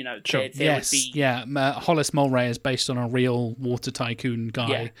happened. You know, there would be... Yeah, Hollis Mulwray is based on a real water tycoon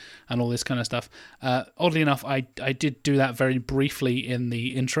guy and all this kind of stuff. Oddly enough, I did do that very briefly in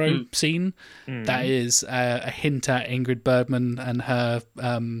the intro scene. That is a hint at Ingrid Bergman and her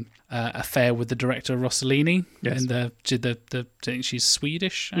affair with the director Rossellini. Yes. And I think she's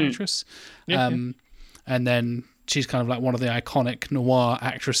Swedish actress. And then she's kind of like one of the iconic noir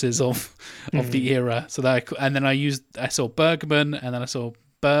actresses of the era. So and then I saw Bergman, and then I saw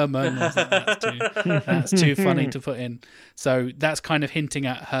Berman. I was like, that's too funny to put in. So that's kind of hinting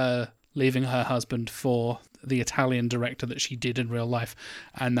at her leaving her husband for the Italian director that she did in real life,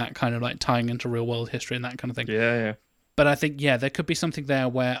 and that kind of like tying into real world history and that kind of thing. Yeah. But I think, there could be something there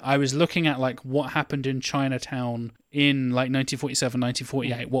where I was looking at like what happened in Chinatown in like 1947,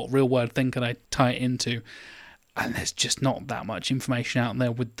 1948. What real world thing could I tie it into? And there's just not that much information out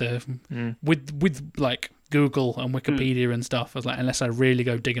there with the with like Google and Wikipedia and stuff. I was like, unless I really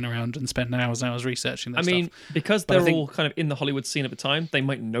go digging around and spend hours and hours researching this stuff. Because they're all kind of in the Hollywood scene at the time, they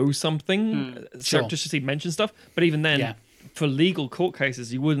might know something. Sure. Just to see mention stuff. But even then, for legal court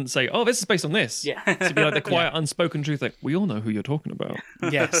cases, you wouldn't say, "Oh, this is based on this." Yeah. To be like the quiet, unspoken truth. Like, we all know who you're talking about.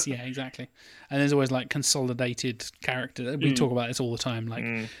 Yes, yeah, exactly. And there's always like consolidated character. We talk about this all the time.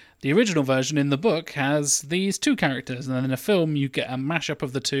 Like the original version in the book has these two characters, and then in a film you get a mashup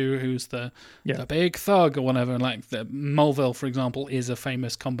of the two. Who's the big thug or whatever? Like the Mulville, for example, is a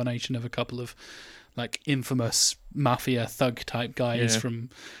famous combination of a couple of like infamous mafia thug type guys from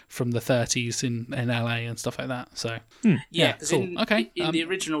the 30s in LA and stuff like that. So yeah, cool. In the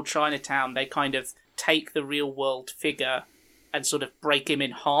original Chinatown, they kind of take the real world figure and sort of break him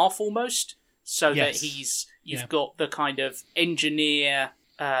in half almost, so that you've got the kind of engineer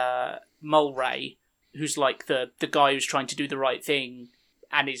Mulwray, who's like the guy who's trying to do the right thing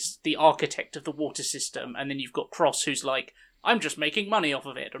and is the architect of the water system, and then you've got Cross, who's like, I'm just making money off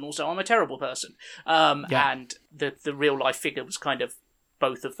of it, and also I'm a terrible person. And the real life figure was kind of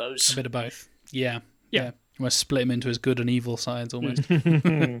both of those. A bit of both. Yeah. You must split him into his good and evil sides almost.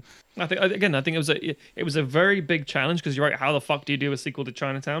 I think it was a very big challenge, because you're right. How the fuck do you do a sequel to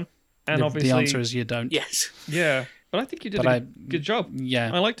Chinatown? And obviously the answer is you don't. Yes. Yeah, but I think you did a good job.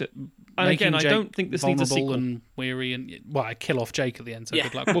 Yeah, I liked it. And again, I don't think this needs a sequel. And weary, and I kill off Jake at the end. So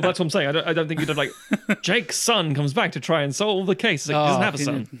good luck. Well, that's what I'm saying. I don't think you'd have like Jake's son comes back to try and solve the case. Like, he doesn't have a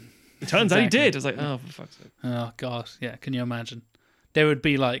son. It turns out he did. It's like, oh, for fuck's sake. Oh god, yeah. Can you imagine? There would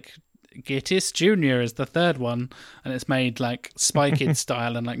be like Gittis Jr. is the third one, and it's made like Spy Kids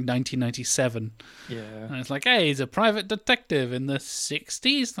style in like 1997. Yeah, and it's like, hey, he's a private detective in the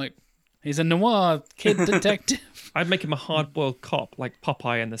 60s. Like, he's a noir kid detective. I'd make him a hard-boiled cop like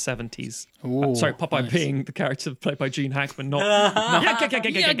Popeye in the 70s. Ooh, sorry, Popeye being the character played by Gene Hackman, not... I'd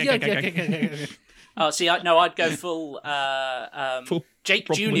go full Jake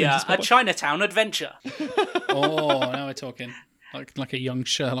Rob Jr., Williams a Chinatown adventure. Oh, now we're talking. Like a young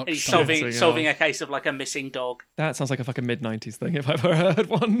Sherlock. He's solving a case of like a missing dog. That sounds like a fucking mid-90s thing, if I've ever heard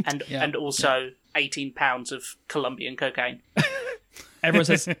one. And also 18 pounds of Colombian cocaine. Everyone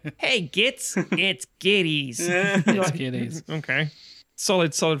says, hey, Gits, it's Giddies. It's Giddies. Okay.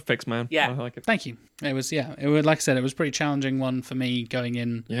 Solid fix, man. Yeah. I like it. Thank you. It was, like I said, it was a pretty challenging one for me going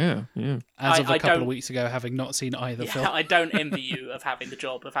in. Yeah. As of a couple of weeks ago, having not seen either film. I don't envy you of having the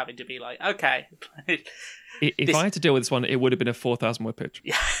job of having to be like, okay. If I had to deal with this one, it would have been a 4,000 word pitch.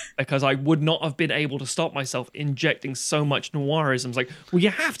 Yeah. Because I would not have been able to stop myself injecting so much noirism. It's like, well, you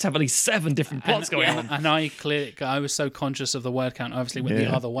have to have at least 7 different plots going on. And I was so conscious of the word count, obviously went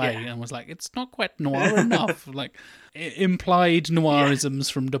the other way and was like, it's not quite noir enough. Like, implied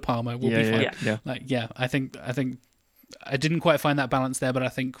noirisms from De Palma will be fine. Yeah. Like, I think I didn't quite find that balance there, but I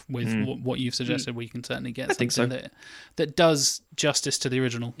think with what you've suggested, we can certainly get something that does justice to the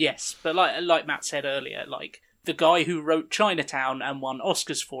original. Yes, but like Matt said earlier, like the guy who wrote Chinatown and won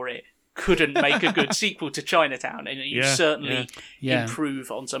Oscars for it couldn't make a good sequel to Chinatown, and you certainly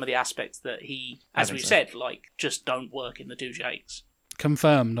improve on some of the aspects that he, as we've said, like just don't work in the two Jakes.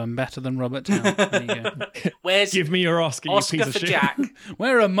 Confirmed, I'm better than Robert Towne. There you go. Give me your Oscar, you piece of shit. Jack.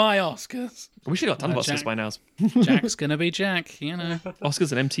 Where are my Oscars? We should have got a ton of Oscars Jack. by now. Jack's gonna be Jack, you know.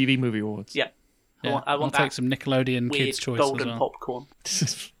 Oscars and MTV Movie Awards. Yeah. Yeah, I want I'll take some Nickelodeon weird Kids' Choice golden as well. popcorn.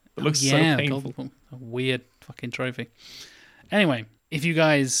 It looks so painful. A weird fucking trophy. Anyway, if you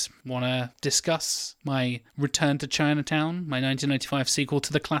guys want to discuss my Return to Chinatown, my 1995 sequel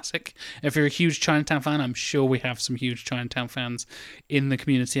to the classic, if you're a huge Chinatown fan, I'm sure we have some huge Chinatown fans in the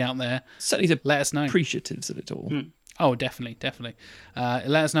community out there. Certainly let us know. Appreciatives of it all. Oh, definitely.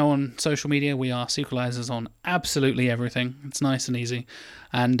 Let us know on social media. We are Sequelizers on absolutely everything. It's nice and easy.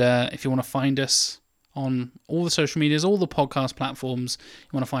 And if you want to find us on all the social medias, all the podcast platforms, you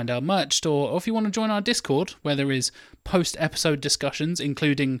want to find our merch store, or if you want to join our Discord, where there is post-episode discussions,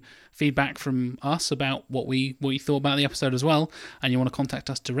 including feedback from us about what we thought about the episode as well, and you want to contact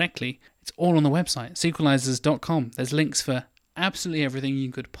us directly, it's all on the website, sequelizers.com. There's links for absolutely everything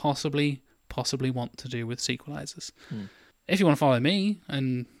you could possibly want to do with Sequelizers. If you want to follow me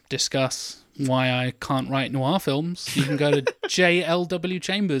and discuss why I can't write noir films, you can go to JLW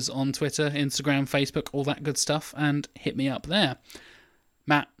Chambers on Twitter, Instagram, Facebook, all that good stuff, and hit me up there.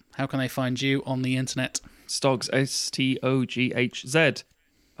 Matt, how can they find you on the internet? Stogs, STOGHZ.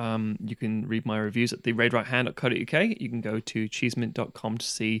 You can read my reviews at theredrighthand.co.uk. You can go to cheesemint.com to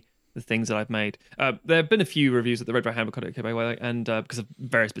see the things that I've made. There have been a few reviews at the redrighthand.co.uk, by the way, and because of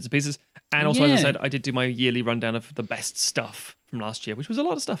various bits and pieces. And also, as I said, I did do my yearly rundown of the best stuff from last year, which was a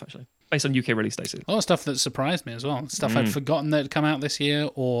lot of stuff, actually, based on UK release dates. A lot of stuff that surprised me as well. Stuff I'd forgotten that had come out this year,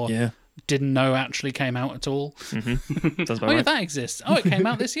 or didn't know actually came out at all. Sounds about Yeah, right. that exists. Oh, it came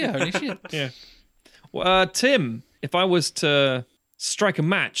out this year. Holy shit. Yeah. Well, Tim, if I was to strike a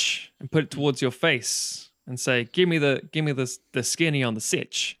match and put it towards your face and say, "Give me the skinny on the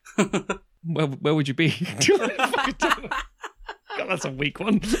sitch," where would you be? God, that's a weak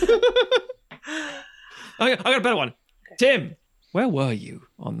one. I got a better one. Tim, where were you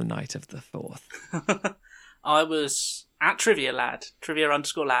on the night of the 4th? I was at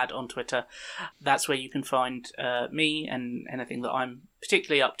trivia_lad on Twitter. That's where you can find me and anything that I'm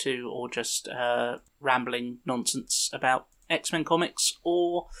particularly up to, or just rambling nonsense about X-Men comics,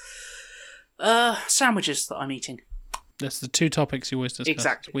 or sandwiches that I'm eating. That's the two topics you always discuss.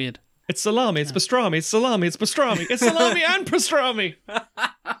 Exactly. It's weird. It's salami, it's pastrami, it's salami, it's pastrami, it's salami and pastrami.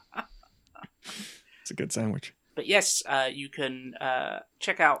 It's a good sandwich. But yes, you can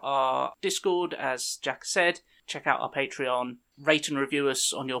check out our Discord, as Jack said. Check out our Patreon. Rate and review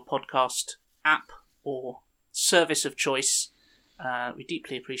us on your podcast app or service of choice. We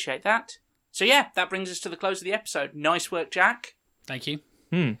deeply appreciate that. So yeah, that brings us to the close of the episode. Nice work, Jack. Thank you.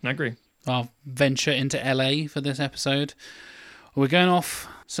 I agree. Our venture into LA for this episode. We're going off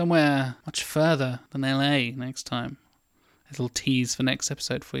somewhere much further than LA next time. A little tease for next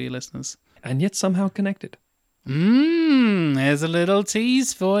episode for you listeners. And yet somehow connected. There's a little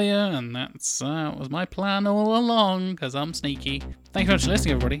tease for you, and that was my plan all along, because I'm sneaky. Thank you very much for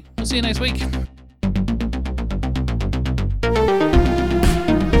listening, everybody. We'll see you next week.